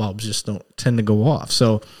 the light bulbs just don't tend to go off.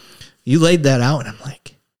 So you laid that out, and I'm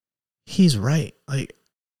like, he's right. Like,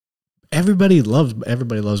 everybody loves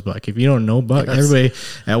Buck. If you don't know Buck, everybody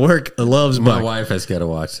at work loves Buck. My wife has got to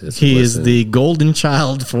watch this. He is the golden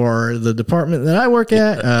child for the department that I work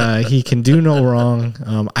at. He can do no wrong.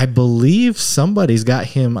 I believe somebody's got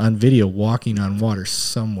him on video walking on water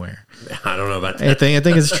somewhere. I don't know about that. I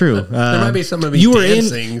think it's true. There might be some of me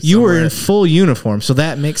you were in full uniform, so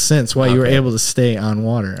that makes sense why you were able to stay on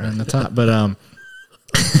water on the top. But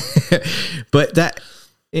but that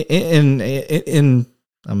in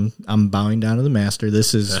I'm bowing down to the master.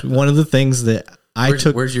 This is one of the things that I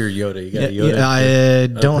took. Where's your Yoda? You got a Yoda? I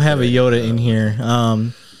don't have a Yoda in here.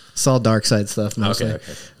 It's all dark side stuff mostly.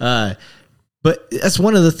 Okay. But that's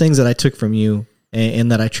one of the things that I took from you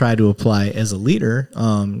and that I try to apply as a leader.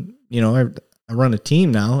 I run a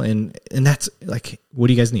team now, and that's like, what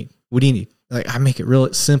do you guys need? What do you need? Like, I make it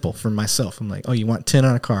real simple for myself. I'm like, oh, you want 10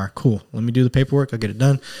 on a car? Cool. Let me do the paperwork. I'll get it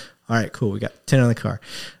done. All right, cool. We got 10 on the car.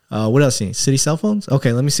 What else do you need? City cell phones?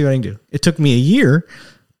 Okay, let me see what I can do. It took me a year,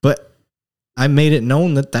 but I made it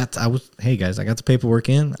known hey guys, I got the paperwork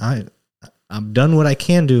in. I'm done what I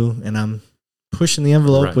can do, and I'm pushing the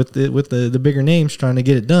envelope with the bigger names, trying to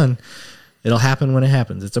get it done. It'll happen when it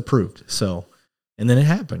happens. It's approved. So, and then it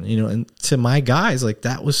happened, and to my guys, like,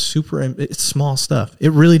 that was it's small stuff.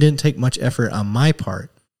 It really didn't take much effort on my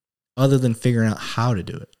part other than figuring out how to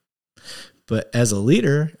do it. But as a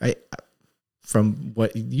leader, from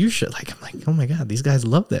what you should, like, I'm like, oh my God, these guys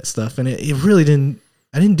love that stuff. And it really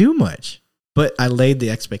I didn't do much, but I laid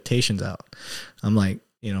the expectations out. I'm like,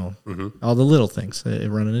 all the little things,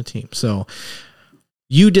 running a team. So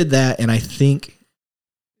you did that. And I think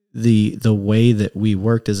the way that we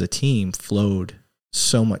worked as a team flowed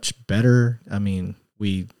so much better. I mean,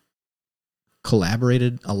 we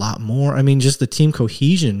collaborated a lot more. I mean, just the team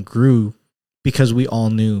cohesion grew because we all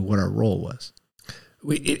knew what our role was.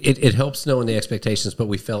 It helps knowing the expectations, but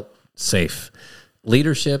we felt safe.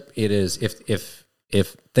 Leadership, it is,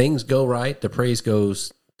 if things go right, the praise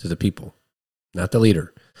goes to the people, not the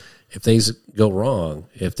leader. If things go wrong,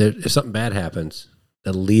 if something bad happens,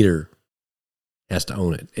 the leader has to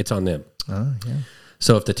own it. It's on them. Oh, yeah.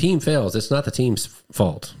 So if the team fails, it's not the team's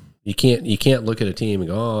fault. You can't look at a team and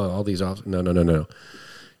go, oh, all these off. No.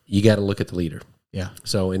 You got to look at the leader. Yeah.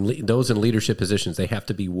 So those in leadership positions, they have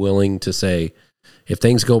to be willing to say, if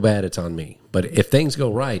things go bad, it's on me. But if things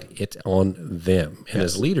go right, it's on them. And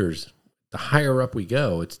as leaders, the higher up we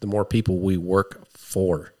go, it's the more people we work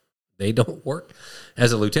for. They don't work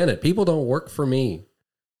as a lieutenant. People don't work for me.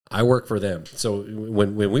 I work for them. So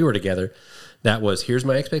when we were together, that was, here's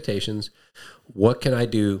my expectations. What can I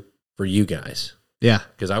do for you guys? Yeah,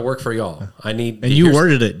 because I work for y'all. I need, and you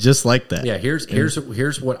worded it just like that. Yeah,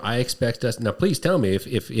 here's what I expect us. Now, please tell me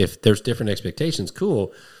if there's different expectations.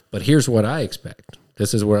 Cool, but here's what I expect.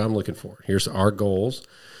 This is where I'm looking for. Here's our goals.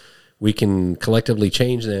 We can collectively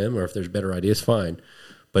change them, or if there's better ideas, fine.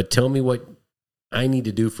 But tell me what I need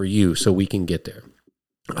to do for you so we can get there.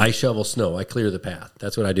 I shovel snow. I clear the path.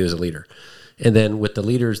 That's what I do as a leader. And then with the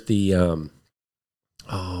leaders, where's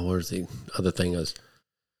the other thing is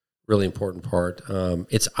really important part.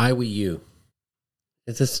 It's I, we, you.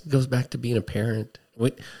 This goes back to being a parent.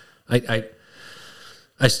 I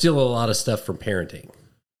steal a lot of stuff from parenting.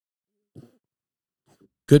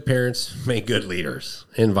 Good parents make good leaders,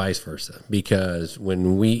 and vice versa. Because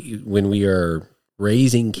when we are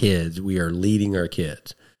raising kids, we are leading our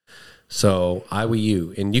kids. So I, we,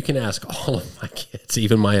 you, and you can ask all of my kids,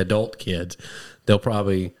 even my adult kids. They'll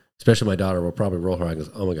probably, especially my daughter, will probably roll her eyes and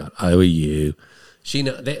goes, "Oh my God, I, we, you." She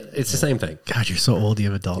know it's the same thing. God, you're so old.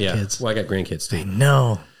 You have adult kids. Well, I got grandkids too. I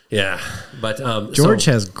know. Yeah, but George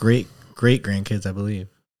has great grandkids, I believe.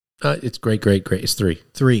 It's great. It's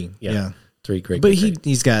three. Yeah. 3 great. But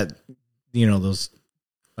he's got those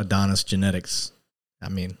Adonis genetics. I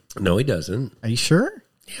mean, no, he doesn't. Are you sure?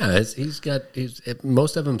 Yeah,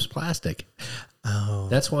 most of them's plastic. Oh,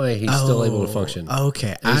 that's why he's still able to function.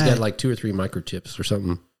 Okay, he's got like 2 or 3 microchips or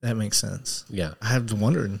something. That makes sense. Yeah, I have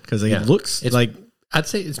wondered because it looks like, I'd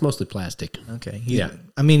say it's mostly plastic. Okay,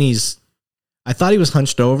 I mean, I thought he was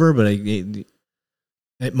hunched over, but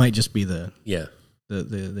it might just be the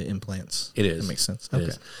implants. It is. That makes sense.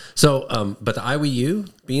 Okay. So, but the I, we, you,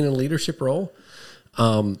 being in a leadership role,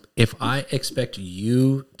 if I expect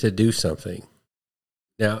you to do something,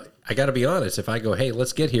 now I got to be honest. If I go, hey,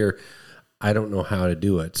 let's get here, I don't know how to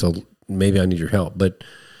do it, so maybe I need your help. But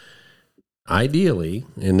ideally,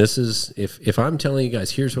 and this is, if I'm telling you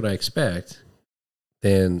guys, here's what I expect,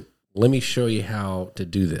 then let me show you how to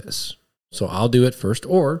do this. So I'll do it first.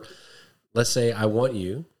 Or let's say I want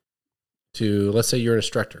you to, let's say you're an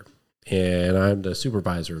instructor and I'm the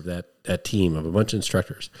supervisor of that team of a bunch of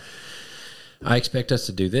instructors. I expect us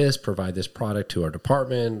to do this, provide this product to our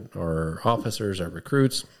department, our officers, our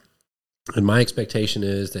recruits. And my expectation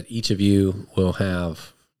is that each of you will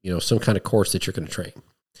have, some kind of course that you're going to train.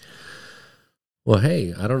 Well,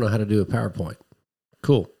 hey, I don't know how to do a PowerPoint.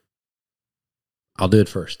 Cool. I'll do it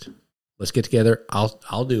first. Let's get together.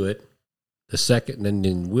 I'll do it. The second, and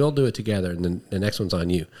then we'll do it together, and then the next one's on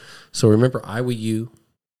you. So remember, I with you,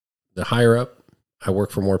 the higher up, I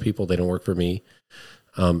work for more people. They don't work for me.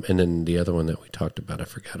 And then the other one that we talked about, I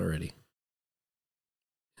forgot already.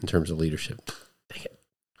 In terms of leadership, dang it,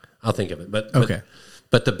 I'll think of it. But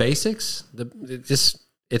the basics,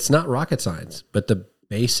 it's not rocket science, but the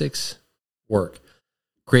basics work.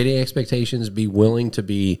 Creating expectations, be willing to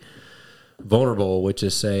be vulnerable, which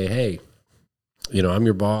is say, hey, I'm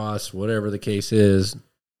your boss, whatever the case is.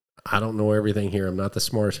 I don't know everything here. I'm not the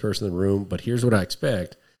smartest person in the room, but here's what I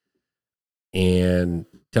expect. And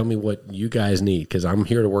tell me what you guys need, because I'm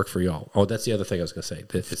here to work for y'all. Oh, that's the other thing I was going to say.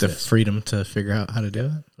 It's the freedom to figure out how to do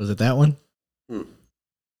it. Was it that one?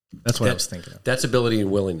 That's what I was thinking of. That's ability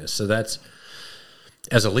and willingness. So that's,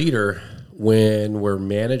 as a leader, when we're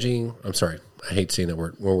managing, I hate saying that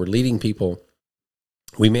word, when we're leading people,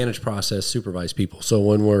 we manage process, supervise people. So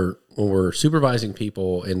when we're supervising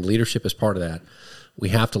people and leadership is part of that, we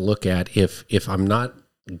have to look at if I'm not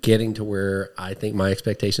getting to where I think my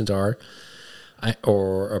expectations are,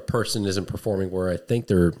 or a person isn't performing where I think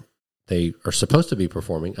they are supposed to be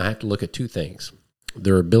performing, I have to look at two things: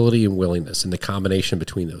 their ability and willingness, and the combination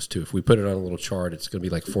between those two. If we put it on a little chart, it's going to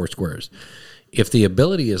be like 4 squares. If the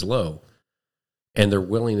ability is low and their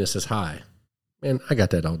willingness is high, man, I got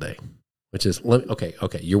that all day. Which is, okay,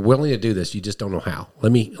 you're willing to do this, you just don't know how.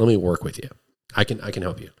 Let me work with you. I can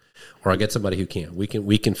help you, or I'll get somebody who can. We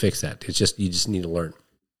can fix that. It's just, you just need to learn.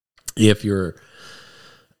 If your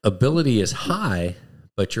ability is high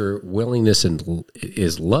but your willingness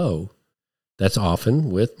is low, that's often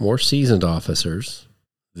with more seasoned officers.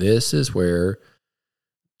 This is where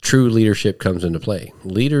true leadership comes into play.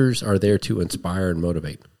 Leaders are there to inspire and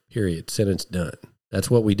motivate. Period. Sentence done. That's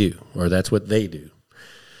what we do, or that's what they do.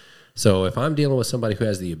 So if I'm dealing with somebody who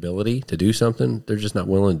has the ability to do something, they're just not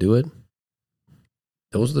willing to do it,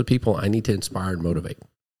 those are the people I need to inspire and motivate.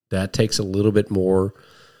 That takes a little bit more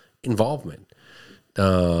involvement.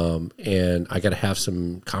 And I got to have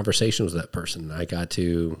some conversations with that person. I got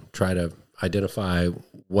to try to identify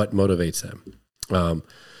what motivates them.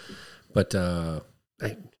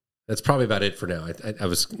 That's probably about it for now.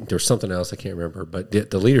 There's something else I can't remember, but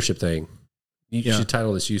the leadership thing, you should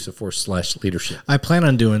title this Use of Force / Leadership. I plan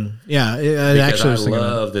on doing, because I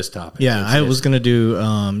love this topic. Yeah, I was going to do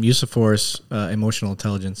Use of Force, Emotional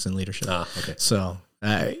Intelligence, and Leadership. Okay. So,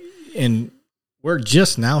 and we're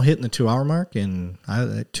just now hitting the 2-hour mark, and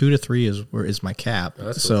 2 to 3 is my cap.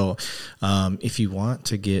 Oh, so, if you want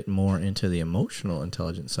to get more into the emotional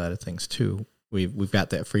intelligence side of things too, we've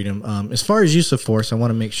got that freedom. As far as Use of Force, I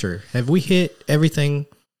want to make sure, have we hit everything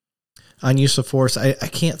on Use of Force? I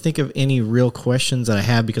can't think of any real questions that I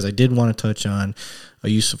have, because I did want to touch on a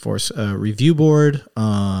Use of Force review board.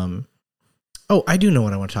 I do know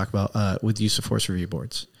what I want to talk about with Use of Force review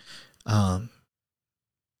boards.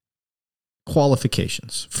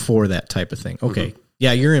 Qualifications for that type of thing. Okay. Mm-hmm.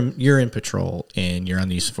 Yeah, you're in patrol and you're on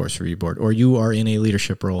the Use of Force review board, or you are in a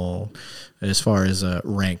leadership role as far as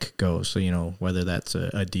rank goes. So, whether that's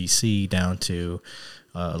a DC down to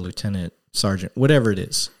a lieutenant, sergeant, whatever it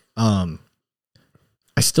is. I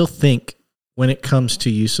still think when it comes to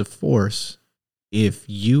Use of Force, if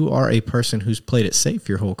you are a person who's played it safe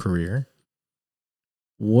your whole career,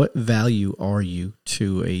 what value are you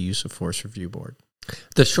to a Use of Force review board?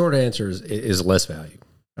 The short answer is less value.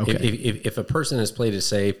 Okay. If a person has played it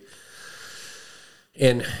safe,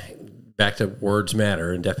 and back to words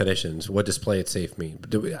matter and definitions, what does play it safe mean?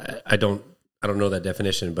 I don't know that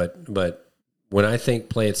definition, but when I think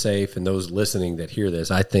play it safe, and those listening that hear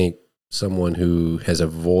this, I think someone who has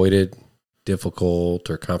avoided difficult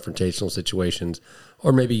or confrontational situations,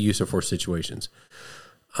 or maybe Use of Force situations,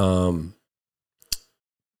 that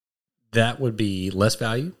would be less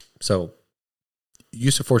value. So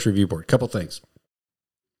Use of Force review board, couple things.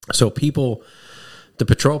 So people, the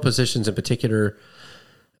patrol positions in particular,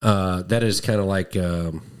 that is kind of like,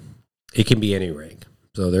 it can be any rank.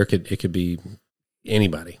 So it could be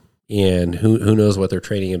anybody. And who knows what their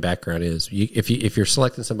training and background is. If you're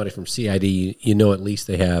selecting somebody from CID, you know at least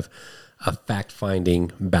they have a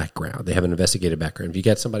fact-finding background. They have an investigative background. If you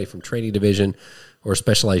got somebody from training division or a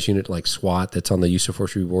specialized unit like SWAT that's on the Use of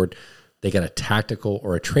Force review board, they got a tactical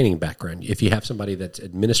or a training background. If you have somebody that's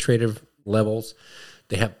administrative levels,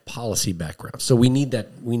 they have policy background. So we need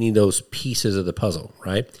those pieces of the puzzle,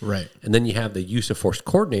 right? Right. And then you have the Use of Force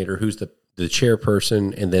coordinator, who's the the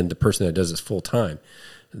chairperson and then the person that does this full time,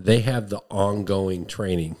 they have the ongoing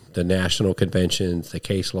training, the national conventions, the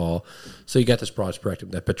case law. So you got this broad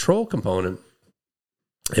spectrum. That patrol component,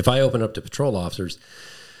 if I open up to patrol officers,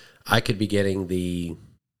 I could be getting the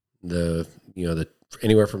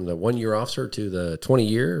anywhere from the 1-year officer to the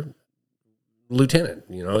 20-year lieutenant,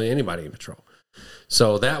 anybody in patrol.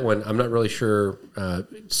 So that one, I'm not really sure.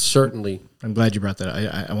 Certainly. I'm glad you brought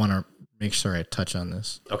that. I want to make sure I touch on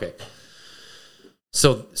this. Okay.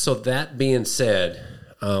 So that being said,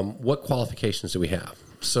 what qualifications do we have?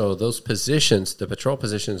 So those positions, the patrol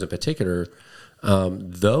positions in particular,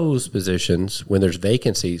 those positions, when there's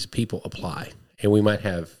vacancies, people apply. And we might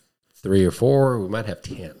have 3 or 4, we might have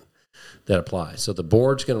 10 that apply. So the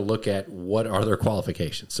board's going to look at what are their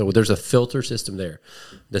qualifications. So there's a filter system there.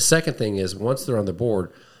 The second thing is once they're on the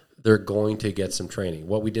board, they're going to get some training.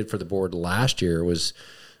 What we did for the board last year was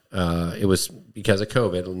it was because of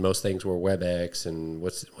COVID, and most things were WebEx and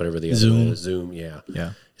whatever the other one is, Zoom, yeah.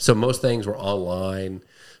 So most things were online.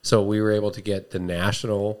 So we were able to get the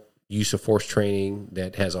national use of force training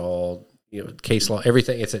that has all case law,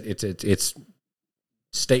 everything. It's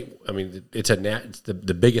state. I mean, it's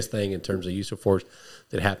the biggest thing in terms of use of force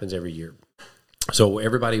that happens every year. So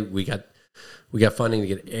everybody, we got funding to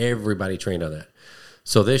get everybody trained on that.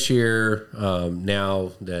 So this year,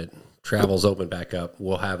 now that travel's open back up,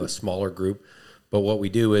 we'll have a smaller group. But what we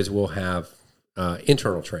do is we'll have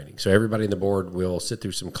internal training. So everybody in the board will sit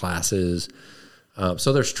through some classes.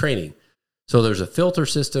 So there's training. So there's a filter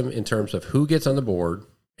system in terms of who gets on the board,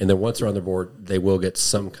 and then once they're on the board, they will get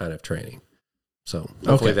some kind of training. So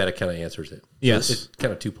hopefully that kind of answers it. Yes. So it's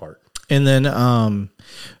kind of 2-part. And then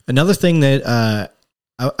another thing that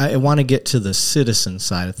I want to get to the citizen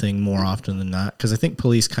side of thing more often than not, because I think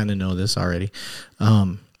police kind of know this already.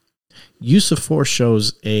 Use of force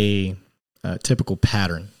shows a typical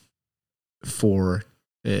pattern for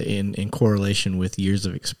in correlation with years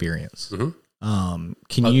of experience. Mm-hmm.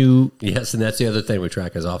 Can you? Yes, and that's the other thing we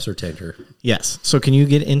track is officer tenure. Yes. So can you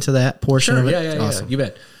get into that portion of it? Yeah, awesome. You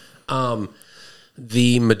bet.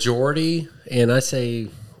 The majority, and I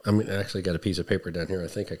actually got a piece of paper down here. I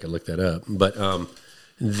think I could look that up. But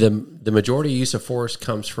the majority use of force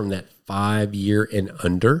comes from that 5-year and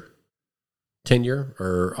under tenure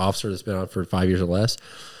or officer that's been on for 5 years or less.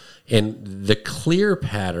 And the clear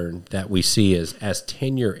pattern that we see is as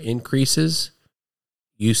tenure increases,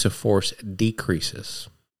 use of force decreases.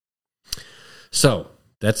 So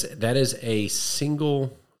that is a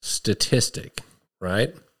single statistic,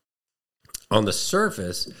 right? On the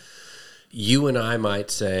surface, you and I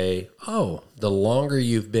might say, oh, the longer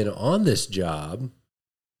you've been on this job,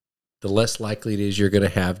 the less likely it is you're going to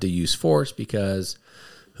have to use force because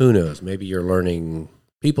who knows, maybe you're learning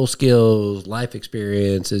people skills, life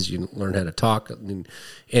experiences, you learn how to talk.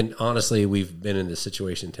 And honestly, we've been in this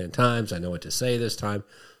situation 10 times. I know what to say this time.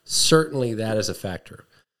 Certainly that is a factor.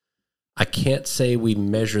 I can't say we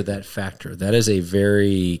measure that factor. That is a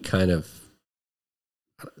very kind of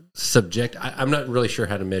subject. I'm not really sure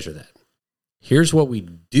how to measure that. Here's what we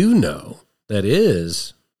do know that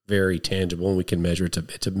is very tangible and we can measure it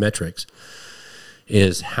to metrics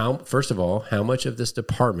is first of all, how much of this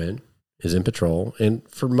department is in patrol. And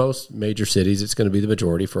for most major cities, it's going to be the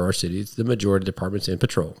majority. For our cities, the majority of departments in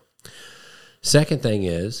patrol. Second thing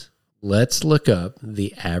is, let's look up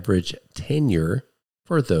the average tenure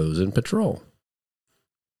for those in patrol.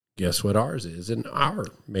 Guess what ours is in our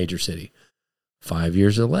major city? 5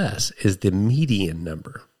 years or less is the median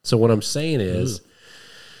number. So what I'm saying is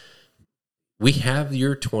we have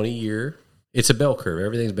your 20-year, it's a bell curve.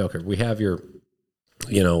 Everything's a bell curve. We have your,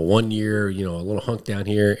 1 year, a little hunk down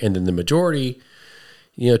here. And then the majority,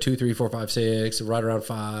 2, 3, 4, 5, 6, right around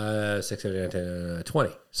 5, 6, 7, 8, 9, 10,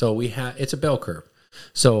 20. So it's a bell curve.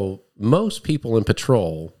 So most people in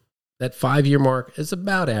patrol, that 5-year mark is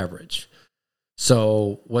about average.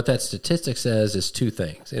 So what that statistic says is 2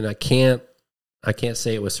 things. And I can't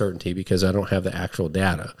say it with certainty because I don't have the actual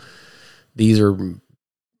data. These are,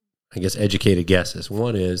 I guess, educated guesses.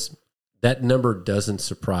 One is that number doesn't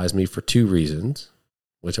surprise me for 2 reasons,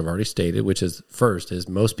 which I've already stated, which is first is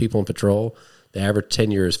most people in patrol, the average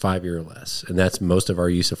tenure is 5 years or less, and that's most of our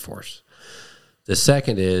use of force. The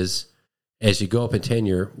second is as you go up in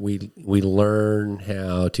tenure, we learn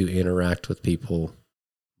how to interact with people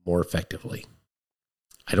more effectively.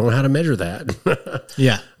 I don't know how to measure that.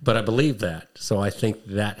 Yeah. But I believe that. So I think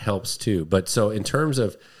that helps too. But so in terms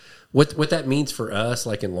of what that means for us,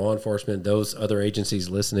 like in law enforcement, those other agencies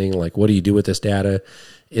listening, like what do you do with this data?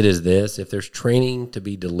 It is this. If there's training to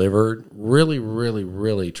be delivered, really, really,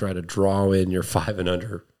 really try to draw in your 5 and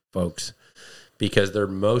under folks because they're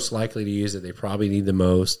most likely to use it. They probably need the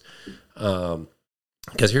most.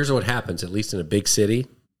 Because here's what happens, at least in a big city,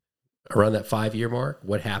 around that 5-year mark,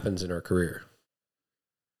 what happens in our career?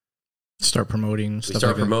 Start promoting. We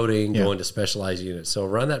start promoting, going to specialized units. So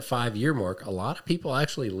around that 5-year mark, a lot of people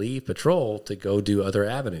actually leave patrol to go do other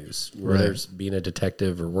avenues, whether it's being a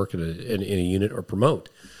detective or working in a unit or promote,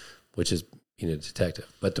 which is being a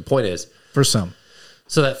detective. But the point is, for some.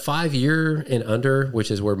 So that 5-year and under,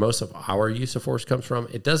 which is where most of our use of force comes from,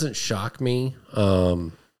 it doesn't shock me.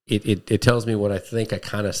 It tells me what I think I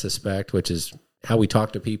kind of suspect, which is how we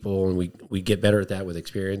talk to people, and we get better at that with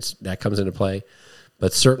experience. That comes into play.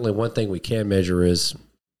 But certainly one thing we can measure is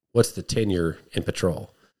what's the tenure in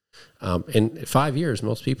patrol. In 5 years,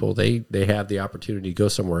 most people, they have the opportunity to go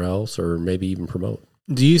somewhere else or maybe even promote.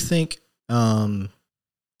 Do you think,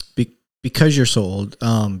 because you're so old,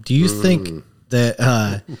 do you think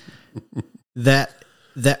that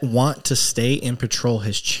that want to stay in patrol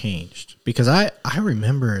has changed? Because I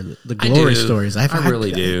remember the glory stories. I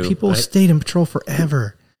really do. People stayed in patrol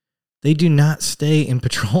forever. They do not stay in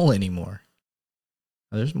patrol anymore.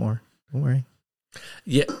 Oh, there's more. Don't worry.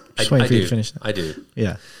 Yeah, just waiting for you to finish that. I do.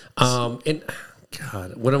 Yeah. And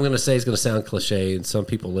God, what I'm going to say is going to sound cliche, and some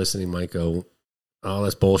people listening might go, "Oh,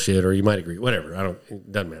 that's bullshit," or you might agree. Whatever.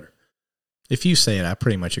 It doesn't matter. If you say it, I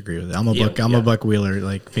pretty much agree with it. I'm a Buck Wheeler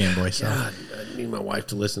fanboy. So God, I need my wife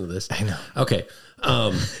to listen to this. I know. Okay.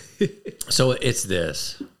 So it's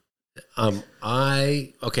this. When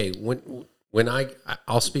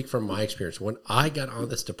I'll speak from my experience. When I got on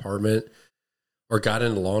this department or got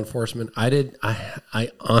into law enforcement,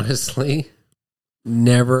 I honestly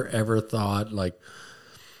never ever thought like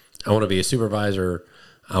I want to be a supervisor,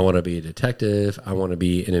 I want to be a detective, I want to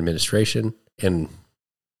be in administration. And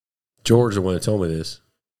George, the one that told me this,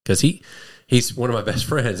 because he's one of my best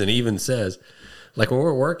friends, and he even says, like when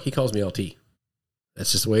we're at work, he calls me LT.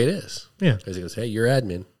 That's just the way it is. Yeah. Because he goes, "Hey, you're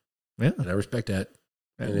admin." Yeah. And I respect that.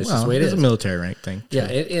 And it's just the way it is. It's a military rank thing. Yeah.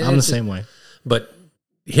 I'm the same way. But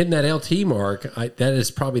hitting that LT mark, that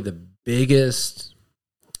is probably the biggest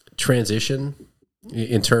transition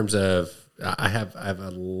in terms of I have a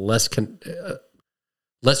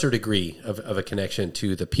lesser degree of a connection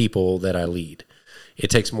to the people that I lead. It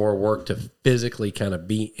takes more work to physically kind of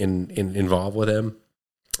be involved with them.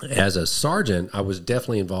 As a sergeant, I was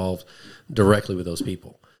definitely involved directly with those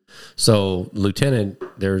people. So lieutenant,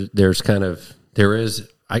 there is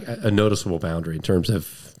a noticeable boundary in terms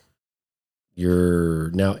of you're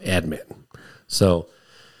now admin. So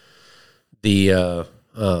what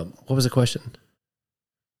was the question?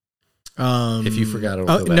 If you forgot,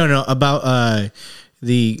 no, about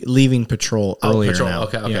the leaving patrol earlier. Patrol. Now.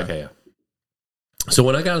 Okay, yeah. So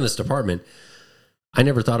when I got in this department, I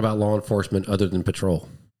never thought about law enforcement other than patrol.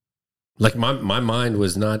 Like my mind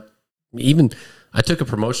was not even. I took a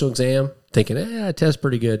promotional exam thinking, I test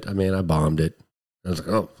pretty good. I mean, I bombed it. I was like,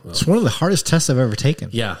 oh, well. It's one of the hardest tests I've ever taken.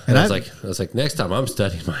 Yeah, and I was like, next time I'm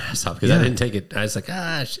studying my ass off because I didn't take it. I was like,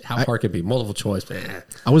 how hard could it be? Multiple choice.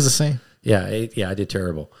 I was the same. Yeah, I did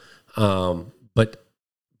terrible. But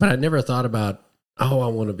I never thought about, I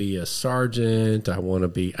want to be a sergeant. I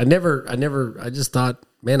just thought,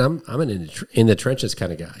 man, I'm an in the trenches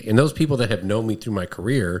kind of guy. And those people that have known me through my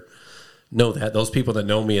career know that. Those people that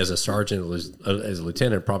know me as a sergeant, as a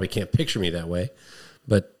lieutenant, probably can't picture me that way.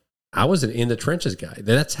 But I was an in the trenches guy.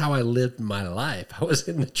 That's how I lived my life. I was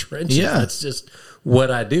in the trenches. Yeah. That's just what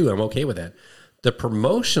I do. I'm okay with that. The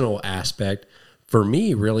promotional aspect for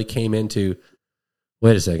me really came into,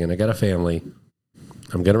 wait a second, I got a family.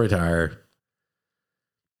 I'm going to retire.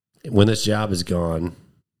 When this job is gone,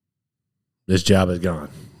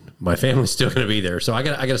 my family's still going to be there. So I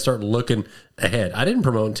got to start looking ahead. I didn't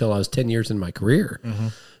promote until I was 10 years in my career. Mm-hmm.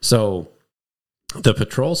 So the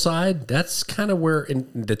patrol side, that's kind of where, in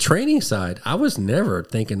the training side, I was never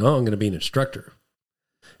thinking, I'm going to be an instructor.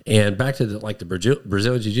 And back to the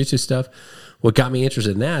Brazilian Jiu-Jitsu stuff, what got me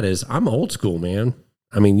interested in that is I'm old school, man.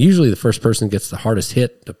 I mean, usually the first person gets the hardest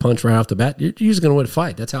hit, the punch right off the bat, you're usually going to win a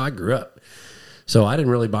fight. That's how I grew up. So I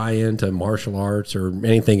didn't really buy into martial arts or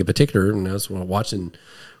anything in particular. And I was watching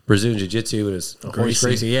Brazilian Jiu-Jitsu and it's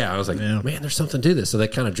Gracie. Yeah, I was like, man, there's something to this. So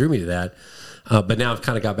that kind of drew me to that. But now I've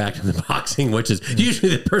kind of got back to the boxing, which is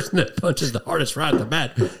usually the person that punches the hardest right at the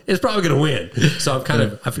bat is probably going to win. So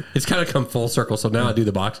it's kind of come full circle. So now I do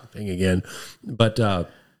the boxing thing again. But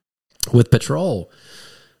with patrol,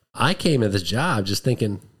 I came to this job just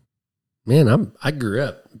thinking, man, I grew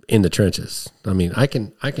up in the trenches. I mean, I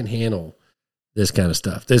can handle this kind of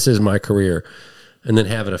stuff. This is my career. And then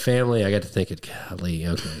having a family, I got to thinking, golly,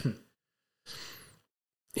 okay.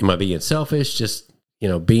 Am I being selfish? Just,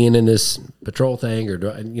 being in this patrol thing, or do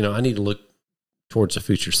I need to look towards the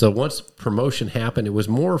future. So once promotion happened, it was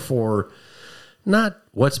more for not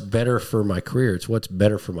what's better for my career, it's what's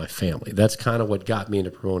better for my family. That's kind of what got me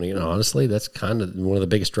into promoting. And honestly, that's kind of one of the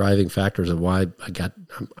biggest driving factors of why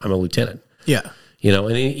I'm a lieutenant. Yeah. You know,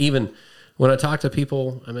 and even when I talk to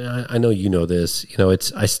people, I mean, I know you know this, you know,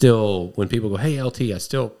 I still, when people go, hey, LT,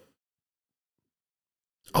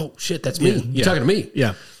 oh shit, that's me. You're talking to me.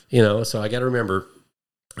 Yeah. You know, so I got to remember,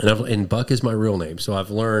 and Buck is my real name. So I've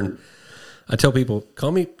learned, I tell people,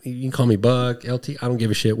 you can call me Buck, LT, I don't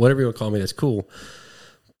give a shit. Whatever you want to call me, that's cool.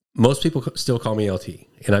 Most people still call me LT.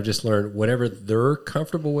 And I've just learned whatever they're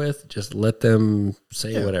comfortable with, just let them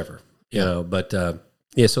say whatever, you know. But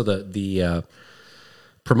so the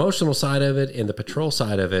promotional side of it and the patrol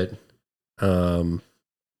side of it,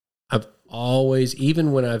 I've always,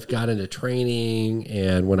 even when I've got into training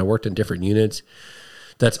and when I worked in different units,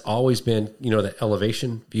 that's always been, you know, the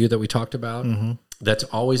elevation view that we talked about. Mm-hmm. That's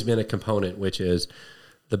always been a component, which is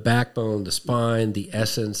the backbone, the spine, the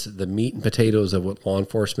essence, the meat and potatoes of what law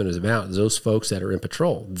enforcement is about. Those folks that are in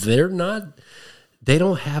patrol, they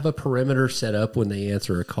don't have a perimeter set up when they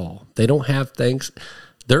answer a call. They don't have things.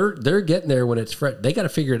 They're getting there when it's fresh. They got to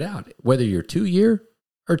figure it out, whether you're 2-year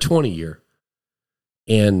or 20-year.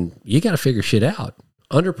 And you got to figure shit out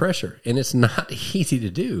under pressure. And it's not easy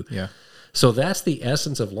to do. Yeah. So that's the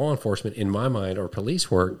essence of law enforcement in my mind, or police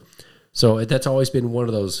work. So that's always been one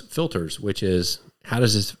of those filters, which is, how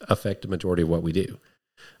does this affect the majority of what we do?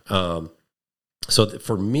 So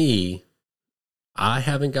for me, I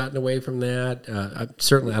haven't gotten away from that.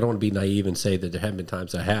 Certainly, I don't want to be naive and say that there haven't been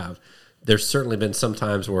times I have. There's certainly been some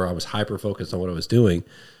times where I was hyper-focused on what I was doing.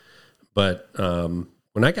 But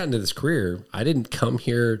when I got into this career, I didn't come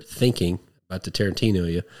here thinking about the Tarantino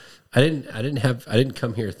you. I didn't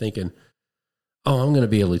come here thinking, oh, I'm going to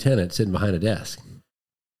be a lieutenant sitting behind a desk.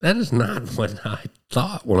 That is not what I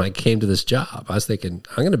thought when I came to this job. I was thinking,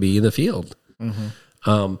 I'm going to be in the field.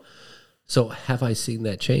 Mm-hmm. So have I seen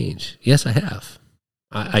that change? Yes, I have.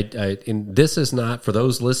 And this is not for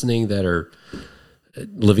those listening that are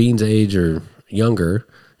Levine's age or younger,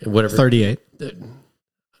 whatever. 38.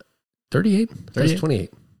 38? That's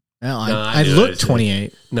 28. No, I look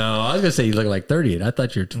 28. No, I was going to say you look like 38. I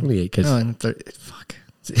thought you were 28. No, I'm 30. Fuck.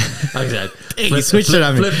 Flip the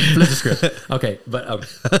script. Okay, but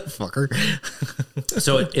fucker.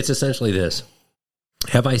 So it's essentially this.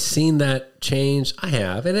 Have I seen that change? I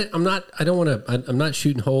have, and I'm not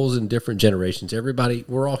shooting holes in different generations. Everybody,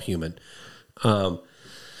 we're all human. I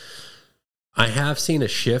have seen a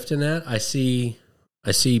shift in that. I see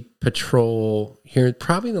patrol here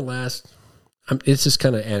probably in the last. It's just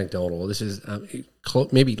kind of anecdotal. This is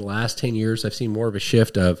maybe the last 10 years. I've seen more of a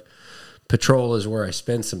shift of. Patrol is where I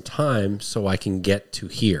spend some time so I can get to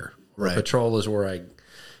here. Right. Patrol is where I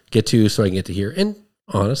get to so I can get to here. And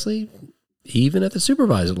honestly, even at the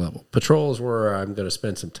supervisor level, patrol is where I'm going to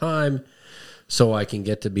spend some time so I can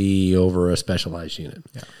get to be over a specialized unit.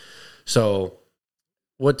 Yeah. So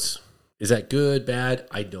is that good, bad?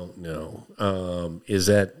 I don't know.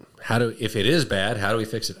 If it is bad, how do we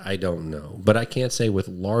fix it? I don't know. But I can't say with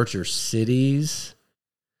larger cities,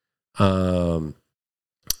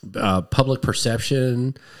 public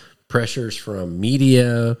perception, pressures from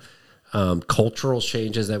media, cultural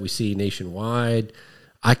changes that we see nationwide.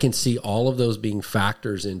 I can see all of those being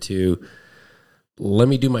factors into, let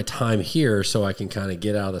me do my time here so I can kind of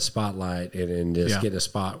get out of the spotlight and just get in a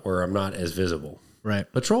spot where I'm not as visible.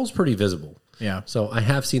 Right. Patrol's pretty visible. Yeah. So I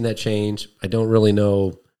have seen that change. I don't really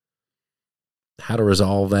know how to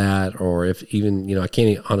resolve that, or if even, I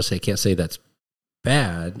can't say that's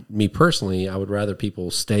bad. Me personally, I would rather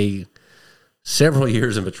people stay several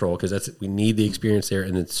years in patrol because we need the experience there,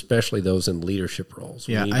 and especially those in leadership roles.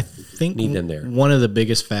 I think need them there. One of the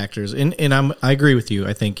biggest factors, and I agree with you.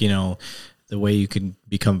 I think the way you can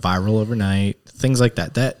become viral overnight, things like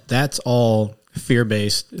that's all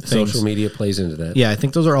fear-based things. Social media plays into that. Yeah, I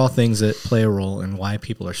think those are all things that play a role in why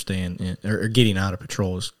people are staying in or getting out of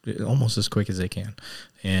patrol almost as quick as they can.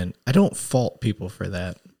 And I don't fault people for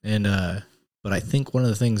that. And but I think one of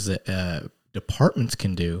the things that departments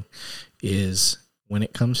can do is when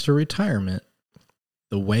it comes to retirement,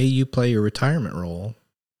 the way you play your retirement role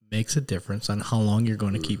makes a difference on how long you're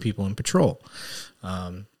going to keep people in patrol.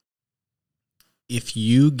 If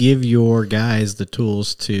you give your guys the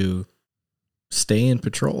tools to stay in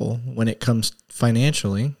patrol when it comes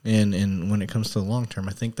financially and when it comes to the long term,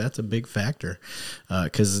 I think that's a big factor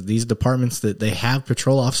because these departments that they have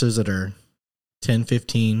patrol officers that are 10,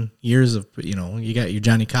 15 years of, you got your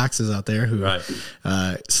Johnny Coxes out there who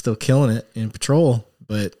still killing it in patrol,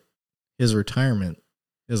 but his retirement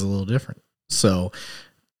is a little different. So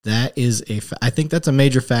that is I think that's a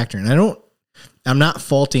major factor. And I'm not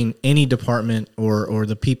faulting any department or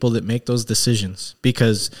the people that make those decisions,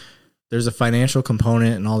 because there's a financial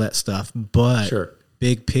component and all that stuff. But sure.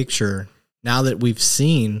 Big picture, now that we've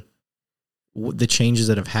seen the changes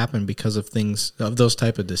that have happened because of those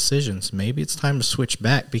type of decisions, maybe it's time to switch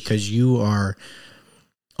back, because you are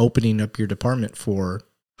opening up your department for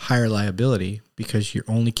higher liability, because you're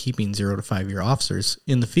only keeping 0 to 5 year officers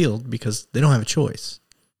in the field because they don't have a choice.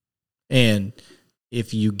 And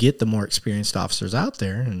if you get the more experienced officers out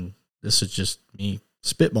there, and this is just me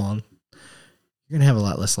spitballing, you're going to have a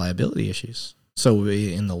lot less liability issues. So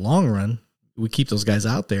in the long run, we keep those guys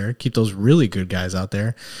out there, keep those really good guys out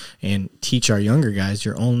there, and teach our younger guys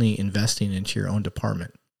you're only investing into your own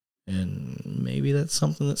department. And maybe that's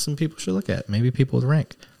something that some people should look at. Maybe people with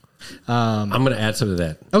rank. I'm going to add some to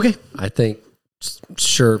that. Okay. I think,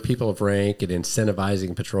 sure, people of rank and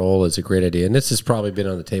incentivizing patrol is a great idea. And this has probably been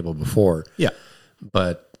on the table before. Yeah.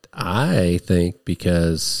 But I think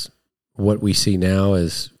because what we see now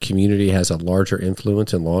is community has a larger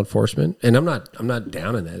influence in law enforcement. And I'm not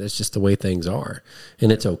down in that. It's just the way things are.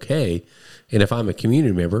 And it's okay. And if I'm a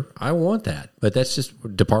community member, I want that. But that's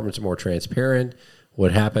just, departments are more transparent.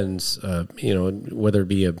 What happens, whether it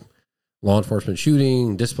be a law enforcement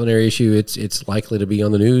shooting, disciplinary issue, it's likely to be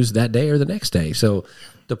on the news that day or the next day. So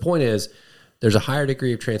the point is, there's a higher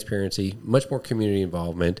degree of transparency, much more community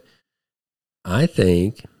involvement. I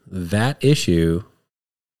think that issue,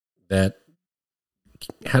 that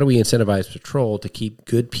how do we incentivize patrol to keep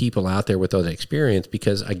good people out there with those experience?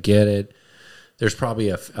 Because I get it. There's probably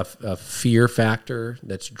a fear factor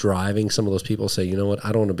that's driving some of those people to say, you know what,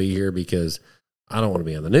 I don't want to be here because I don't want to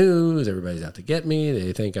be on the news. Everybody's out to get me.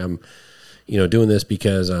 They think I'm, doing this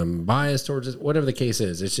because I'm biased towards it, whatever the case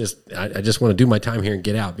is. It's just, I just want to do my time here and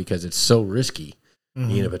get out because it's so risky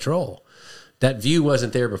being a patrol. That view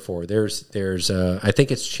wasn't there before. There's I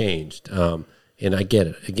think it's changed. And I get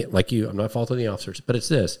it. Again, like you, I'm not faulting the officers, but it's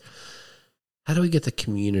this. How do we get the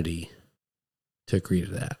community to agree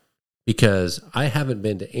to that? Because I haven't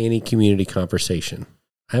been to any community conversation.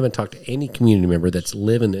 I haven't talked to any community member that's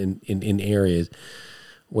living in areas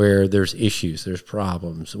where there's issues, there's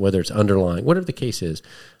problems, whether it's underlying, whatever the case is.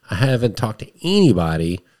 I haven't talked to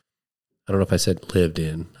anybody. I don't know if I said lived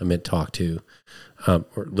in. I meant talk to, or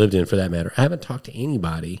lived in for that matter. I haven't talked to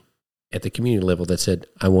anybody at the community level that said,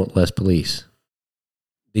 I want less police.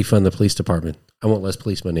 Defund the police department. I want less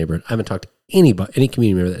police in my neighborhood. I haven't talked to anybody, any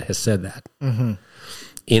community member that has said that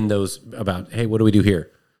in those about, hey, what do we do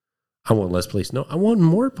here? I want less police. No, I want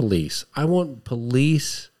more police. I want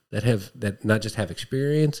police that not just have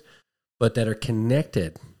experience, but that are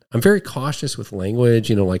connected. I'm very cautious with language,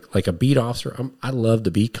 like a beat officer. I love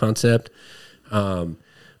the beat concept, but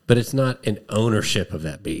it's not an ownership of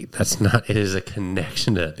that beat. It is a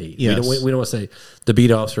connection to that beat. Yes. We don't want to say the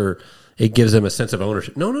beat officer, it gives them a sense of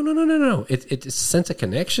ownership. No. It's a sense of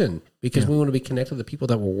connection, because we want to be connected to the people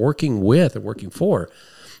that we're working with and working for.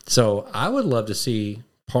 So I would love to see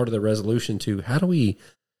part of the resolution to how do we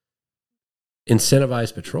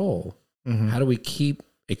incentivize patrol? How do we keep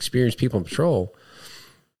experienced people in patrol?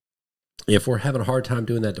 If we're having a hard time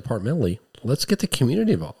doing that departmentally, let's get the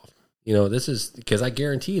community involved. This is because I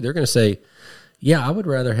guarantee they're going to say, yeah, I would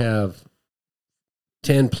rather have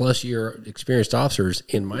 10 plus year experienced officers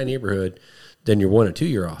in my neighborhood than your 1 and 2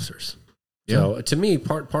 year officers. Yeah. So to me,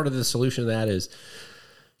 part of the solution to that is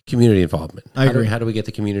community involvement. I agree. How do we get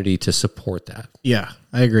the community to support that? Yeah,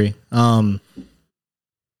 I agree. I'm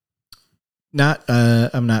not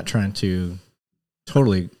trying to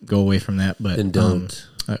totally go away from that, but then don't.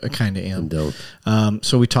 I kind of am. And don't.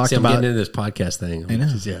 So we talked about getting into this podcast thing. I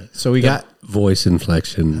know. Yeah. So we got voice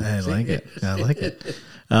inflection. I like it.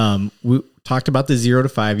 We talked about the 0 to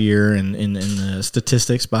 5 year and the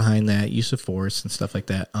statistics behind that, use of force and stuff like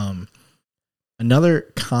that. Another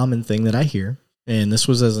common thing that I hear, and this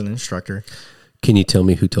was as an instructor. Can you tell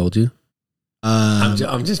me who told you? I'm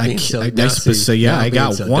just being silly. I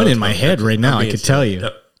got one in my head right now. I could tell you.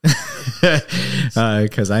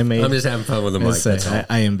 Because I'm just having fun with the mic.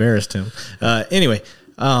 I embarrassed him. Anyway,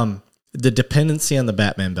 the dependency on the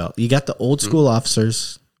Batman belt. You got the old school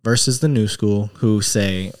officers versus the new school who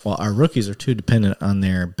say, well, our rookies are too dependent on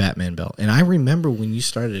their Batman belt. And I remember when you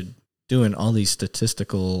started doing all these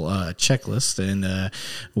statistical checklists and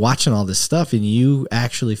watching all this stuff, and you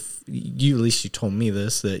actually, at least you told me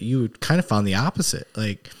this, that you kind of found the opposite.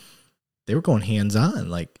 Like, they were going hands-on.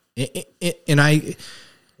 Like,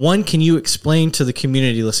 one, can you explain to the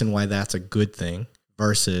community, listen, why that's a good thing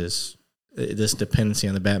versus this dependency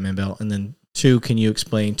on the Batman belt? And then 2, can you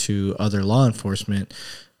explain to other law enforcement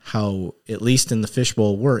how, at least in the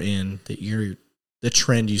fishbowl we're in, that the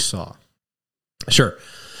trend you saw? Sure.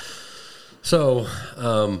 So,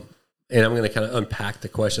 and I'm going to kind of unpack the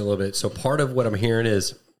question a little bit. So part of what I'm hearing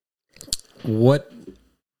is what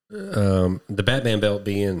the Batman belt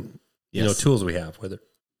being, tools we have, whether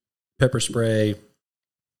pepper spray,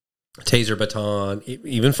 taser, baton,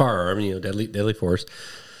 even firearm, deadly force.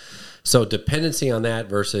 So dependency on that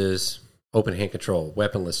versus open hand control,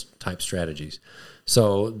 weaponless type strategies.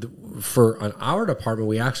 So for our department,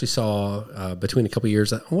 we actually saw between a couple of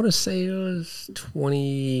years, I want to say it was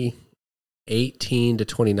 2018 to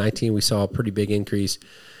 2019, we saw a pretty big increase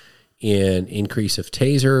of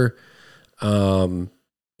taser, and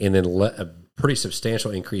then a pretty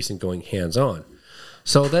substantial increase in going hands-on.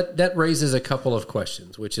 So that raises a couple of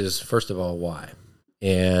questions, which is, first of all, why?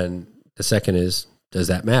 And the second is, does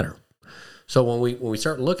that matter? So when we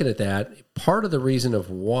start looking at that, part of the reason of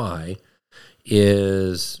why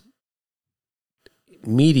is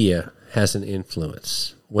media has an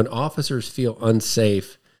influence. When officers feel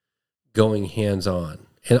unsafe going hands-on,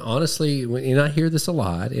 and honestly, and I hear this a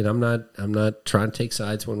lot, and I'm not trying to take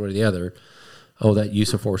sides one way or the other. Oh, that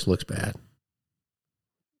use of force looks bad.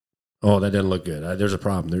 Oh, that doesn't look good. There's a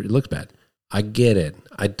problem. It looks bad. I get it.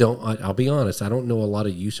 I'll be honest. I don't know a lot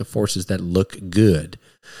of use of forces that look good.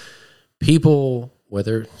 People,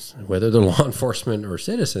 whether they're law enforcement or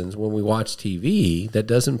citizens, when we watch TV, that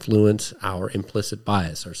does influence our implicit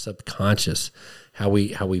bias, our subconscious, how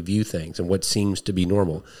we view things and what seems to be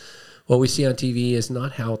normal. What we see on TV is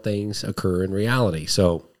not how things occur in reality.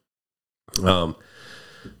 So,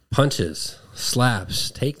 punches,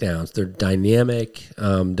 slaps, takedowns, they're dynamic.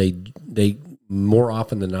 They more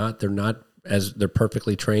often than not, they're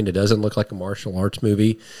perfectly trained. It doesn't look like a martial arts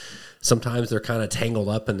movie. Sometimes they're kind of tangled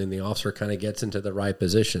up and then the officer kind of gets into the right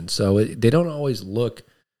position. So they don't always look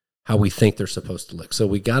how we think they're supposed to look. So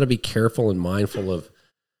we got to be careful and mindful of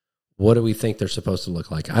what do we think they're supposed to look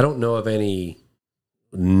like. I don't know of any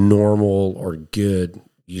normal or good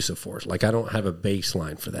use of force. Like, I don't have a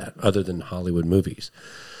baseline for that other than Hollywood movies.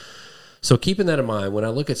 So keeping that in mind, when I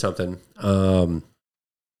look at something,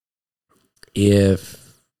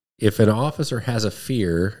 if an officer has a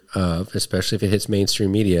fear of, especially if it hits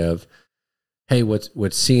mainstream media, of, hey,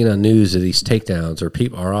 what's seen on news of these takedowns, or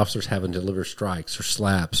our officers having to deliver strikes or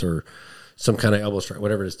slaps or some kind of elbow strike,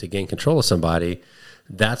 whatever it is, to gain control of somebody,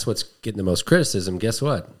 that's what's getting the most criticism. Guess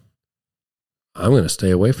what? I'm going to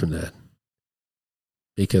stay away from that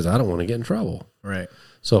because I don't want to get in trouble. Right.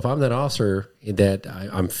 So if I'm that officer that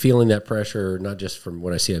I'm feeling that pressure, not just from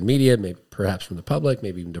what I see on media, maybe perhaps from the public,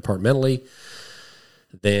 maybe even departmentally,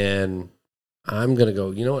 then I'm going to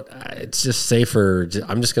go, you know what, it's just safer.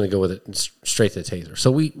 I'm just going to go with it straight to the taser.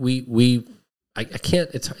 So I can't,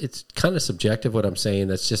 it's kind of subjective what I'm saying.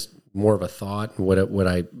 That's just more of a thought and what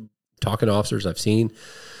I talking to officers I've seen.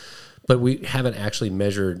 But we haven't actually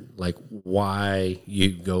measured like why you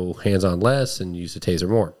go hands-on less and use the taser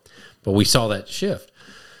more. But we saw that shift.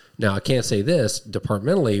 Now, I can't say this.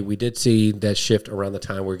 Departmentally, we did see that shift around the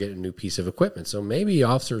time we're getting a new piece of equipment. So maybe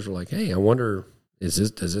officers were like, hey, I wonder,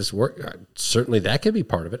 does this work? Certainly that could be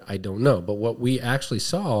part of it. I don't know. But what we actually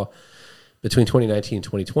saw between 2019 and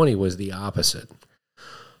 2020 was the opposite.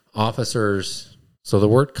 Officers, so the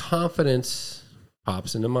word confidence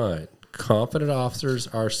pops into mind. Confident officers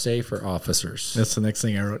are safer officers. That's the next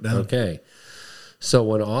thing I wrote down. Okay. So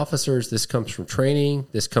when officers, this comes from training,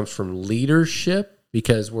 this comes from leadership,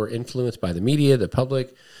 because we're influenced by the media, the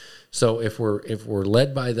public. So if we're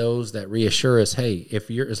led by those that reassure us, hey,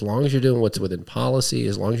 as long as you're doing what's within policy,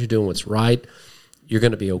 as long as you're doing what's right, you're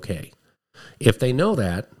going to be okay. If they know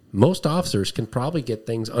that, most officers can probably get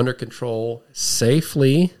things under control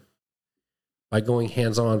safely by going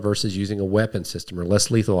hands-on versus using a weapon system or less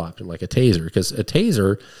lethal option like a taser. Because a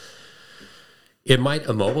taser, it might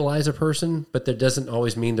immobilize a person, but that doesn't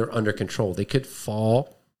always mean they're under control. They could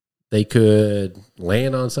fall, they could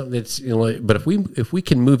land on something that's, but if we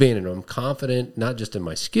can move in, and I'm confident not just in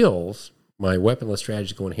my skills, my weaponless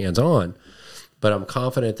strategy going hands-on, but I'm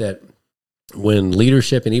confident that when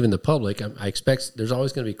leadership and even the public, I expect there's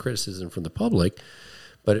always going to be criticism from the public.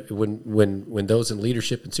 But when those in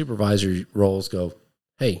leadership and supervisory roles go,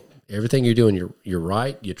 hey, everything you're doing, you're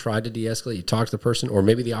right. You tried to de-escalate. You talked to the person, or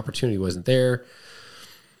maybe the opportunity wasn't there.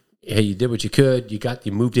 Hey, you did what you could. You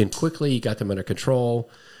moved in quickly. You got them under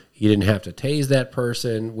control. You didn't have to tase that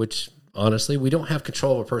person. Which honestly, we don't have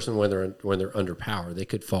control of a person when they're under power. They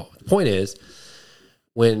could fall. The point is,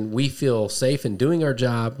 when we feel safe in doing our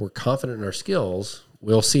job, we're confident in our skills.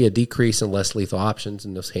 We'll see a decrease in less lethal options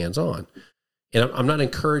in those hands-on. And I'm not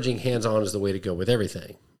encouraging hands-on as the way to go with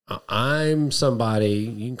everything. I'm somebody,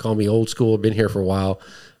 you can call me old school, been here for a while.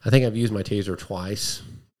 I think I've used my taser twice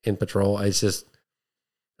in patrol.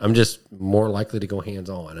 I'm just more likely to go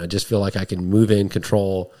hands-on. I just feel like I can move in,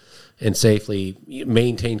 control, and safely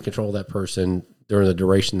maintain control of that person during the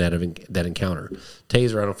duration that encounter.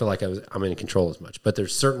 Taser, I don't feel like I'm in control as much. But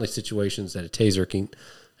there's certainly situations that a taser can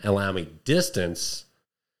allow me distance,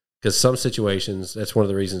 because some situations, that's one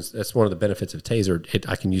of the benefits of taser.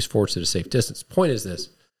 I can use force at a safe distance. Point is this: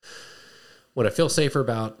 when I feel safer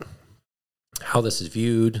about how this is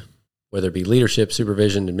viewed, whether it be leadership,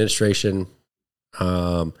 supervision, administration,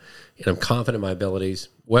 and I'm confident in my abilities,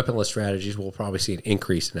 weaponless strategies will probably see an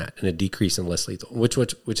increase in that and a decrease in less lethal,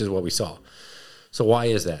 which is what we saw. So why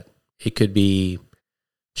is that? It could be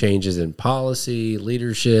changes in policy,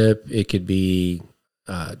 leadership. It could be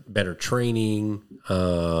better training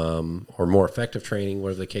or more effective training,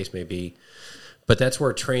 whatever the case may be. But that's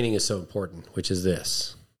where training is so important, which is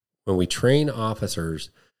this. When we train officers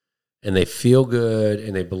and they feel good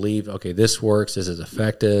and they believe, okay, this works, this is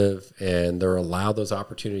effective, and they're allowed those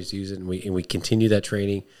opportunities to use it, and we continue that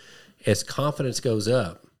training, as confidence goes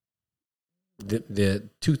up, a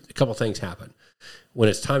couple things happen. When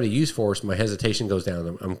it's time to use force, my hesitation goes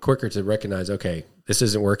down. I'm quicker to recognize, okay, this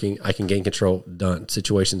isn't working. I can gain control. Done.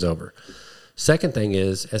 Situation's over. Second thing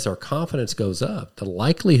is, as our confidence goes up, the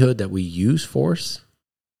likelihood that we use force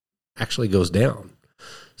actually goes down.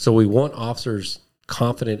 So we want officers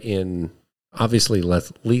confident in, obviously,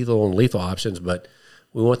 less lethal and lethal options, but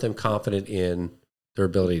we want them confident in their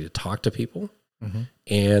ability to talk to people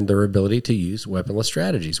and their ability to use weaponless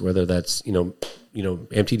strategies, whether that's,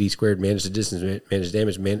 MTD squared, manage the distance, manage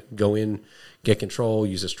damage, go in, get control,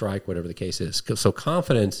 use a strike, whatever the case is. So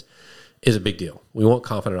confidence is a big deal. We want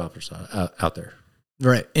confident officers out there.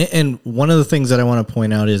 Right. And one of the things that I want to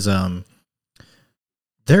point out is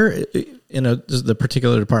there, in the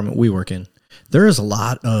particular department we work in, there is a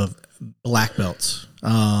lot of black belts.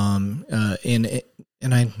 And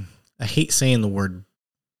I hate saying the word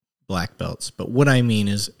black belts, but what I mean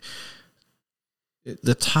is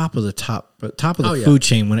the top of the food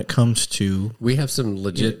chain when it comes to. We have some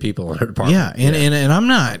legit people in our department. Yeah, and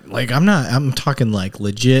I'm talking like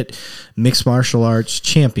legit mixed martial arts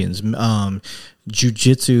champions,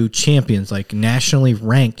 jiu-jitsu champions, like nationally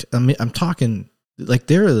ranked. I mean, I'm talking like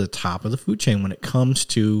they're at the top of the food chain when it comes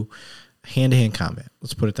to hand-to-hand combat.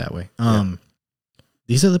 Let's put it that way.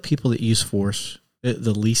 These are the people that use force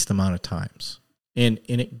the least amount of times. And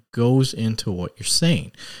it goes into what you're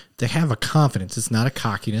saying. They have a confidence. It's not a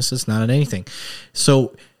cockiness. It's not an anything.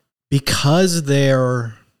 So because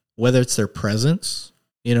whether it's their presence,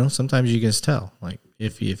 sometimes you can just tell. Like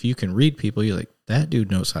if you can read people, you're like, that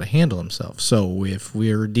dude knows how to handle himself. So if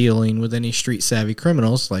we're dealing with any street savvy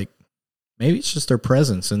criminals, like maybe it's just their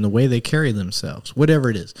presence and the way they carry themselves, whatever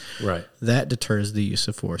it is. Right. That deters the use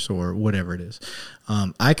of force or whatever it is.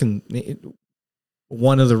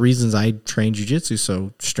 One of the reasons I trained jiu-jitsu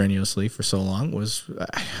so strenuously for so long was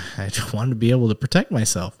I wanted to be able to protect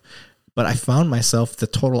myself. But I found myself the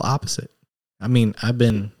total opposite. I mean, I've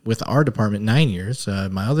been with our department 9 years,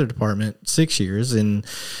 my other department 6 years, and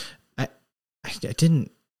I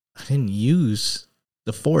didn't use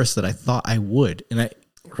the force that I thought I would. And I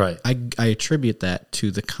attribute that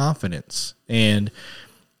to the confidence. And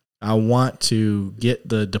I want to get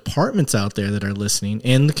the departments out there that are listening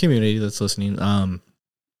and the community that's listening.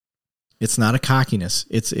 It's not a cockiness.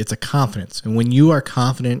 It's a confidence. And when you are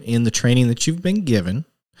confident in the training that you've been given,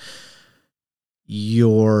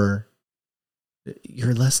 you're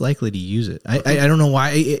less likely to use it. I don't know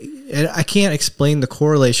why. I can't explain the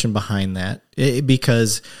correlation behind that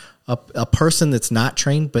because a person that's not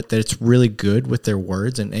trained but that's really good with their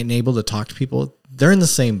words and able to talk to people, they're in the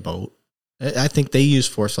same boat. I think they use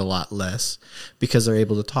force a lot less because they're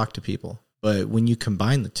able to talk to people. But when you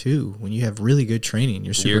combine the two, when you have really good training,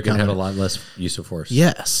 you're going to have a lot less use of force.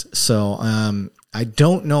 Yes. So I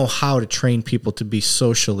don't know how to train people to be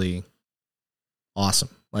socially awesome.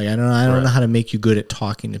 Like I don't know how to make you good at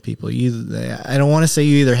talking to people. I don't want to say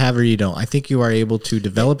you either have it or you don't. I think you are able to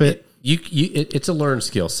develop it. It's a learned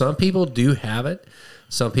skill. Some people do have it.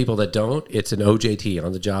 Some people that don't, it's an OJT,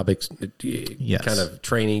 on the job kind of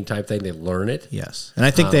training type thing. They learn it. Yes. And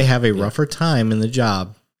I think they have a rougher time in the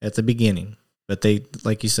job at the beginning. But they,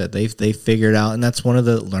 like you said, they figured out, and that's one of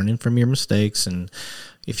the learning from your mistakes. And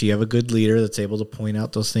if you have a good leader that's able to point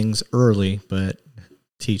out those things early, but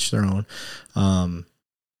teach their own.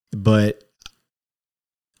 But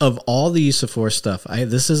of all the use of force stuff,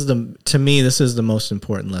 to me, this is the most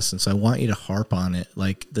important lesson. So I want you to harp on it.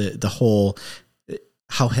 Like the whole,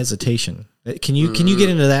 how hesitation. Can you get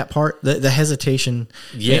into that part? The hesitation.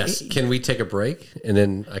 Yes. Can we take a break and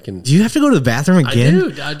then I can? Do you have to go to the bathroom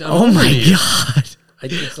again? I do. Oh my God.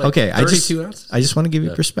 It's like okay. 32 ounces? I just want to give you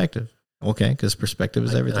perspective. Okay, because perspective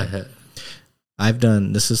is everything. I've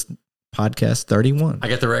done, this is podcast 31. I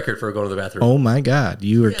got the record for going to the bathroom. Oh my God,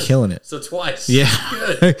 you are killing it. So twice. Yeah.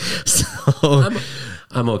 Good. So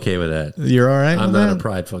I'm okay with that. you're all right. I'm not a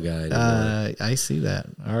prideful guy anymore. I see that.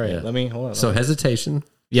 All right, let me hold on. So hesitation.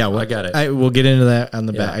 Yeah, well, I got it. We'll get into that on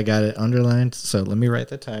the back. I got it underlined. So let me write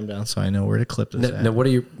the time down so I know where to clip this. Now, what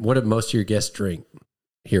do most of your guests drink?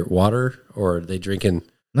 Here, water, or are they drinking?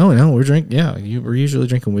 No, we're drinking. Yeah, we're usually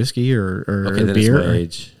drinking whiskey or then beer. It's my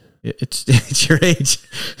age. It's your age.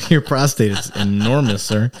 Your prostate is enormous,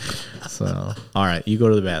 sir. So, all right, you go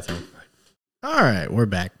to the bathroom. All right, we're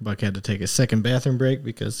back. Buck had to take a second bathroom break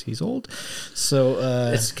because he's old.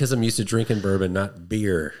 So it's because I'm used to drinking bourbon, not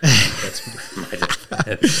beer. That's my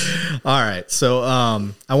defense. All right, so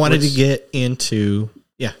I wanted to get into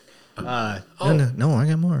No, I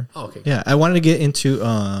got more. Oh, okay. Yeah, I wanted to get into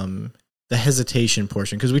the hesitation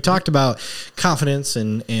portion because we talked about confidence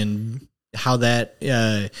and how that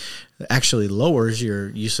actually lowers your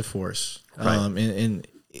use of force. Right. And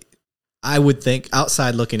I would think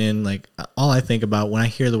outside looking in, like all I think about when I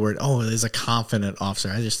hear the word, oh, there's a confident officer,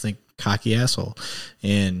 I just think cocky asshole.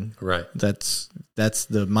 And that's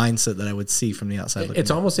the mindset that I would see from the outside looking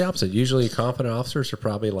It's almost the opposite. Usually confident officers are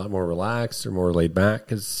probably a lot more relaxed or more laid back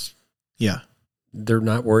because they're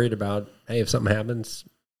not worried about, hey, if something happens,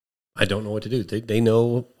 I don't know what to do. They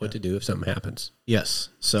know what to do if something happens. Yes.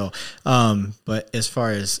 So, but as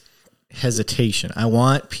far as hesitation, I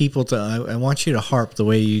want people to, I want you to harp the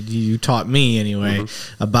way you taught me anyway,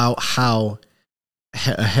 about how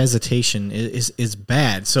hesitation is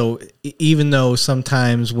bad. So even though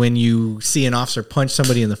sometimes when you see an officer punch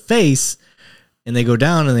somebody in the face and they go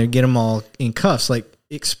down and they get them all in cuffs, like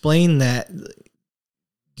explain that.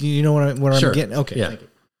 Do you know what I'm getting? Okay. Yeah.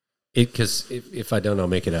 Because if I don't, I'll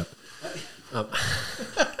make it up.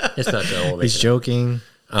 It's not that. He's joking.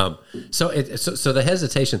 So the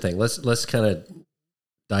hesitation thing. Let's kind of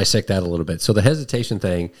dissect that a little bit. So the hesitation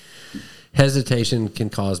thing. Hesitation can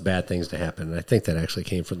cause bad things to happen, and I think that actually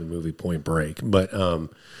came from the movie Point Break, but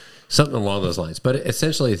something along those lines. But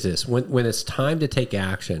essentially, it's this: when it's time to take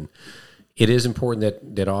action, it is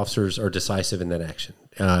important that officers are decisive in that action.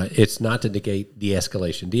 It's not to negate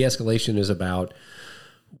de-escalation. De-escalation is about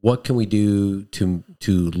what can we do to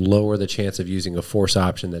lower the chance of using a force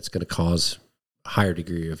option that's going to cause a higher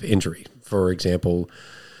degree of injury. For example,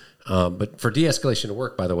 but for de-escalation to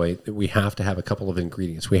work, by the way, we have to have a couple of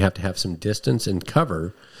ingredients. We have to have some distance and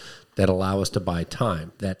cover that allow us to buy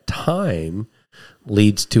time. That time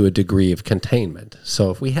leads to a degree of containment.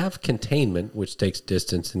 So if we have containment, which takes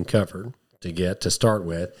distance and cover to start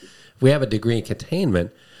with, if we have a degree of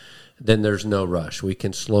containment, then there's no rush. We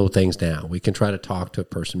can slow things down. We can try to talk to a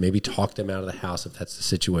person, maybe talk them out of the house if that's the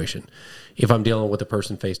situation. If I'm dealing with a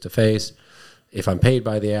person face to face, if I'm paid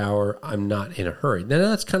by the hour, I'm not in a hurry. Now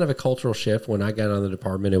that's kind of a cultural shift. When I got on the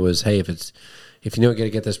department, it was, hey, if you know, got to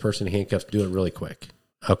get this person in handcuffs, do it really quick.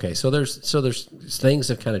 Okay, so there's things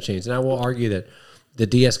have kind of changed, and I will argue that the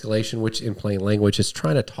de-escalation, which in plain language is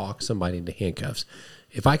trying to talk somebody into handcuffs.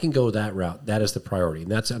 If I can go that route, that is the priority,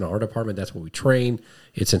 and that's in our department. That's what we train.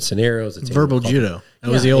 It's in scenarios. It's verbal judo.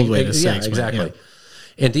 That was the old way to say it. Exactly.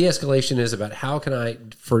 Yeah. And de-escalation is about how can I,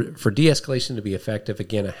 for de-escalation to be effective.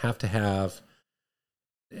 Again, I have to have.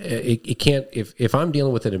 It can't, if I'm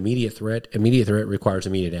dealing with an immediate threat requires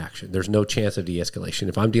immediate action. There's no chance of de-escalation.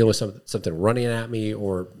 If I'm dealing with something running at me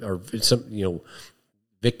or some,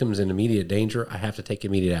 victims in immediate danger, I have to take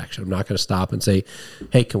immediate action. I'm not going to stop and say,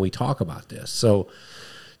 hey, can we talk about this? So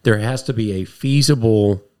there has to be a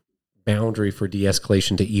feasible boundary for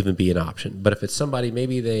de-escalation to even be an option. But if it's somebody,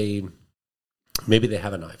 maybe they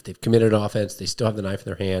have a knife. They've committed an offense. They still have the knife in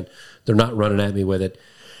their hand. They're not running at me with it.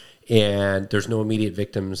 And there's no immediate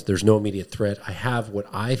victims. There's no immediate threat. I have what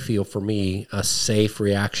I feel for me, a safe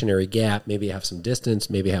reactionary gap. Maybe I have some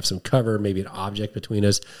distance. Maybe I have some cover. Maybe an object between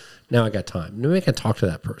us. Now I got time. Maybe I can talk to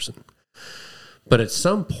that person. But at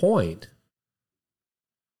some point,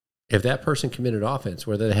 if that person committed offense,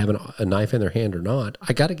 whether they have a knife in their hand or not,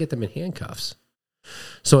 I got to get them in handcuffs.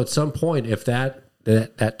 So at some point, if that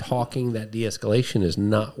talking, that de-escalation is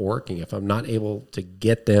not working, if I'm not able to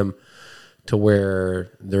get them to where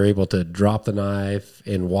they're able to drop the knife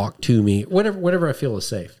and walk to me, whatever I feel is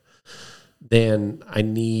safe, then I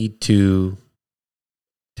need to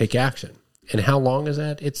take action. And how long is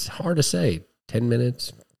that? It's hard to say. 10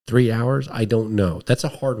 minutes, 3 hours, I don't know. That's a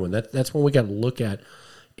hard one. That's when we got to look at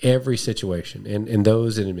every situation. And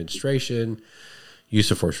those in administration, use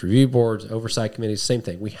of force review boards, oversight committees, same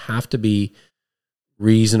thing. We have to be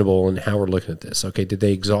reasonable in how we're looking at this. Okay, did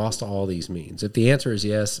they exhaust all these means? If the answer is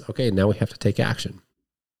yes, okay, now we have to take action.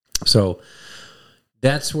 So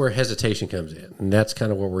that's where hesitation comes in. And that's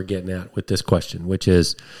kind of what we're getting at with this question, which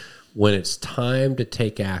is when it's time to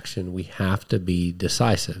take action, we have to be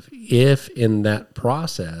decisive. If in that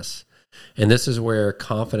process, and this is where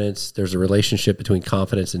confidence, there's a relationship between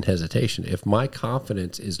confidence and hesitation. If my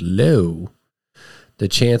confidence is low, the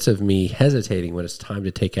chance of me hesitating when it's time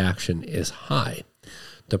to take action is high.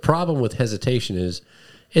 The problem with hesitation is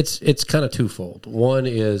it's kind of twofold. One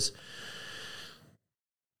is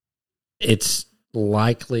it's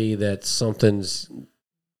likely that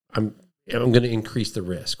I'm going to increase the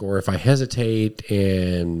risk, or if I hesitate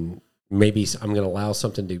and maybe I'm going to allow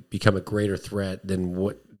something to become a greater threat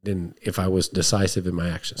than if I was decisive in my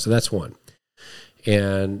action. So that's one.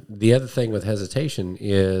 And the other thing with hesitation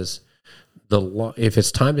is if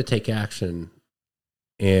it's time to take action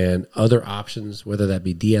and other options, whether that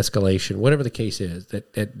be de-escalation, whatever the case is,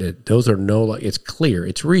 that those are it's clear,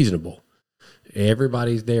 it's reasonable.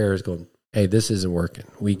 Everybody's there is going, hey, this isn't working.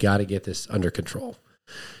 We got to get this under control.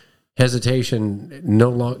 Hesitation,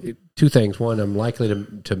 two things. One, I'm likely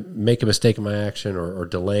to make a mistake in my action or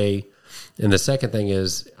delay. And the second thing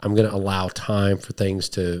is I'm going to allow time for things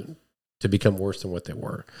to become worse than what they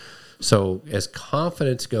were. So as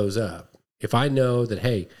confidence goes up, if I know that,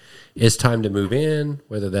 hey, it's time to move in,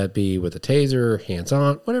 whether that be with a taser,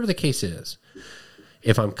 hands-on, whatever the case is,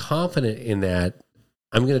 if I'm confident in that,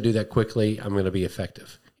 I'm going to do that quickly. I'm going to be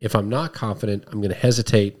effective. If I'm not confident, I'm going to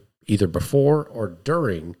hesitate either before or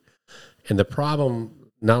during. And the problem,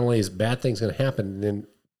 not only is bad things going to happen, then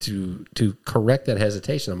to correct that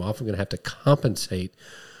hesitation, I'm often going to have to compensate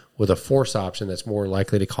with a force option that's more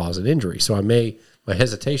likely to cause an injury. So my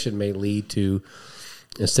hesitation may lead to,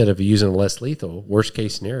 instead of using a less lethal, worst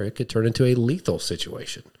case scenario, it could turn into a lethal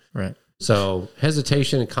situation. Right. So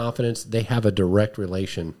hesitation and confidence, they have a direct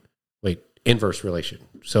inverse relation.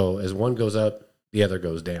 So as one goes up, the other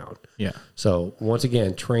goes down. Yeah. So once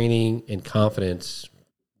again, training and confidence,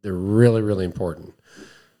 they're really, really important.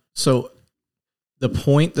 So the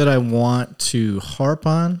point that I want to harp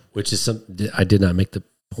on, which is I did not make the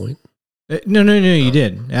point. No, you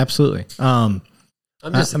did. Absolutely. I'm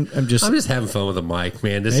just having fun with the mic,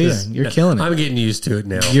 man. You're killing it. I'm getting used to it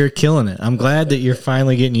now. You're killing it. I'm glad that you're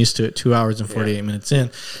finally getting used to it 2 hours and 48 minutes in.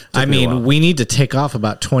 I mean, we need to take off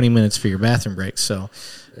about 20 minutes for your bathroom break. So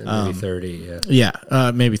maybe 30.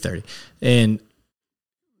 Maybe 30. And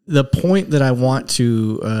the point that I want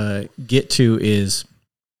to get to is,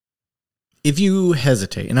 if you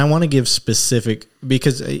hesitate, and I want to give specific,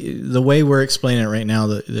 because the way we're explaining it right now,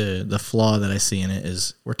 the flaw that I see in it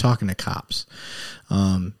is we're talking to cops.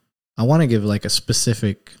 I want to give like a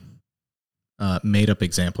specific made up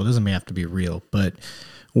example. It doesn't have to be real, but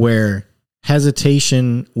where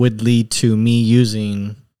hesitation would lead to me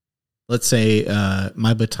using, let's say,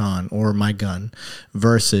 my baton or my gun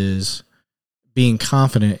versus being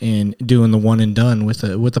confident in doing the one and done with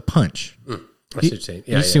a punch. I see what you're saying.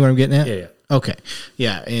 You see what I'm getting at? Yeah. Okay.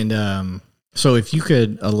 Yeah. And so if you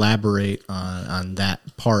could elaborate on that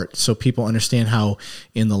part so people understand how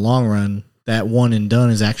in the long run that one and done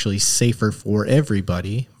is actually safer for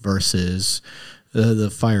everybody versus the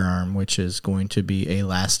firearm, which is going to be a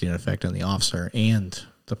lasting effect on the officer and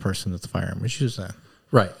the person that the firearm was used on.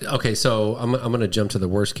 Right. Okay. So I'm going to jump to the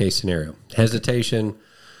worst case scenario. Hesitation,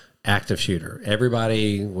 active shooter.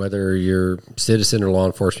 Everybody, whether you're citizen or law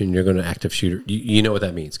enforcement, you're going to active shooter. You know what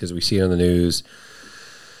that means because we see it on the news.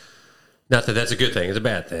 Not that that's a good thing. It's a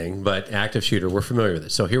bad thing. But active shooter, we're familiar with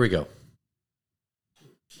it. So here we go.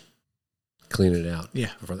 Clean it out. Yeah.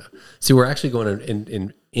 See, we're actually going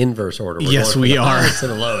in inverse order. Yes, we are. To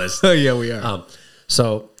the lowest. Yeah, we are.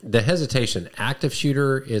 So the hesitation, active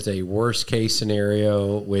shooter is a worst case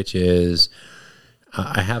scenario, which is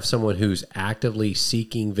I have someone who's actively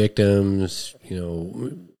seeking victims,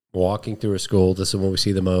 walking through a school. This is when we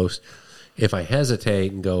see the most. If I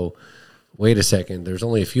hesitate and go, wait a second, there's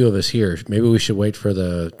only a few of us here. Maybe we should wait for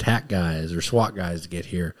the TAC guys or SWAT guys to get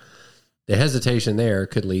here. The hesitation there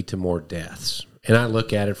could lead to more deaths. And I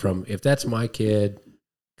look at it from, if that's my kid,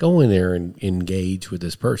 go in there and engage with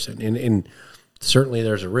this person. And certainly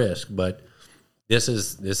there's a risk, but this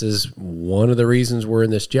is one of the reasons we're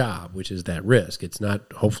in this job, which is that risk. It's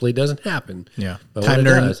not, hopefully it doesn't happen. Yeah. But time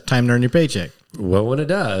to earn your paycheck. Well, when it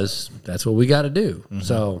does, that's what we got to do. Mm-hmm.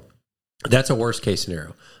 So that's a worst case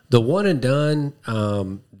scenario. The one and done,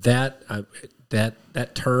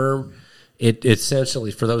 that term, it essentially,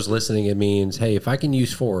 for those listening, it means, hey, if I can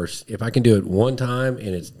use force, if I can do it one time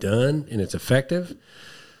and it's done and it's effective,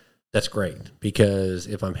 that's great. Because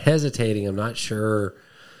if I'm hesitating, I'm not sure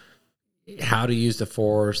how to use the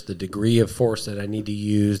force, the degree of force that I need to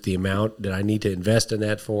use, the amount that I need to invest in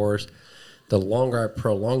that force, the longer I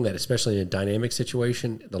prolong that, especially in a dynamic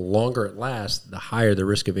situation, the longer it lasts, the higher the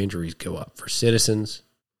risk of injuries go up for citizens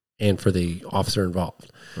and for the officer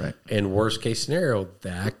involved. Right. And worst case scenario,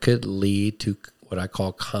 that could lead to what I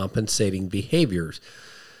call compensating behaviors.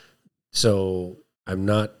 So I'm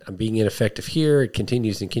being ineffective here. It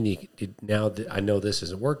continues now that I know this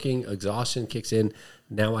isn't working, exhaustion kicks in.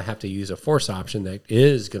 Now I have to use a force option that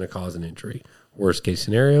is going to cause an injury. Worst case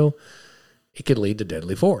scenario, it could lead to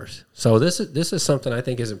deadly force. So this is something I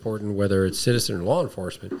think is important, whether it's citizen or law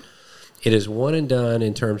enforcement. It is one and done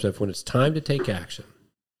in terms of when it's time to take action,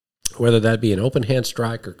 whether that be an open hand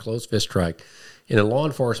strike or closed fist strike. In a law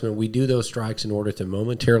enforcement, we do those strikes in order to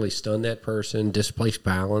momentarily stun that person, displace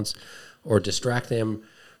balance, or distract them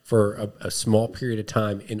for a small period of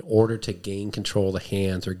time in order to gain control of the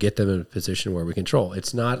hands or get them in a position where we control.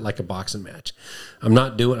 It's not like a boxing match. I'm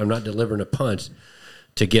not delivering a punch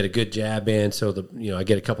to get a good jab in so I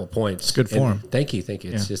get a couple of points. It's good form. Thank you.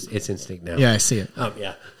 It's instinct now. Yeah, I see it.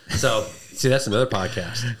 Yeah. So see, that's another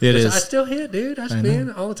podcast. It is. I still hit, dude. I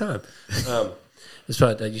spin all the time. It's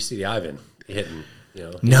probably you see the Ivan hitting.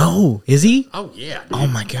 No, is he? Oh yeah. Dude. Oh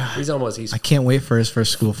my God. He's I can't wait for his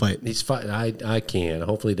first school fight. He's I can.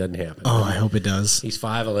 Hopefully it doesn't happen. Oh, I hope it does. He's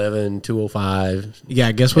 5'11", 205.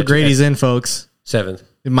 Yeah, guess what grade he's in, folks? 7th.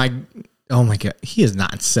 Oh my God, he is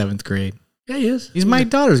not in 7th grade. Yeah, he is. He's my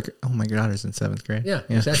daughter's. Oh, my daughter's in 7th grade. Yeah,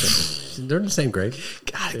 exactly. They're in the same grade.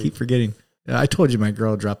 God, I keep forgetting. I told you my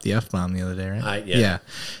girl dropped the F-bomb the other day, right? Yeah.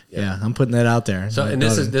 I'm putting that out there. So, and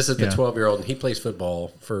this is the 12-year-old, and he plays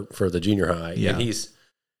football for the junior high. Yeah. And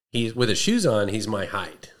he's with his shoes on. He's my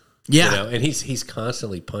height. Yeah. And he's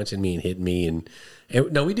constantly punching me and hitting me, and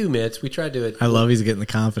no, we do mitts. We try to do it. I love he's getting the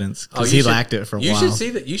confidence because he lacked it for a while. You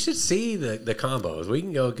should see the combos. We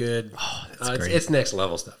can go good. Oh, that's great. It's next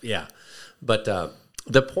level stuff. Yeah. But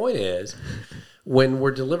the point is, when we're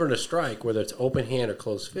delivering a strike, whether it's open hand or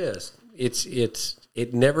closed fist,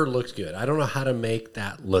 it never looks good. I don't know how to make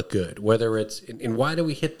that look good. Whether it's and why do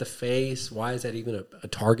we hit the face? Why is that even a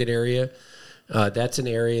target area? That's an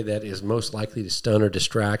area that is most likely to stun or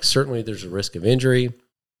distract. Certainly, there's a risk of injury.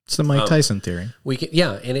 It's the Mike Tyson theory. We could,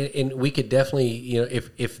 and we could definitely,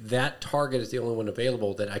 if that target is the only one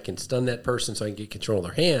available that I can stun that person so I can get control of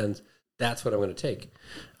their hands, that's what I'm going to take.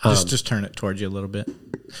 Just turn it towards you a little bit.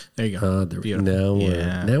 There you go.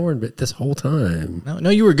 Now we're this whole time. No,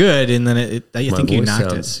 you were good, and then I think you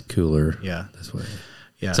knocked it cooler. Yeah, this way.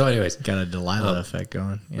 Yeah. So, anyways, got a Delilah effect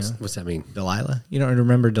going. What's that mean? Delilah. You don't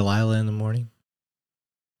remember Delilah in the Morning?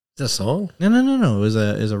 Is that a song? No. It was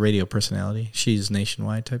a radio personality. She's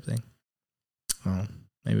nationwide type thing. Oh,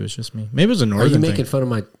 maybe it was just me. Maybe it was a northern. Are you making fun of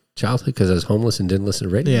my childhood because I was homeless and didn't listen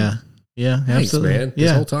to radio? Yeah, thanks, absolutely. Man.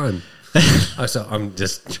 This whole time. So I'm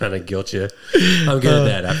just trying to guilt you. I'm good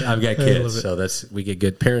at that. I've got kids, so we get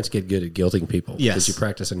good. Parents get good at guilting people because you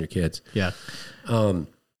practice on your kids. Yeah.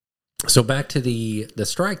 So back to the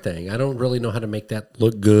strike thing. I don't really know how to make that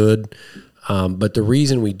look good, but the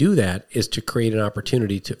reason we do that is to create an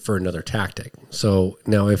opportunity for another tactic. So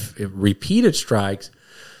now, if repeated strikes,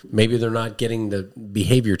 maybe they're not getting the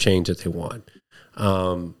behavior change that they want.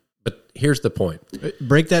 But here's the point.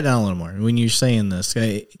 Break that down a little more. When you're saying this,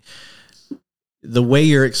 the way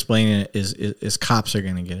you're explaining it is cops are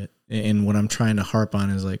going to get it. And what I'm trying to harp on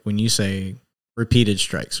is like when you say repeated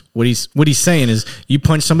strikes, what he's saying is you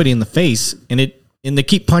punch somebody in the face and they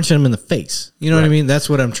keep punching them in the face. You know what I mean? That's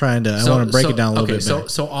what I'm trying to. I want to break it down a little bit better.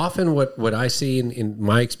 So often what I see in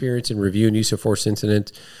my experience in review and use of force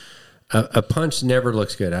incidents, a punch never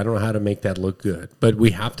looks good. I don't know how to make that look good, but we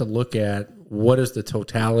have to look at what is the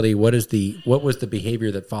totality, what was the behavior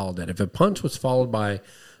that followed that. If a punch was followed by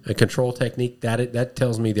a control technique, that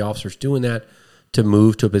tells me the officer's doing that to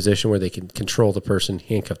move to a position where they can control the person,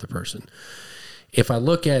 handcuff the person. If I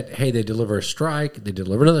look at, hey, they deliver a strike, they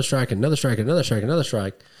deliver another strike, another strike, another strike, another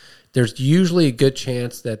strike, there's usually a good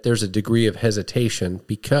chance that there's a degree of hesitation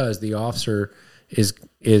because the officer is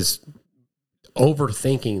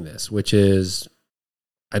overthinking this, which is,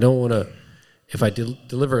 I don't want to, if I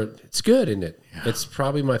deliver it, it's good, isn't it? Yeah. It's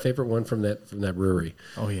probably my favorite one from that brewery.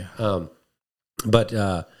 Oh, yeah.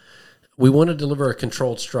 But we want to deliver a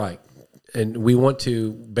controlled strike, and we want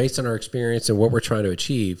to, based on our experience and what we're trying to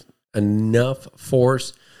achieve, enough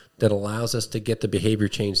force that allows us to get the behavior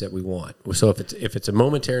change that we want. So if it's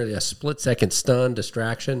a split second stun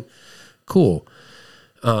distraction, cool.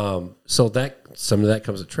 So that some of that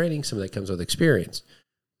comes with training, some of that comes with experience.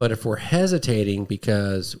 But if we're hesitating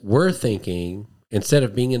because we're thinking, instead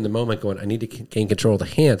of being in the moment going, I need to gain control of the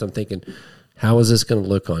hands, I'm thinking, how is this going to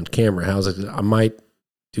look on camera? I might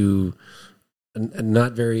do a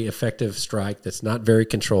not very effective strike that's not very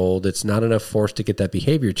controlled. It's not enough force to get that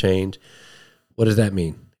behavior change. What does that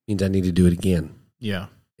mean? It means I need to do it again. Yeah.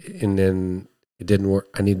 And then it didn't work.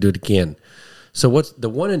 I need to do it again. So what's the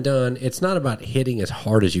one and done? It's not about hitting as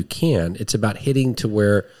hard as you can. It's about hitting to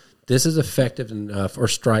where this is effective enough, or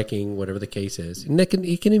striking, whatever the case is. And it can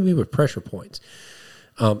even be with pressure points.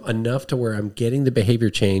 Enough to where I'm getting the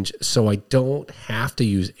behavior change, so I don't have to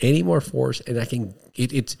use any more force, and I can.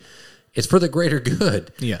 It's for the greater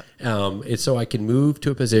good. Yeah. It's so I can move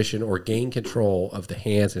to a position or gain control of the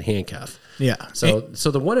hands and handcuff. Yeah. So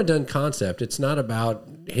the one and done concept, it's not about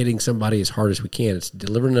hitting somebody as hard as we can. It's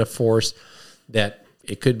delivering enough force that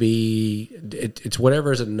it could be, it's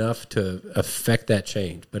whatever is enough to affect that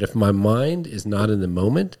change. But if my mind is not in the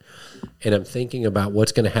moment and I'm thinking about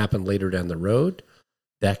what's going to happen later down the road,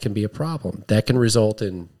 that can be a problem. That can result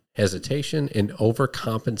in hesitation and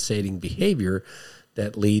overcompensating behavior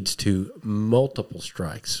that leads to multiple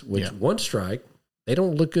strikes, which one strike, they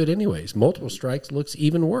don't look good anyways. Multiple strikes looks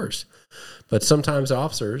even worse. But sometimes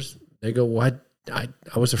officers, they go, well, I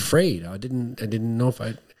was afraid. I didn't know if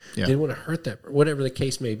I didn't want to hurt that, whatever the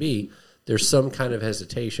case may be. There's some kind of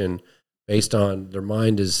hesitation based on their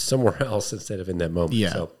mind is somewhere else instead of in that moment.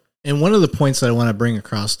 Yeah. So, and one of the points that I want to bring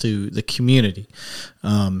across to the community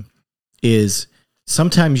is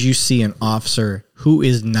sometimes you see an officer who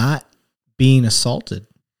is not being assaulted,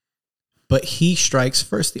 but he strikes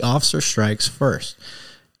first. The officer strikes first,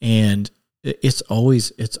 and it's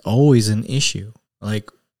always an issue.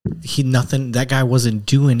 Like that guy wasn't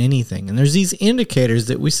doing anything. And there's these indicators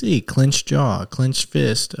that we see: clenched jaw, clenched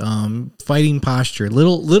fist, fighting posture,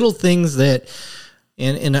 little things that.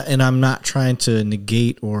 And I'm not trying to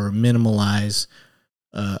negate or minimalize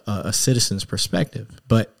a citizen's perspective,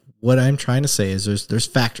 but what I'm trying to say is there's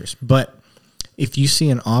factors. But if you see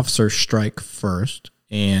an officer strike first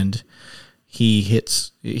and he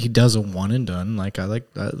does a one and done,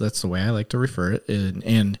 that's the way I like to refer it,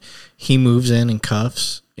 and he moves in and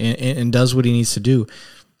cuffs and does what he needs to do.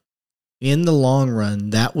 In the long run,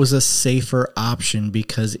 that was a safer option,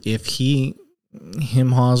 because if he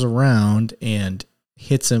haws around and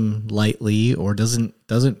hits him lightly or doesn't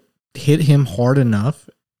hit him hard enough,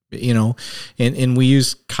 and we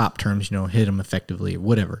use cop terms, hit him effectively or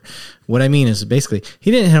whatever. What I mean is basically he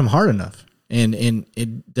didn't hit him hard enough, and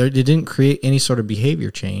it didn't create any sort of behavior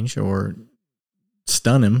change or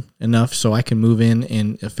stun him enough so I can move in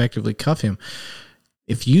and effectively cuff him.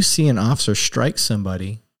 If you see an officer strike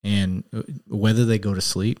somebody, and whether they go to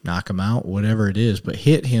sleep, knock him out, whatever it is, but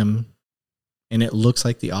hit him, and it looks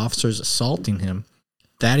like the officer's assaulting him,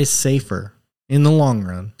 that is safer in the long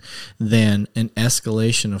run than an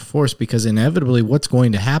escalation of force, because inevitably what's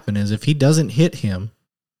going to happen is if he doesn't hit him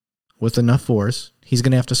with enough force, he's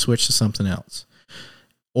going to have to switch to something else.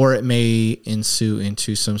 Or it may ensue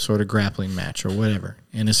into some sort of grappling match or whatever.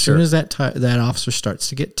 And as soon as that officer starts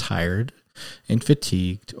to get tired and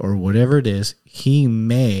fatigued or whatever it is, he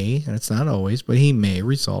may, and it's not always, but he may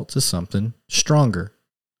result to something stronger.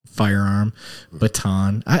 Firearm,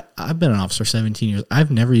 baton. I've been an officer 17 years.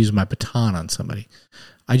 I've never used my baton on somebody.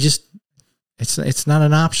 It's not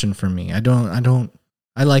an option for me.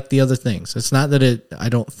 I like the other things. It's not that I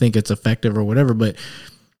don't think it's effective or whatever, but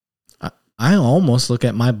I almost look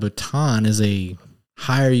at my baton as a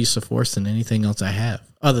higher use of force than anything else I have,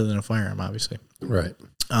 other than a firearm, obviously. Right.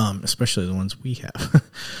 Especially the ones we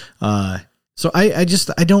have. So I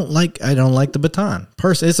don't like the baton.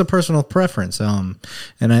 It's a personal preference. And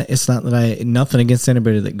it's not that nothing against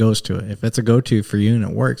anybody that goes to it. If it's a go-to for you and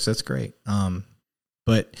it works, that's great.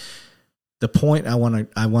 But the point I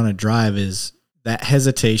want to drive is that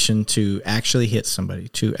hesitation to actually hit somebody,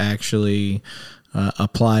 to actually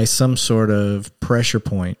apply some sort of pressure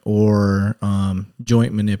point or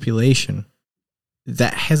joint manipulation.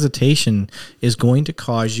 That hesitation is going to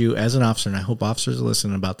cause you as an officer, and I hope officers are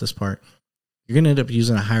listening about this part, you're going to end up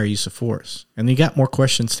using a higher use of force. And you got more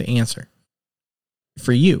questions to answer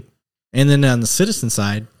for you. And then on the citizen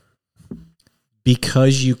side,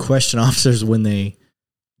 because you question officers when they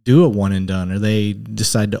do a one and done, or they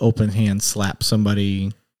decide to open hand slap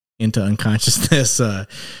somebody into unconsciousness, an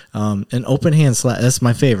open hand slap, that's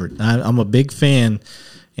my favorite. I'm a big fan,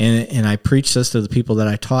 and I preach this to the people that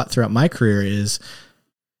I taught throughout my career is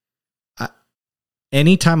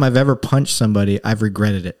anytime I've ever punched somebody, I've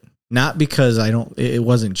regretted it. Not because it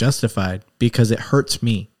wasn't justified, because it hurts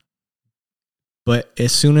me. But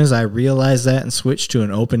as soon as I realized that and switched to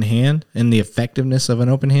an open hand and the effectiveness of an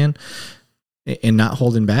open hand and not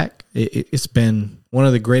holding back, it's been one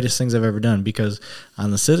of the greatest things I've ever done, because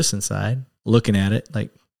on the citizen side, looking at it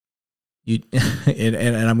like you,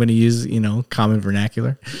 and I'm going to use, common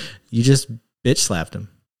vernacular, you just bitch slapped him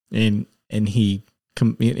and he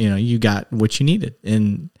you got what you needed,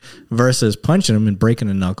 and versus punching them and breaking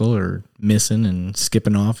a knuckle or missing and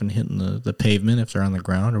skipping off and hitting the pavement if they're on the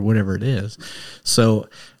ground or whatever it is. So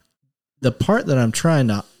the part that I'm trying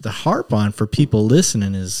to harp on for people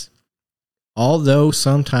listening is, although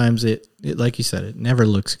sometimes it like you said, it never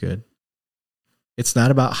looks good. It's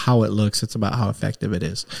not about how it looks, it's about how effective it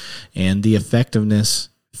is. And the effectiveness,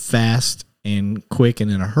 fast and quick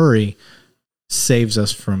and in a hurry, saves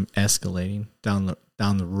us from escalating down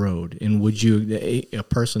the road. And would you, a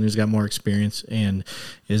person who's got more experience and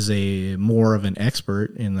is more of an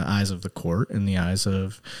expert in the eyes of the court, in the eyes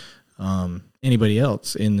of anybody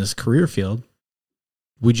else in this career field,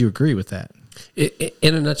 would you agree with that?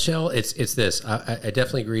 In a nutshell, it's this. I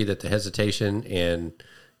definitely agree that the hesitation and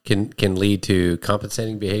can lead to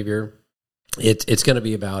compensating behavior. It's going to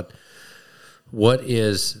be about what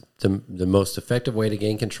is the most effective way to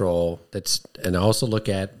gain control. And also look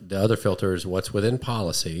at the other filters, what's within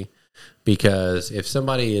policy. Because if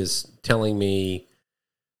somebody is telling me,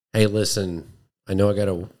 hey, listen, I know I got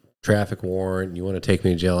a traffic warrant, you want to take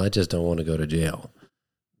me to jail, I just don't want to go to jail.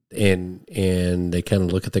 And they kind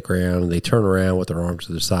of look at the ground and they turn around with their arms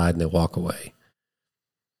to their side and they walk away.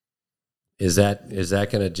 Is that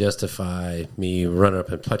going to justify me running up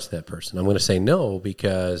and punch that person? I'm going to say no,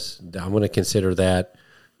 because I'm going to consider that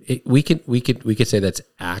we could say that's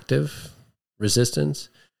active resistance.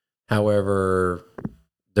 However,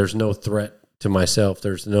 there's no threat to myself. I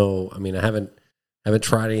haven't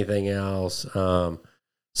tried anything else.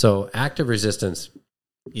 So active resistance.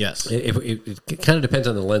 Yes. It kind of depends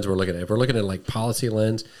on the lens we're looking at. If we're looking at like policy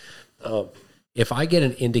lens, if I get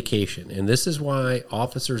an indication, and this is why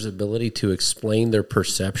officers' ability to explain their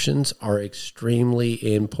perceptions are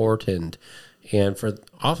extremely important. And for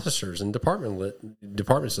officers and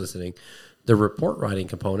departments listening, the report writing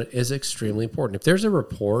component is extremely important. If there's a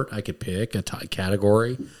report, I could pick a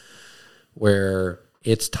category where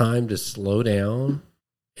it's time to slow down,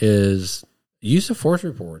 is use of force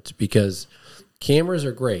reports, because cameras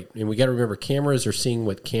are great. And we got to remember, cameras are seeing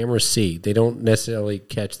what cameras see. They don't necessarily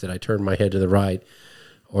catch that I turn my head to the right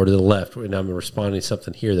or to the left when I'm responding to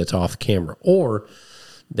something here that's off camera, or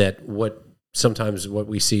that sometimes what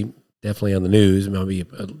we see definitely on the news, maybe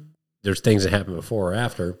there's things that happen before or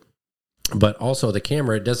after, but also the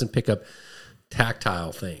camera, it doesn't pick up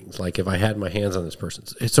tactile things. Like if I had my hands on this person.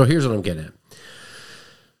 So here's what I'm getting at.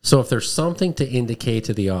 So if there's something to indicate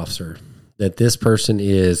to the officer that this person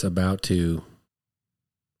is about to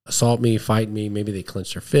assault me, fight me, maybe they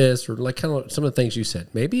clench their fists, or like kind of some of the things you said.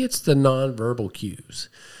 Maybe it's the nonverbal cues,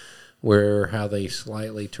 where how they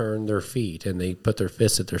slightly turn their feet and they put their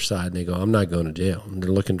fists at their side and they go, I'm not going to jail. And they're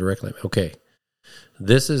looking directly at me. Okay,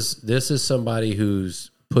 this is somebody who's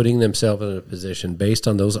putting themselves in a position based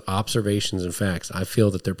on those observations and facts. I feel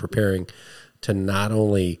that they're preparing to not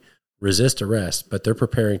only resist arrest, but they're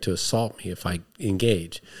preparing to assault me if I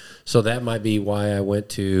engage. So that might be why I went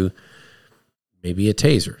to maybe a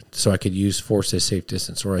taser, so I could use force at a safe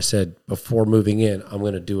distance. Or I said, before moving in, I'm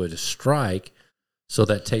going to do a strike, so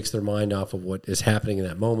that takes their mind off of what is happening in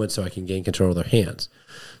that moment, so I can gain control of their hands.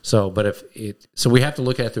 So we have to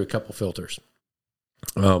look at it through a couple filters.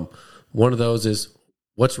 One of those is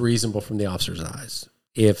what's reasonable from the officer's eyes.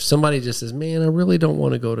 If somebody just says, man, I really don't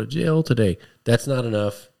want to go to jail today, that's not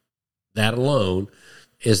enough. That alone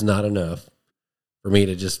is not enough for me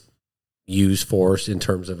to just use force in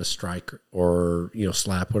terms of a strike or,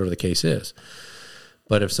 slap, whatever the case is.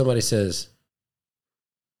 But if somebody says,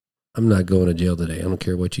 I'm not going to jail today, I don't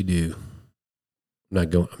care what you do,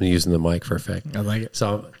 I'm using the mic for effect. I like it.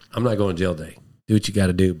 So I'm not going to jail today. Do what you got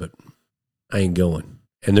to do, but I ain't going.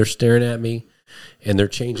 And they're staring at me and they're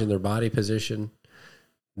changing their body position.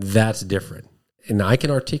 That's different. And I can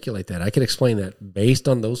articulate that. I can explain that based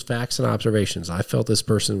on those facts and observations. I felt this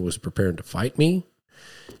person was preparing to fight me.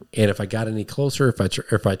 And if I got any closer,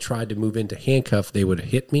 if I tried to move into handcuff, they would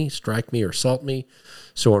hit me, strike me, or assault me.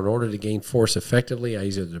 So in order to gain force effectively, I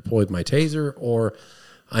either deployed my taser or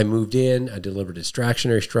I moved in. I delivered a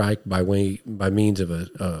distractionary strike by means of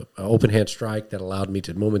a open hand strike that allowed me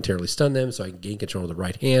to momentarily stun them, so I can gain control of the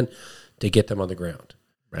right hand to get them on the ground.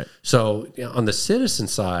 Right. So on the citizen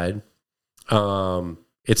side,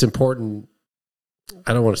 it's important.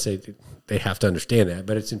 I don't want to say they have to understand that,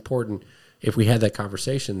 but it's important if we had that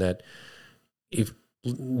conversation that if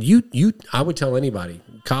I would tell anybody,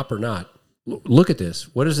 cop or not, look at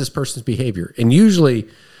this. What is this person's behavior? And usually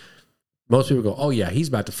most people go, oh yeah, he's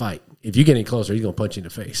about to fight. If you get any closer, he's going to punch you in the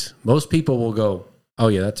face. Most people will go, oh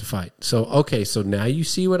yeah, that's a fight. So, okay, so now you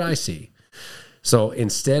see what I see. So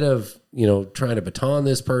instead of, trying to baton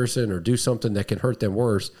this person or do something that can hurt them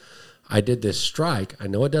worse, I did this strike. I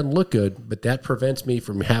know it doesn't look good, but that prevents me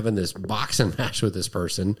from having this boxing match with this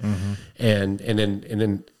person. And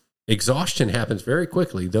then exhaustion happens very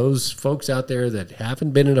quickly. Those folks out there that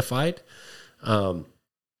haven't been in a fight,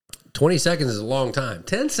 20 seconds is a long time.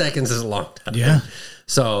 10 seconds is a long time. Yeah.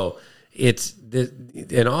 So it's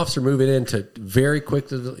an officer moving in to very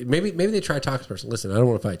quickly. Maybe they try to talk to the person. Listen, I don't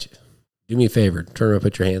want to fight you. Do me a favor. Turn around,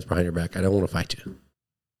 put your hands behind your back. I don't want to fight you.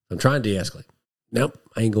 I'm trying to de-escalate. Nope,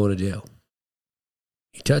 I ain't going to jail.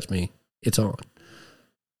 You touch me, it's on.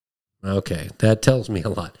 Okay, that tells me a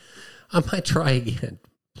lot. I might try again.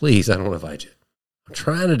 Please, I don't want to fight you. I'm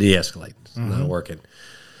trying to de-escalate. It's not working.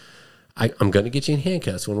 I'm going to get you in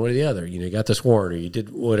handcuffs one way or the other. You got this warrant, or you did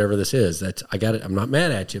whatever this is. I got it. I'm not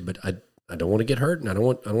mad at you, but I don't want to get hurt, and I don't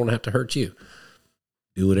want to have to hurt you.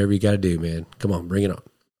 Do whatever you got to do, man. Come on, bring it on.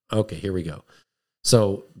 Okay, here we go.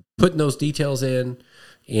 So putting those details in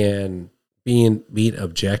and being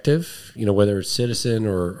objective, whether it's citizen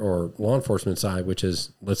or law enforcement side, which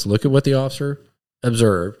is let's look at what the officer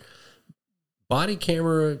observed. Body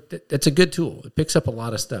camera, that's a good tool. It picks up a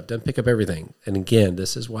lot of stuff, doesn't pick up everything. And again,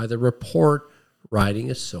 this is why the report writing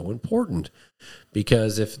is so important.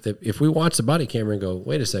 Because if we watch the body camera and go,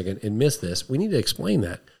 wait a second, and miss this, we need to explain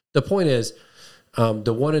that. The point is,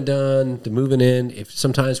 the one and done, the moving in, if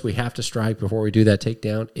sometimes we have to strike before we do that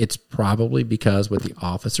takedown, it's probably because what the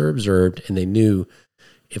officer observed, and they knew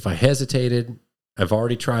if I hesitated, I've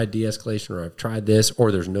already tried de-escalation, or I've tried this, or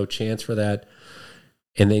there's no chance for that.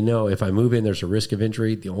 And they know if I move in, there's a risk of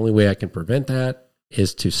injury. The only way I can prevent that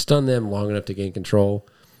is to stun them long enough to gain control.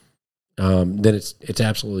 Then it's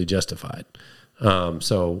absolutely justified.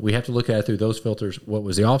 So we have to look at it through those filters. What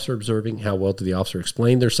was the officer observing? How well did the officer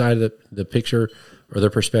explain their side of the picture or their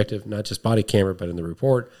perspective, not just body camera, but in the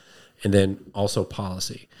report? And then also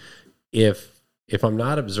policy. If I'm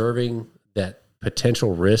not observing that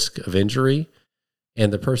potential risk of injury,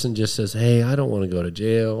 and the person just says, hey, I don't want to go to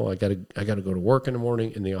jail, I got to go to work in the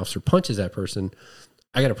morning, and the officer punches that person,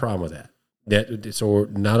 I got a problem with that. So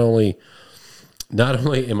not only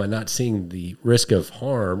am I not seeing the risk of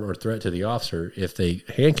harm or threat to the officer if they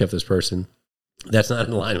handcuff this person, that's not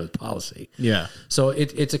in line with policy. Yeah. So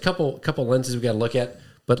it's a couple lenses we got to look at.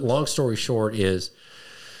 But long story short is,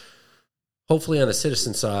 hopefully on the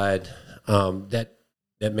citizen side, that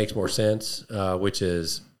makes more sense, which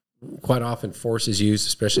is quite often force is used,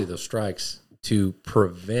 especially those strikes, to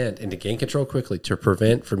prevent and to gain control quickly, to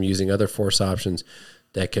prevent from using other force options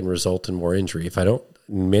that can result in more injury.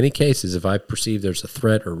 In many cases, if I perceive there's a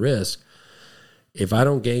threat or risk, if I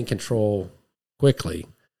don't gain control quickly,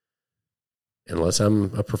 unless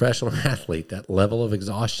I'm a professional athlete, that level of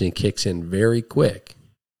exhaustion kicks in very quick.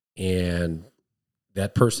 And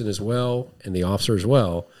that person as well, and the officer as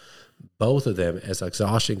well, both of them, as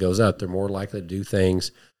exhaustion goes up, they're more likely to do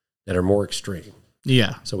things that are more extreme.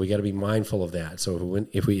 Yeah. So we got to be mindful of that. So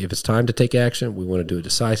if it's time to take action, we want to do it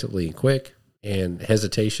decisively and quick. And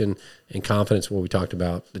hesitation and confidence, what we talked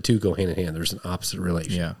about, the two go hand in hand. There's an opposite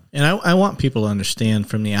relation. Yeah. And I want people to understand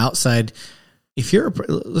from the outside, if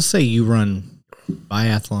let's say you run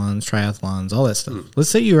biathlons, triathlons, all that stuff.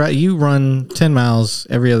 Let's say you run 10 miles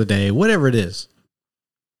every other day, whatever it is.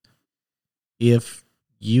 If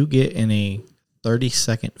you get in a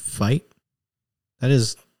 30-second fight, that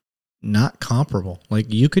is not comparable.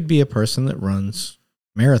 Like, you could be a person that runs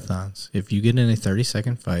marathons. If you get in a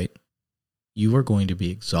 30-second fight, you are going to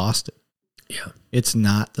be exhausted. Yeah. It's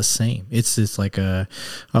not the same. It's just like a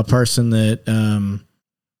person that, I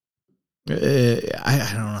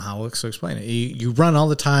don't know how else to explain it. You run all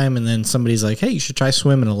the time, and then somebody's like, hey, you should try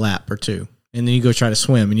swimming a lap or two. And then you go try to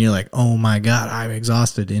swim, and you're like, oh my God, I'm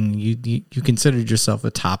exhausted. And you considered yourself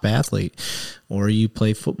a top athlete, or you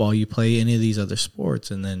play football, you play any of these other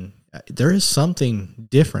sports. And then there is something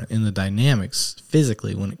different in the dynamics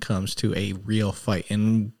physically when it comes to a real fight.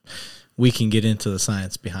 And we can get into the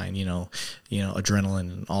science behind,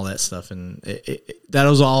 adrenaline and all that stuff. And that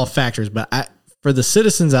was all factors. But for the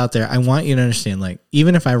citizens out there, I want you to understand, like,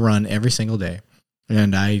 even if I run every single day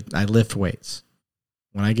and I lift weights,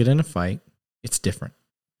 when I get in a fight, it's different.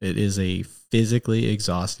 It is a physically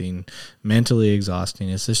exhausting, mentally exhausting.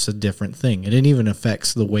 It's just a different thing. It even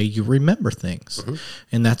affects the way you remember things. Mm-hmm.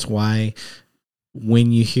 And that's why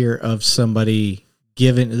when you hear of somebody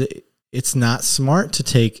it's not smart to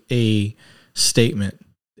take a statement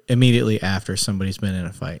immediately after somebody's been in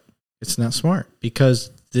a fight. It's not smart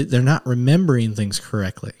because they're not remembering things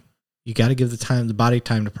correctly. You got to give the body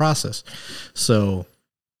time to process. So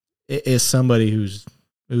as somebody who's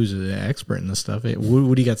an expert in this stuff,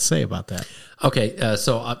 what do you got to say about that? Okay,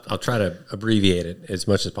 so I'll try to abbreviate it as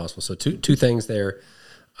much as possible. So two things there.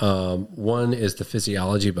 One is the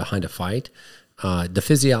physiology behind a fight. The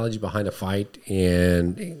physiology behind a fight,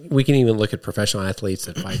 and we can even look at professional athletes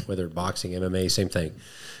that fight, whether boxing, MMA, same thing.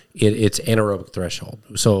 It's anaerobic threshold.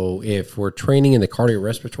 So if we're training in the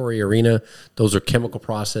cardiorespiratory arena, those are chemical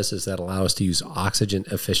processes that allow us to use oxygen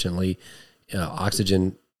efficiently.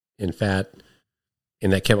 Oxygen and fat in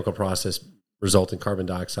that chemical process result in carbon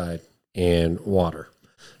dioxide and water.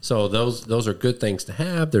 So those are good things to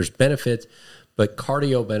have. There's benefits, but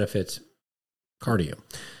cardio benefits cardio.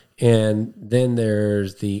 And then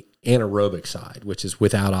there's the anaerobic side, which is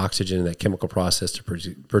without oxygen in that chemical process to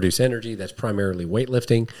produce energy. That's primarily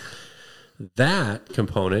weightlifting. That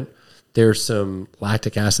component, there's some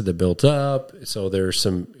lactic acid that builds up. So there's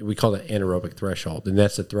some, we call it anaerobic threshold. And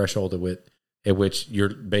that's the threshold at which you're,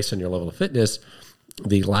 based on your level of fitness,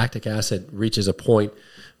 the lactic acid reaches a point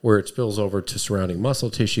where it spills over to surrounding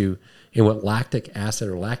muscle tissue. And what lactic acid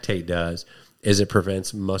or lactate does is it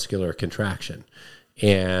prevents muscular contraction.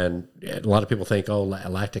 And a lot of people think, oh,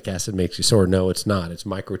 lactic acid makes you sore. No, it's not. It's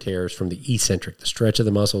micro tears from the eccentric, the stretch of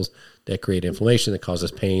the muscles that create inflammation that causes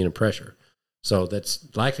pain and pressure. So that's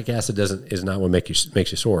lactic acid is not what makes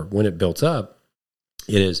you sore. When it builds up,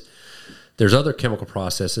 there's other chemical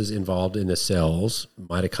processes involved in the cells,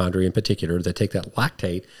 mitochondria in particular, that take that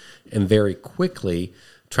lactate and very quickly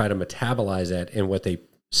try to metabolize that. And what they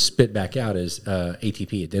spit back out is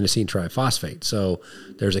ATP, adenosine triphosphate. So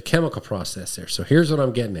there's a chemical process there. So here's what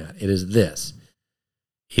I'm getting at. It is this.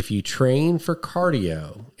 If you train for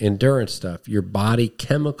cardio, endurance stuff, your body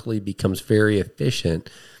chemically becomes very efficient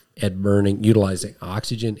at utilizing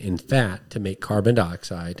oxygen and fat to make carbon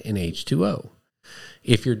dioxide and H2O.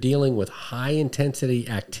 If you're dealing with high intensity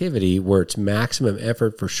activity where it's maximum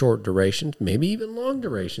effort for short durations, maybe even long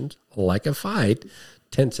durations, like a fight,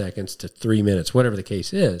 10 seconds to 3 minutes, whatever the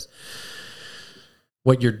case is,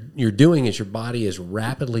 what you're doing is your body is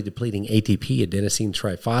rapidly depleting ATP, adenosine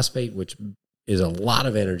triphosphate, which is a lot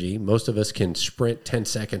of energy. Most of us can sprint 10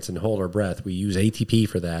 seconds and hold our breath. We use ATP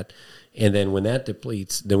for that. And then when that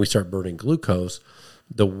depletes, then we start burning glucose.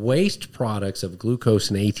 The waste products of glucose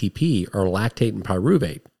and ATP are lactate and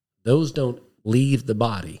pyruvate. Those don't leave the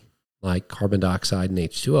body like carbon dioxide and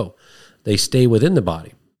H2O. They stay within the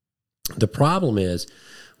body. The problem is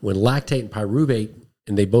when lactate and pyruvate,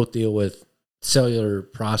 and they both deal with cellular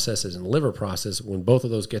processes and liver processes, when both of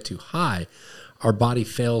those get too high, our body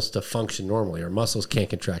fails to function normally. Our muscles can't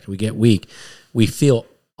contract. We get weak. We feel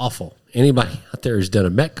awful. Anybody out there who's done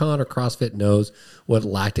a Metcon or CrossFit knows what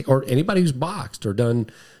lactic, or anybody who's boxed or done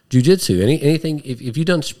jiu-jitsu, anything, if you've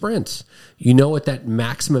done sprints, you know what that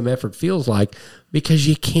maximum effort feels like because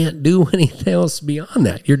you can't do anything else beyond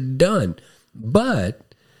that. You're done. But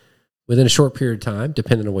within a short period of time,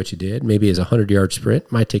 depending on what you did, maybe as a 100-yard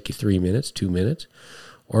sprint, might take you 3 minutes, 2 minutes,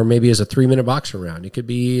 or maybe as a 3-minute boxing round, it could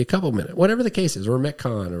be a couple minutes, whatever the case is, or a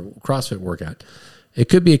Metcon or CrossFit workout. It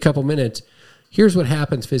could be a couple minutes. Here's what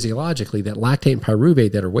happens physiologically, that lactate and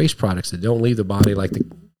pyruvate that are waste products that don't leave the body like the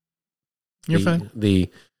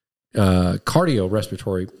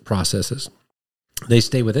cardiorespiratory processes, they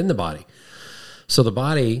stay within the body. So the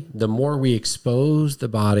body, the more we expose the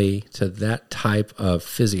body to that type of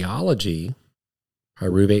physiology,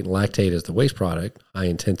 pyruvate and lactate is the waste product, high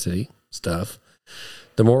intensity stuff,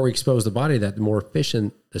 the more we expose the body to that, the more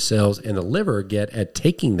efficient the cells and the liver get at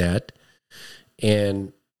taking that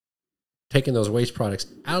and taking those waste products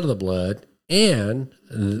out of the blood. And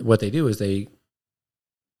what they do is they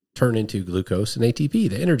turn into glucose and ATP,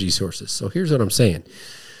 the energy sources. So here's what I'm saying.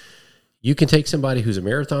 You can take somebody who's a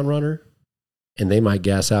marathon runner and they might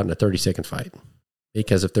gas out in a 30-second fight,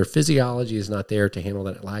 because if their physiology is not there to handle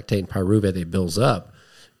that lactate and pyruvate that builds up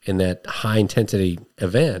in that high-intensity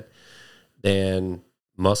event, then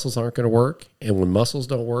muscles aren't going to work. And when muscles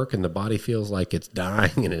don't work and the body feels like it's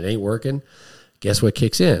dying and it ain't working, guess what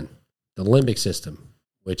kicks in? The limbic system,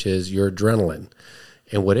 which is your adrenaline.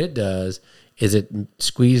 And what it does is it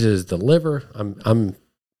squeezes the liver. I'm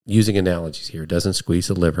using analogies here. It doesn't squeeze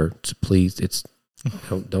the liver. Please,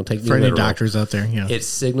 don't take me for any literal. doctors out there. Yeah, it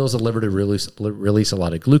signals the liver to release a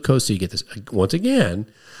lot of glucose. So you get this once again.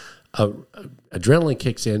 Adrenaline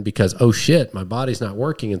kicks in because, oh shit, my body's not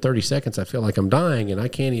working. In 30 seconds, I feel like I'm dying and I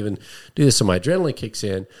can't even do this. So my adrenaline kicks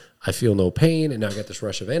in. I feel no pain, and now I got this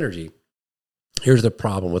rush of energy. Here's the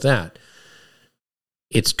problem with that.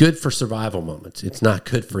 It's good for survival moments. It's not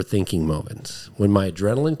good for thinking moments. When my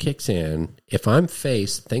adrenaline kicks in, if I'm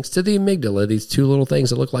faced, thanks to the amygdala, these two little things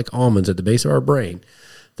that look like almonds at the base of our brain,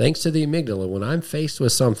 thanks to the amygdala, when I'm faced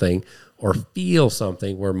with something or feel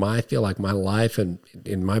something where I feel like my life and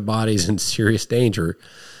my body's in serious danger,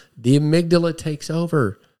 the amygdala takes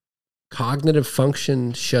over. Cognitive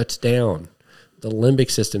function shuts down. the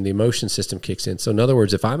limbic system, the emotion system kicks in. So in other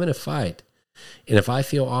words, if I'm in a fight and if I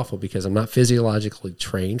feel awful because I'm not physiologically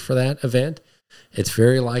trained for that event, it's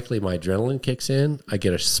very likely my adrenaline kicks in. I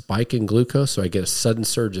get a spike in glucose, so I get a sudden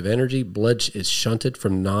surge of energy. Blood is shunted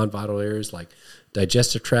from non-vital areas like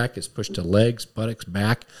digestive tract is pushed to legs, buttocks,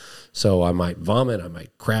 back. So I might vomit, I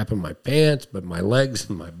might crap in my pants, but my legs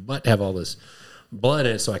and my butt have all this blood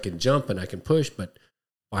in it, so I can jump and I can push, but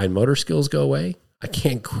fine motor skills go away. I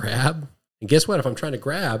can't grab. And guess what? If I'm trying to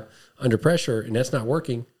grab under pressure and that's not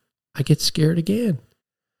working, I get scared again.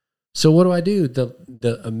 So what do? The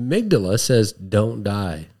amygdala says, don't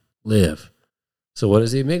die, live. So what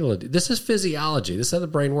does the amygdala do? This is physiology. This is how the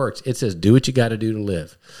brain works. It says, do what you got to do to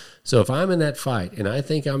live. So if I'm in that fight and I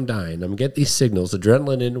think I'm dying, I'm getting these signals,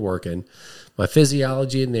 adrenaline isn't working, my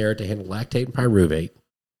physiology in there to handle lactate and pyruvate,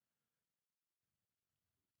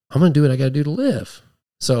 I'm going to do what I got to do to live.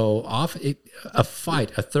 So a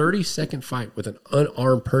fight, a 30-second fight with an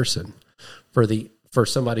unarmed person for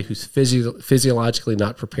somebody who's physiologically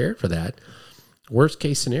not prepared for that, worst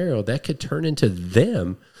case scenario, that could turn into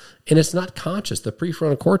them. And it's not conscious. The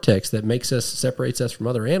prefrontal cortex that separates us from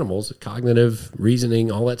other animals, cognitive,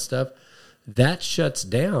 reasoning, all that stuff, that shuts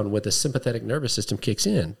down when the sympathetic nervous system kicks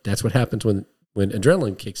in. That's what happens when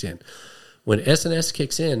adrenaline kicks in. When SNS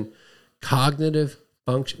kicks in, cognitive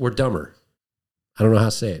function, we're dumber. I don't know how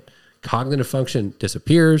to say it. Cognitive function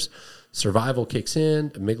disappears. Survival kicks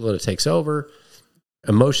in. Amygdala takes over.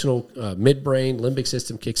 Emotional midbrain, limbic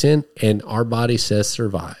system kicks in, and our body says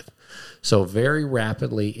survive. So very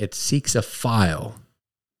rapidly, it seeks a file,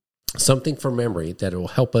 something from memory that will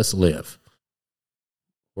help us live.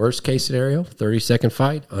 Worst case scenario, 30-second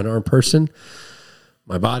fight, unarmed person.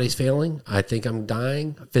 My body's failing. I think I'm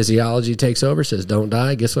dying. Physiology takes over, says don't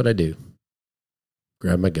die. Guess what I do?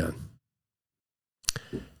 Grab my gun.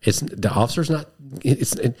 The officer's not,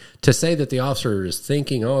 to say that the officer is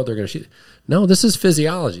thinking, oh, they're going to shoot. No, this is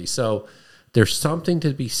physiology. So there's something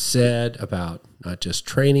to be said about not just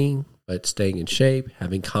training, but staying in shape,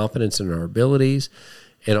 having confidence in our abilities.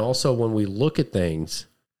 And also when we look at things,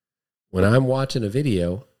 when I'm watching a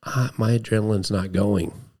video, my adrenaline's not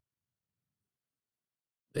going.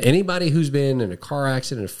 Anybody who's been in a car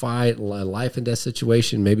accident, a fight, a life and death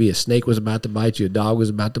situation, maybe a snake was about to bite you, a dog was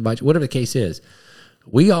about to bite you, whatever the case is,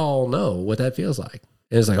 we all know what that feels like.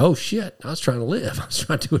 And it's like, oh shit, I was trying to live. I was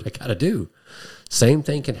trying to do what I got to do. Same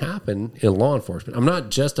thing can happen in law enforcement. I'm not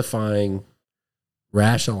justifying,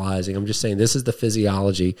 rationalizing. I'm just saying this is the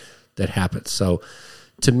physiology that happens. So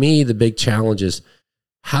to me, the big challenge is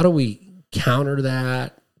how do we counter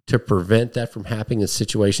that to prevent that from happening in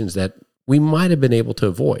situations that we might have been able to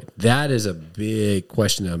avoid? That is a big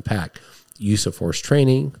question to unpack. Use of force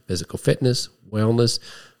training, physical fitness, wellness,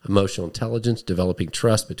 emotional intelligence, developing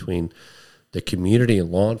trust between the community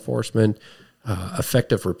and law enforcement,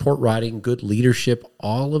 effective report writing, good leadership,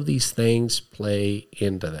 all of these things play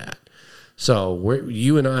into that. So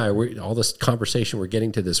you and I, all this conversation, we're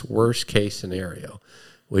getting to this worst case scenario,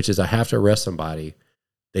 which is I have to arrest somebody.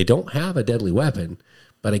 They don't have a deadly weapon,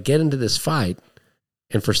 but I get into this fight,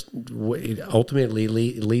 and it ultimately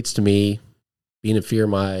leads to me being in fear of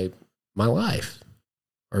my life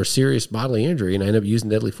or serious bodily injury, and I end up using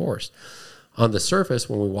deadly force. On the surface,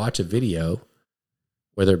 when we watch a video,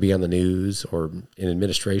 whether it be on the news or in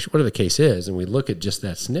administration, whatever the case is, and we look at just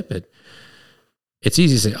that snippet, it's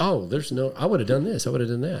easy to say, oh, I would have done this, I would have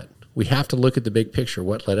done that. We have to look at the big picture,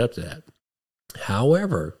 what led up to that.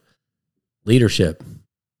 However, leadership.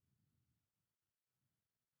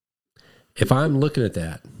 If I'm looking at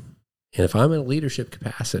that, and if I'm in a leadership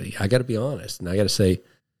capacity, I got to be honest, and I got to say,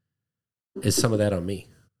 is some of that on me?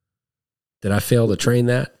 Did I fail to train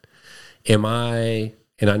that? And I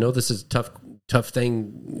know this is a tough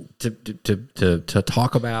thing to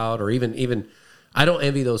talk about, or even I don't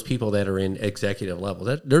envy those people that are in executive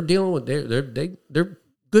level. They're dealing with they're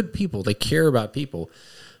good people. They care about people,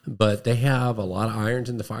 but they have a lot of irons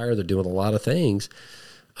in the fire. They're doing a lot of things.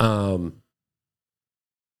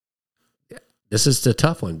 This is a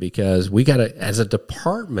tough one because we got to, as a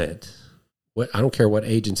department, I don't care what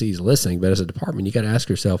agency is listening, but as a department, you got to ask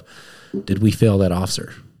yourself, did we fail that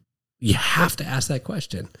officer? You have to ask that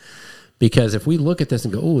question, because if we look at this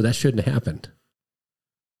and go, oh, that shouldn't have happened,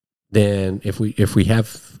 then if we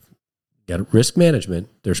have got risk management,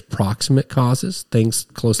 there's proximate causes, things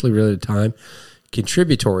closely related to time,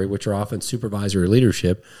 contributory, which are often supervisory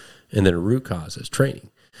leadership, and then root causes, training.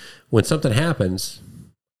 When something happens,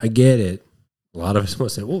 I get it. A lot of us will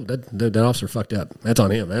say, oh, that officer fucked up. That's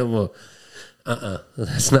on him. Well,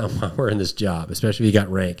 that's not why we're in this job, especially if you got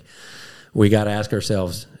rank. We got to ask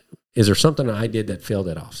ourselves, is there something I did that failed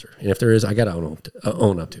that officer? And if there is, I got to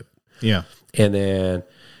own up to it. Yeah. And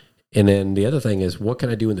then the other thing is, what can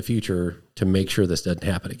I do in the future to make sure this doesn't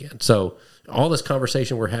happen again? So all this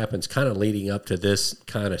conversation where happens kind of leading up to this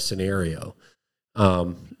kind of scenario.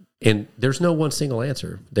 And there's no one single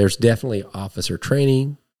answer. There's definitely officer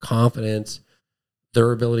training, confidence,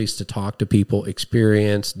 their abilities to talk to people,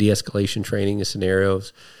 experience, de-escalation training in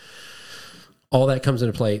scenarios. All that comes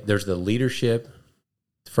into play. There's the leadership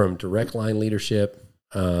from direct line leadership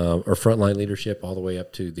or frontline leadership all the way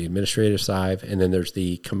up to the administrative side. And then there's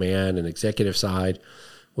the command and executive side,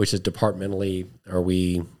 which is departmentally. Are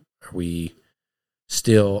we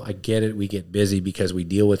still, I get it, we get busy because we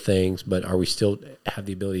deal with things, but are we still have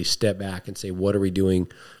the ability to step back and say, what are we doing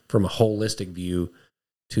from a holistic view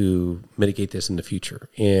to mitigate this in the future?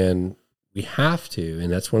 And we have to, and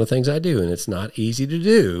that's one of the things I do, and it's not easy to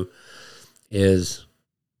do, is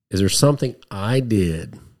there something I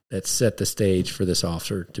did that set the stage for this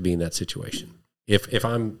officer to be in that situation? If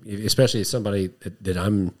I'm, especially as somebody that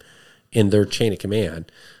I'm in their chain of command,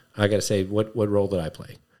 I got to say, what role did I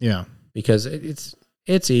play? Yeah. Because it's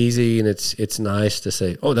easy and it's nice to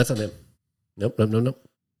say, oh, that's on them. Nope.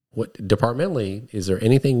 What departmentally, is there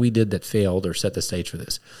anything we did that failed or set the stage for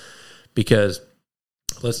this? Because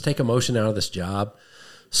let's take emotion out of this job.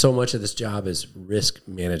 So much of this job is risk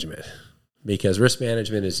management, because risk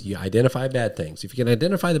management is you identify bad things. If you can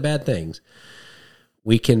identify the bad things,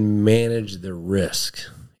 we can manage the risk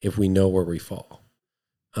if we know where we fall.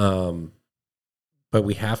 But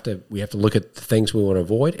we have to look at the things we want to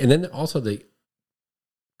avoid. And then also the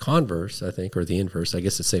converse, I think, or the inverse, I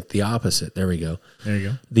guess it's the opposite. There we go. There you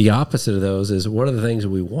go. The opposite of those is, what are the things that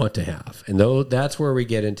we want to have? And that's where we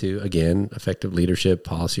get into, again, effective leadership,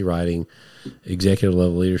 policy writing, executive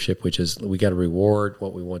level leadership, which is we got to reward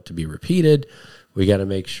what we want to be repeated. We got to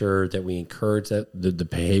make sure that we encourage that the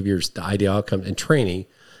behaviors, the ideal outcomes, and training.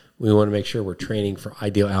 We want to make sure we're training for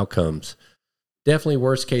ideal outcomes. Definitely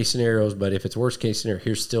worst case scenarios, but if it's worst case scenario,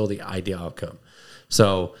 here's still the ideal outcome.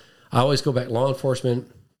 So I always go back, law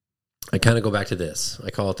enforcement, I kind of go back to this. I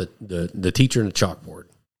call it the teacher and the chalkboard,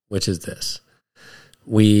 which is this.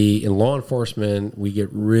 In law enforcement, we get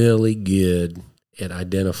really good at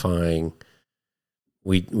identifying.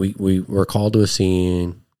 We're called to a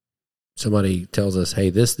scene. Somebody tells us, hey,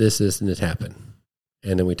 this, and this happened.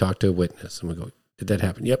 And then we talk to a witness and we go, did that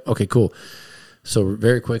happen? Yep. Okay, cool. So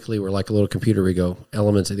very quickly, we're like a little computer. We go,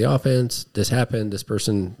 elements of the offense. This happened. This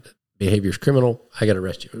person behavior is criminal. I got to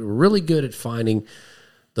arrest you. We're really good at finding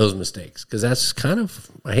those mistakes, because that's kind of,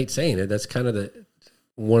 I hate saying it, that's kind of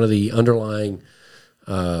one of the underlying,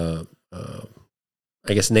 I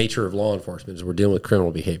guess, nature of law enforcement is we're dealing with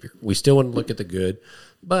criminal behavior. We still want to look at the good,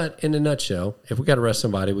 but in a nutshell, if we got to arrest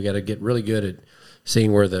somebody, we got to get really good at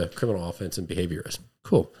seeing where the criminal offense and behavior is.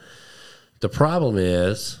 Cool. The problem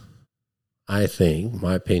is, I think,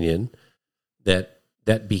 my opinion, that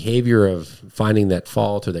behavior of finding that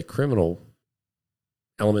fault or that criminal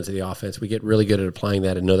elements of the offense, we get really good at applying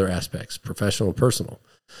that in other aspects, professional and personal.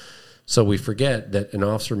 So we forget that an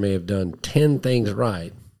officer may have done 10 things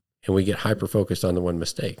right, and we get hyper-focused on the one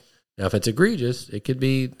mistake. Now, if it's egregious, that could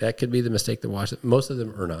be the mistake that washes it. Most of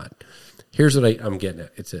them are not. Here's what I'm getting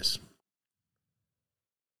at. It's this.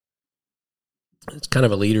 It's kind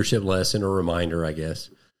of a leadership lesson or reminder, I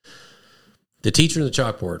guess. The teacher and the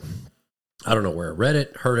chalkboard. I don't know where I read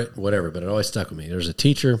it, heard it, whatever, but it always stuck with me. There's a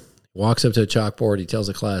teacher, walks up to the chalkboard, he tells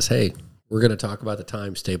the class, hey, we're going to talk about the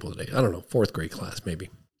times table today. I don't know, 4th grade class maybe.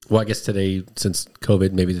 Well, I guess today, since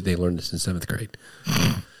COVID, maybe they learned this in 7th grade,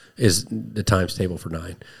 is the times table for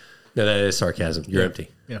 9. No, that is sarcasm. You're empty.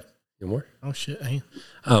 Yeah. You more? Oh, shit. I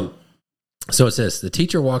So it says, the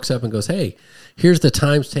teacher walks up and goes, hey, here's the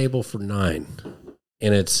times table for 9.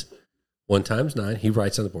 And it's 1 times 9. He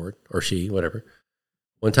writes on the board, or she, whatever.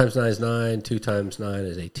 1 times 9 is 9. 2 times 9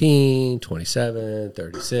 is 18, 27,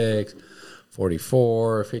 36,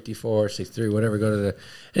 44, 54, 63, whatever. Go to the,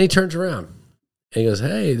 and he turns around and he goes,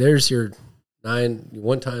 hey, there's your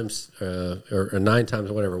 9 times, or 9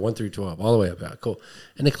 times whatever, 1 through 12, all the way up. Cool.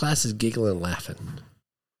 And the class is giggling and laughing.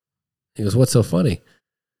 He goes, what's so funny?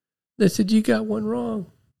 They said, you got one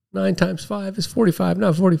wrong. 9 times 5 is 45,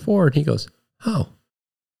 not 44. And he goes, oh.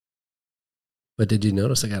 But did you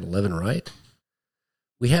notice I got 11 right?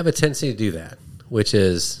 We have a tendency to do that, which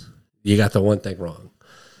is you got the one thing wrong.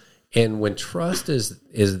 And when trust is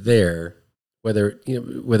there, whether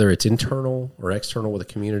it's internal or external with a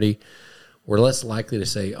community, we're less likely to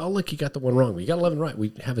say, oh, look, you got the one wrong. You got 11 right.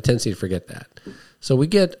 We have a tendency to forget that. So we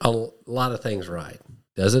get a lot of things right.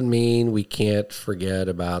 Doesn't mean we can't forget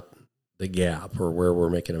about the gap or where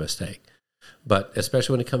we're making a mistake. But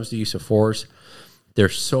especially when it comes to use of force,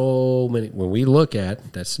 there's so many. When we look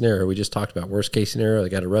at that scenario we just talked about, worst case scenario, I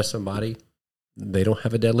got to arrest somebody. They don't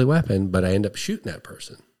have a deadly weapon, but I end up shooting that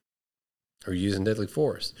person or using deadly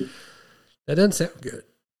force. That doesn't sound good,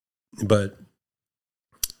 but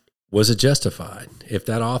was it justified? If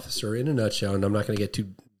that officer, in a nutshell, and I'm not going to get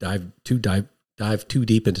dive too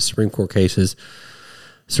deep into Supreme Court cases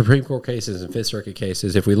and Fifth Circuit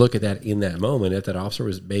cases, if we look at that in that moment, if that officer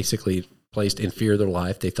was basically placed in fear of their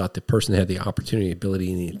life, they thought the person had the opportunity,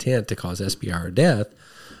 ability, and the intent to cause SBI or death,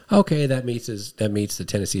 okay, that meets the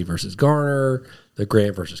Tennessee versus Garner, the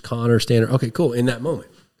Grant versus Connor standard. Okay, cool. In that moment,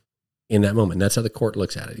 that's how the court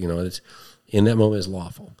looks at it. It's in that moment is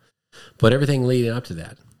lawful. But everything leading up to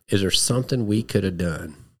that, is there something we could have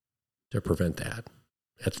done to prevent that?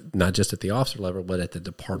 Not just at the officer level, but at the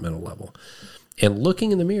departmental level. And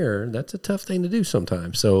looking in the mirror, that's a tough thing to do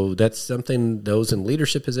sometimes. So that's something those in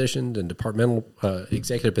leadership positions and departmental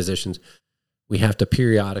executive positions, we have to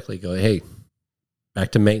periodically go, hey,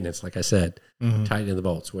 back to maintenance, like I said, tightening the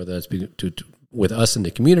bolts, whether that's with us in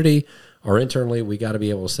the community or internally, we got to be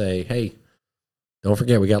able to say, hey, don't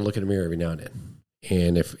forget, we got to look in the mirror every now and then.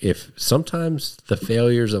 And if sometimes the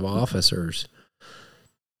failures of officers,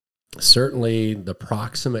 certainly the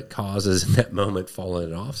proximate causes in that moment fall on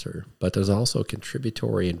an officer, but there's also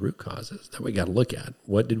contributory and root causes that we got to look at.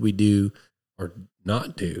 What did we do or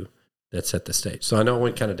not do that set the stage? So I know I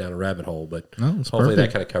went kind of down a rabbit hole, but hopefully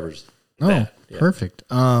that kind of covers that. Yeah. Perfect.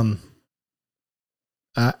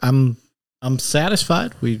 I'm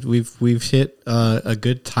satisfied. We've hit a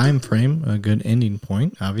good time frame, a good ending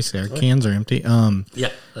point. Obviously, our cans are empty.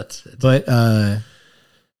 That's it. But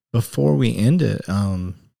before we end it,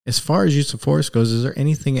 as far as use of force goes, is there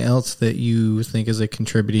anything else that you think is a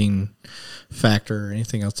contributing factor, or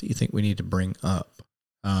anything else that you think we need to bring up?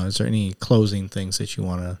 Is there any closing things that you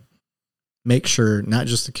want to make sure not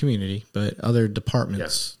just the community but other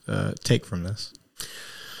departments take from this?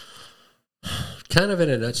 Kind of in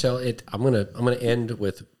a nutshell, I'm gonna end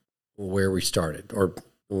with where we started, or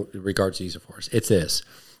in regards to use of force. It's this.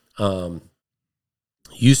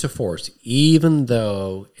 Use of force, even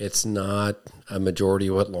though it's not a majority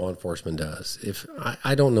of what law enforcement does. If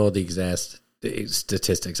I don't know the exact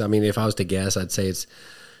statistics. I mean, if I was to guess, I'd say it's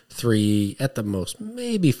 3 at the most,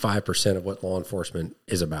 maybe 5% of what law enforcement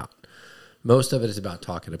is about. Most of it is about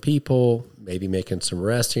talking to people, maybe making some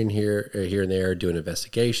arrests here and there, doing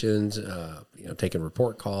investigations, taking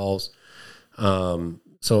report calls.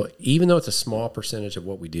 So even though it's a small percentage of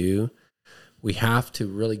what we do, we have to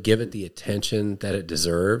really give it the attention that it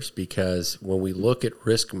deserves, because when we look at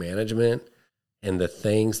risk management and the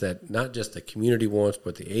things that not just the community wants,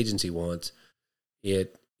 but the agency wants,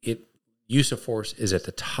 use of force is at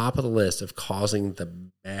the top of the list of causing the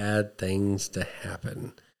bad things to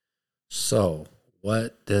happen. So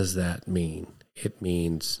what does that mean? It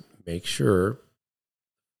means make sure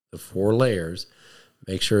the 4 layers,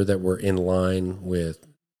 make sure that we're in line with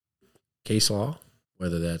case law,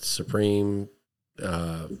 whether that's Supreme,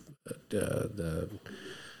 the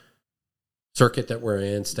circuit that we're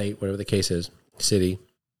in, state, whatever the case is, city.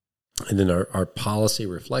 And then our policy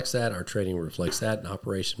reflects that, our training reflects that, and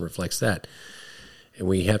operation reflects that. And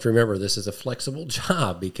we have to remember this is a flexible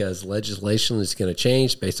job, because legislation is going to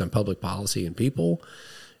change based on public policy and people,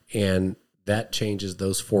 and that changes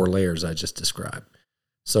those 4 layers I just described.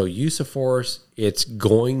 So use of force, it's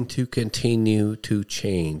going to continue to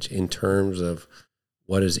change in terms of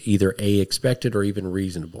what is either expected or even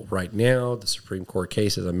reasonable. Right now, the Supreme Court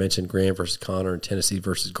cases, I mentioned Grant versus Connor and Tennessee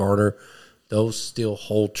versus Garner, those still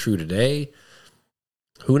hold true today.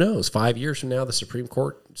 Who knows? 5 years from now, the Supreme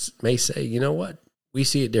Court may say, you know what? We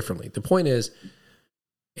see it differently. The point is,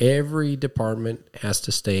 every department has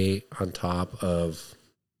to stay on top of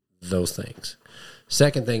those things.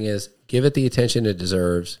 Second thing is, give it the attention it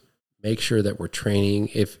deserves. Make sure that we're training.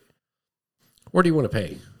 Where do you want to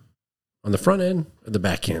pay? On the front end or the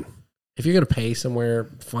back end? If you're going to pay somewhere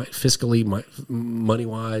fiscally,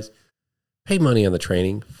 money-wise, pay money on the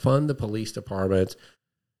training. Fund the police departments.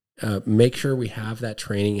 Make sure we have that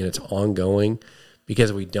training and it's ongoing,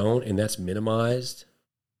 because if we don't and that's minimized,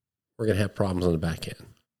 we're going to have problems on the back end.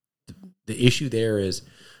 The issue there is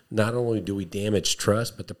not only do we damage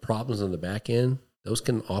trust, but the problems on the back end, those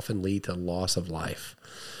can often lead to loss of life.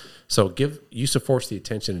 So give use of force the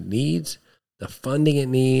attention it needs, the funding it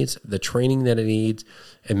needs, the training that it needs,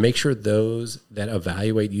 and make sure those that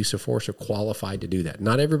evaluate use of force are qualified to do that.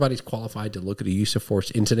 Not everybody's qualified to look at a use of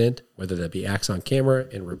force incident, whether that be acts on camera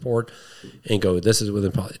and report and go, this is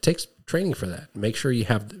within policy. It takes training for that. Make sure you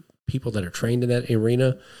have people that are trained in that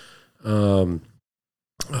arena. I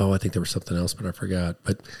think there was something else, but I forgot.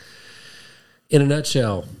 But in a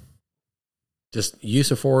nutshell, just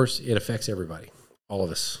use of force, it affects everybody, all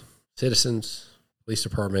of us, citizens, police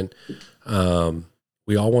department.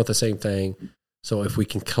 We all want the same thing. So if we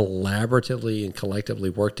can collaboratively and collectively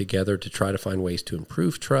work together to try to find ways to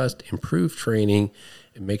improve trust, improve training,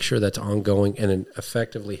 and make sure that's ongoing, and then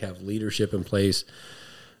effectively have leadership in place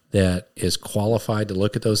that is qualified to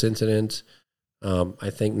look at those incidents, I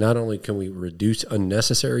think not only can we reduce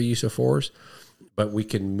unnecessary use of force, but we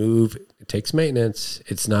can move. It takes maintenance.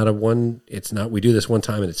 It's not we do this one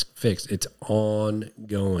time and it's fixed. It's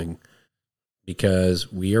ongoing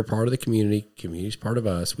because we are part of the community. Community is part of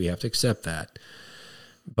us. We have to accept that.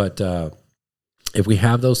 But if we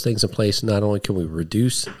have those things in place, not only can we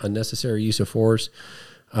reduce unnecessary use of force,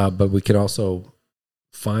 but we can also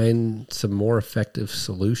find some more effective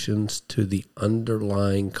solutions to the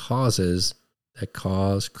underlying causes that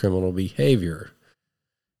cause criminal behavior.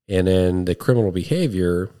 And then the criminal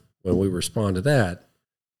behavior, when we respond to that,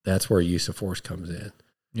 that's where use of force comes in.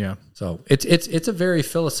 Yeah. So it's a very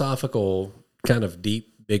philosophical kind of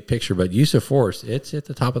deep, big picture, but use of force, it's at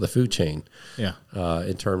the top of the food chain. Yeah.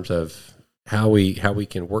 In terms of how we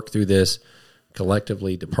can work through this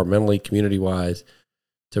collectively, departmentally, community-wise,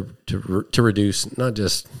 to reduce not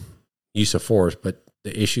just use of force, but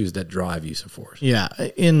the issues that drive use of force. Yeah.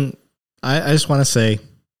 I just want to say,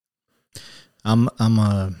 I'm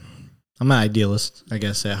an idealist, I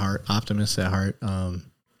guess, at heart, optimist at heart.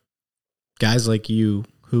 Guys like you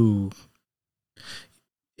who,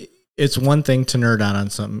 it's one thing to nerd out on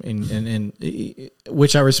something, and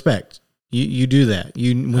which I respect. You do that. I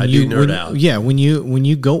do nerd out. Yeah, when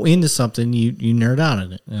you go into something, you nerd out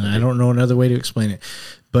on it, and I don't know another way to explain it.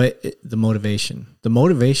 But the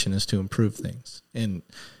motivation is to improve things, and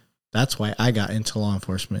that's why I got into law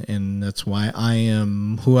enforcement, and that's why I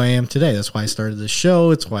am who I am today. That's why I started the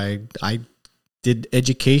show. It's why I did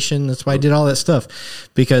education. That's why I did all that stuff,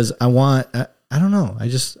 because I want. I don't know.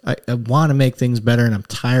 I want to make things better, and I'm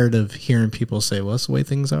tired of hearing people say, "Well, that's the way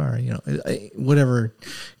things are." Whatever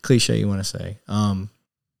cliche you want to say.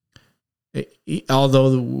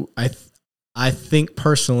 Although I think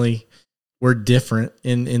personally we're different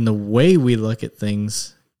in the way we look at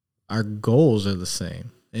things. Our goals are the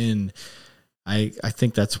same, and I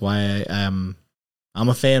think that's why I'm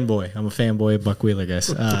a fanboy. I'm a fanboy of Buck Wheeler, guys.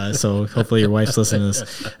 So hopefully your wife's listening to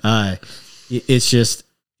this. It's just.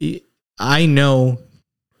 I know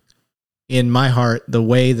in my heart, the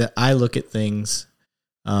way that I look at things,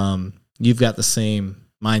 you've got the same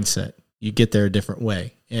mindset. You get there a different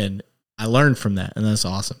way. And I learned from that, and that's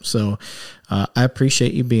awesome. So I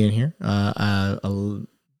appreciate you being here. I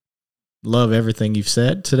love everything you've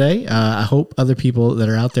said today. I hope other people that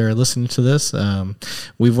are out there are listening to this.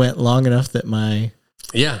 We've went long enough that I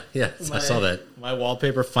saw that. My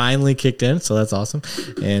wallpaper finally kicked in, so that's awesome.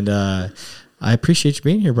 And I appreciate you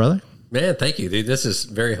being here, brother. Man, thank you, dude. This is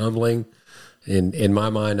very humbling. In my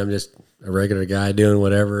mind, I'm just a regular guy doing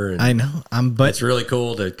whatever. And I know. But it's really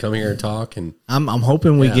cool to come here and talk. And I'm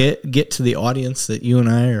hoping we get to the audience that you and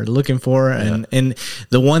I are looking for. And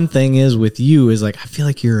the one thing is with you is like I feel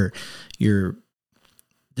like you're.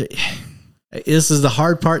 This is the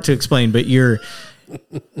hard part to explain, but you're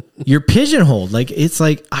pigeonholed. Like it's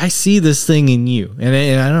like I see this thing in you, and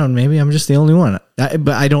I don't know. Maybe I'm just the only one, but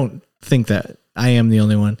I don't think that I am the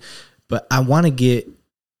only one. But I want to get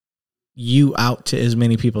you out to as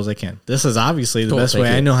many people as I can. This is obviously the best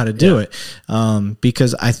way I know how to do it,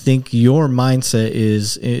 because I think your mindset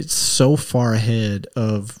it's so far ahead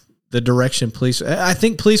of the direction police. I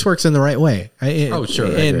think police works in the right way.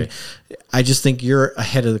 Sure. And I just think you're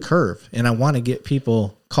ahead of the curve, and I want to get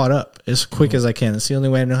people caught up as quick as I can. It's the only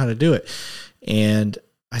way I know how to do it. And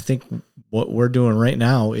I think what we're doing right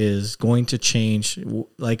now is going to change,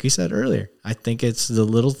 like we said earlier. I think it's the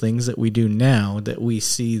little things that we do now that we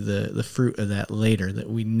see the fruit of that later that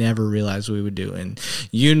we never realized we would do. And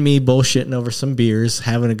you and me bullshitting over some beers,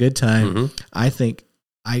 having a good time. Mm-hmm.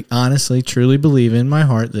 I honestly, truly believe in my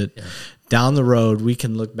heart that down the road we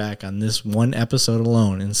can look back on this one episode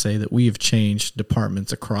alone and say that we have changed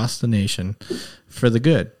departments across the nation for the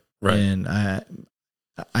good. Right. And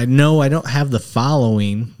I know I don't have the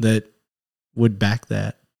following that would back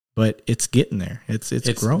that, but it's getting there. It's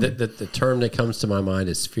growing. The term that comes to my mind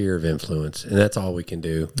is sphere of influence, and that's all we can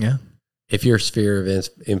do. Yeah. If your sphere of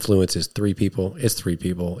influence is 3 people, it's 3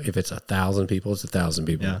 people. If it's 1,000 people, it's 1,000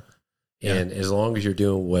 people. Yeah. And as long as you're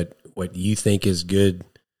doing what you think is good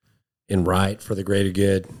and right for the greater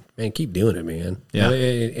good, man, keep doing it, man. Yeah.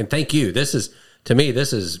 And thank you. To me,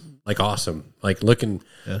 this is like awesome. Like looking.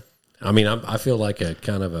 Yeah. I mean, I feel like a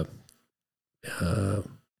kind of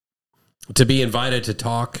to be invited to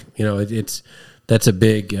talk, that's a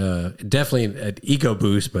big, definitely an ego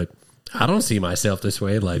boost, but I don't see myself this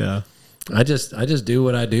way. Like, I just do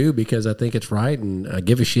what I do because I think it's right, and I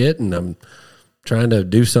give a shit, and I'm trying to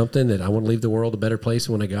do something that I want to leave the world a better place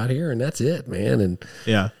than when I got here, and that's it, man. And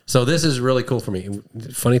so this is really cool for me.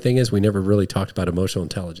 Funny thing is, we never really talked about emotional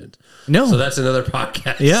intelligence. No, so that's another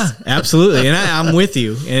podcast. Yeah, absolutely, and I'm with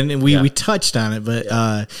you. And we touched on it, but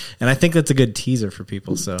and I think that's a good teaser for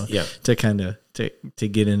people. So to kind of to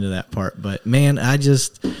get into that part. But man, I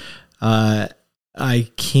just I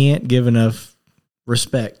can't give enough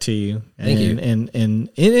respect to you. Thank you. And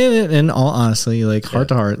in all honesty, like heart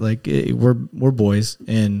to heart, like we're boys,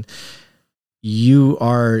 and you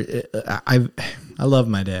are. I love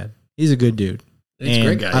my dad. He's a good dude. He's a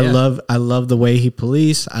great guy. I love the way he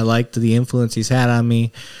policed. I liked the influence he's had on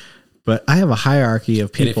me. But I have a hierarchy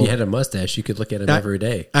of people. And if you had a mustache, you could look at him every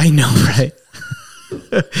day. I know, right?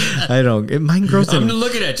 I don't. Mine grows in. I'm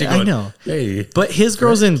looking at you going, I know. Hey. But his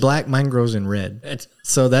grows in black, mine grows in red.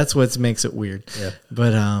 So that's what makes it weird. Yeah.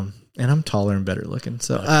 But and I'm taller and better looking.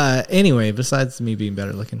 So anyway, besides me being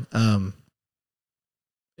better looking,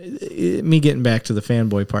 me getting back to the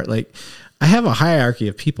fanboy part, like I have a hierarchy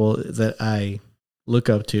of people that I look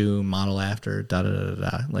up to, model after, da da da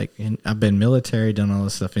da. Like, and I've been military, done all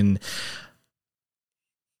this stuff, and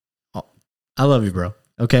I love you, bro.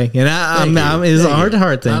 Okay, and it's a heart to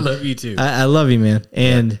heart thing. I love you too. I love you, man.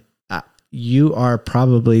 And you are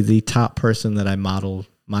probably the top person that I model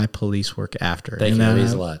my police work after. Thank you. That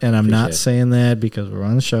means a lot. And I'm not saying that because we're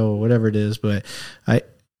on the show or whatever it is, but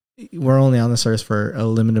we're only on this earth for a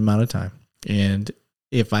limited amount of time. And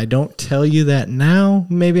if I don't tell you that now,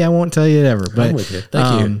 maybe I won't tell you it ever. But I'm with you.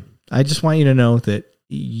 Thank you. I just want you to know that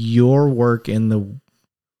your work and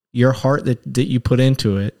your heart that you put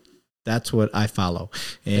into it, that's what I follow.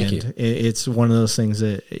 And it's one of those things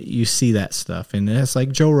that you see that stuff. And it's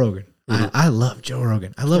like Joe Rogan. Mm-hmm. I love Joe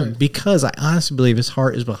Rogan. I love him because I honestly believe his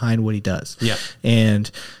heart is behind what he does. Yeah. And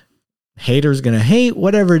haters going to hate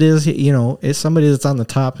whatever it is. You know, it's somebody that's on the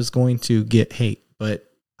top is going to get hate.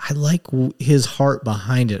 But I like his heart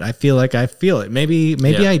behind it. I feel like I feel it. Maybe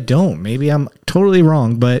I don't. Maybe I'm totally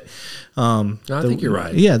wrong. But I think you're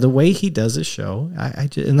right. Yeah, the way he does his show,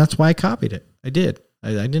 and that's why I copied it. I did.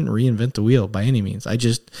 I didn't reinvent the wheel by any means. I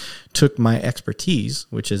just took my expertise,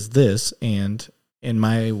 which is this, and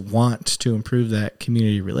my want to improve that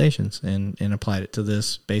community relations and applied it to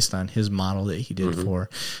this based on his model that he did for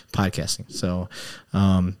podcasting. So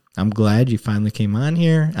I'm glad you finally came on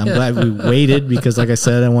here. I'm glad we waited because, like I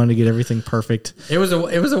said, I wanted to get everything perfect. It was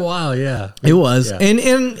a while, yeah. It was. Yeah.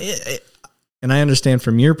 And I understand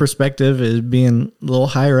from your perspective as being a little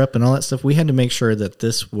higher up and all that stuff, we had to make sure that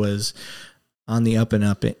this was on the up and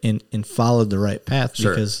up and followed the right path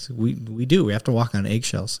because we have to walk on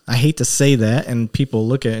eggshells. I hate to say that, and people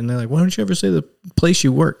look at it and they're like, why don't you ever say the place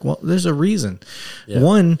you work? Well, there's a reason. Yeah.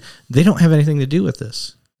 One, they don't have anything to do with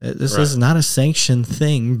this. This is not a sanctioned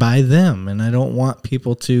thing by them, and I don't want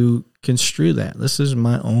people to construe that. This is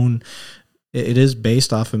my own. It is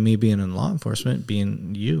based off of me being in law enforcement,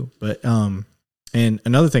 being you. But and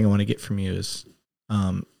another thing I want to get from you is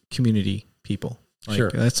community people.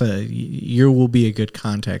 Like you will be a good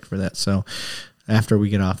contact for that. So after we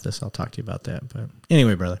get off this, I'll talk to you about that. But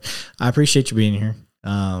anyway, brother, I appreciate you being here.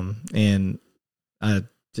 And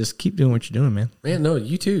just keep doing what you're doing, man. Man, no,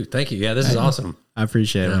 you too. Thank you. Yeah, this is awesome. I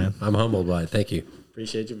appreciate it, man. I'm humbled by it. Thank you.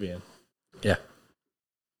 Appreciate you being. Yeah.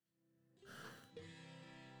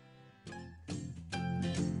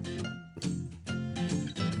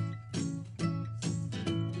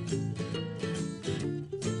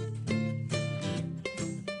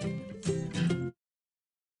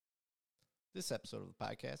 This episode of the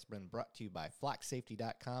podcast has been brought to you by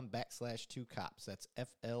flocksafety.com/2cops. That's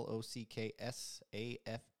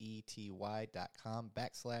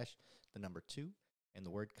FLOCKSAFETY.com/2 and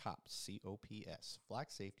the word cops, COPS.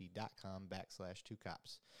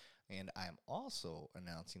 Flocksafety.com/2cops. And I am also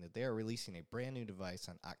announcing that they are releasing a brand new device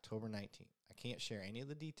on October 19th. I can't share any of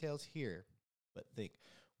the details here, but think,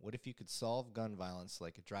 what if you could solve gun violence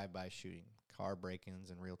like a drive-by shooting, car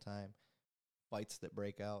break-ins in real time, fights that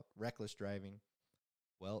break out, reckless driving?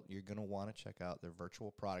 Well, you're going to want to check out their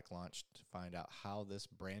virtual product launch to find out how this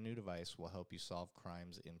brand new device will help you solve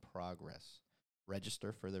crimes in progress.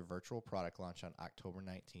 Register for their virtual product launch on October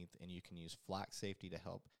 19th, and you can use Flock Safety to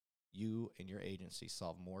help you and your agency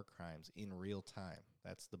solve more crimes in real time.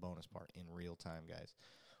 That's the bonus part, in real time, guys.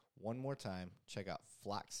 One more time, check out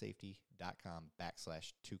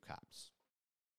flocksafety.com/2cops.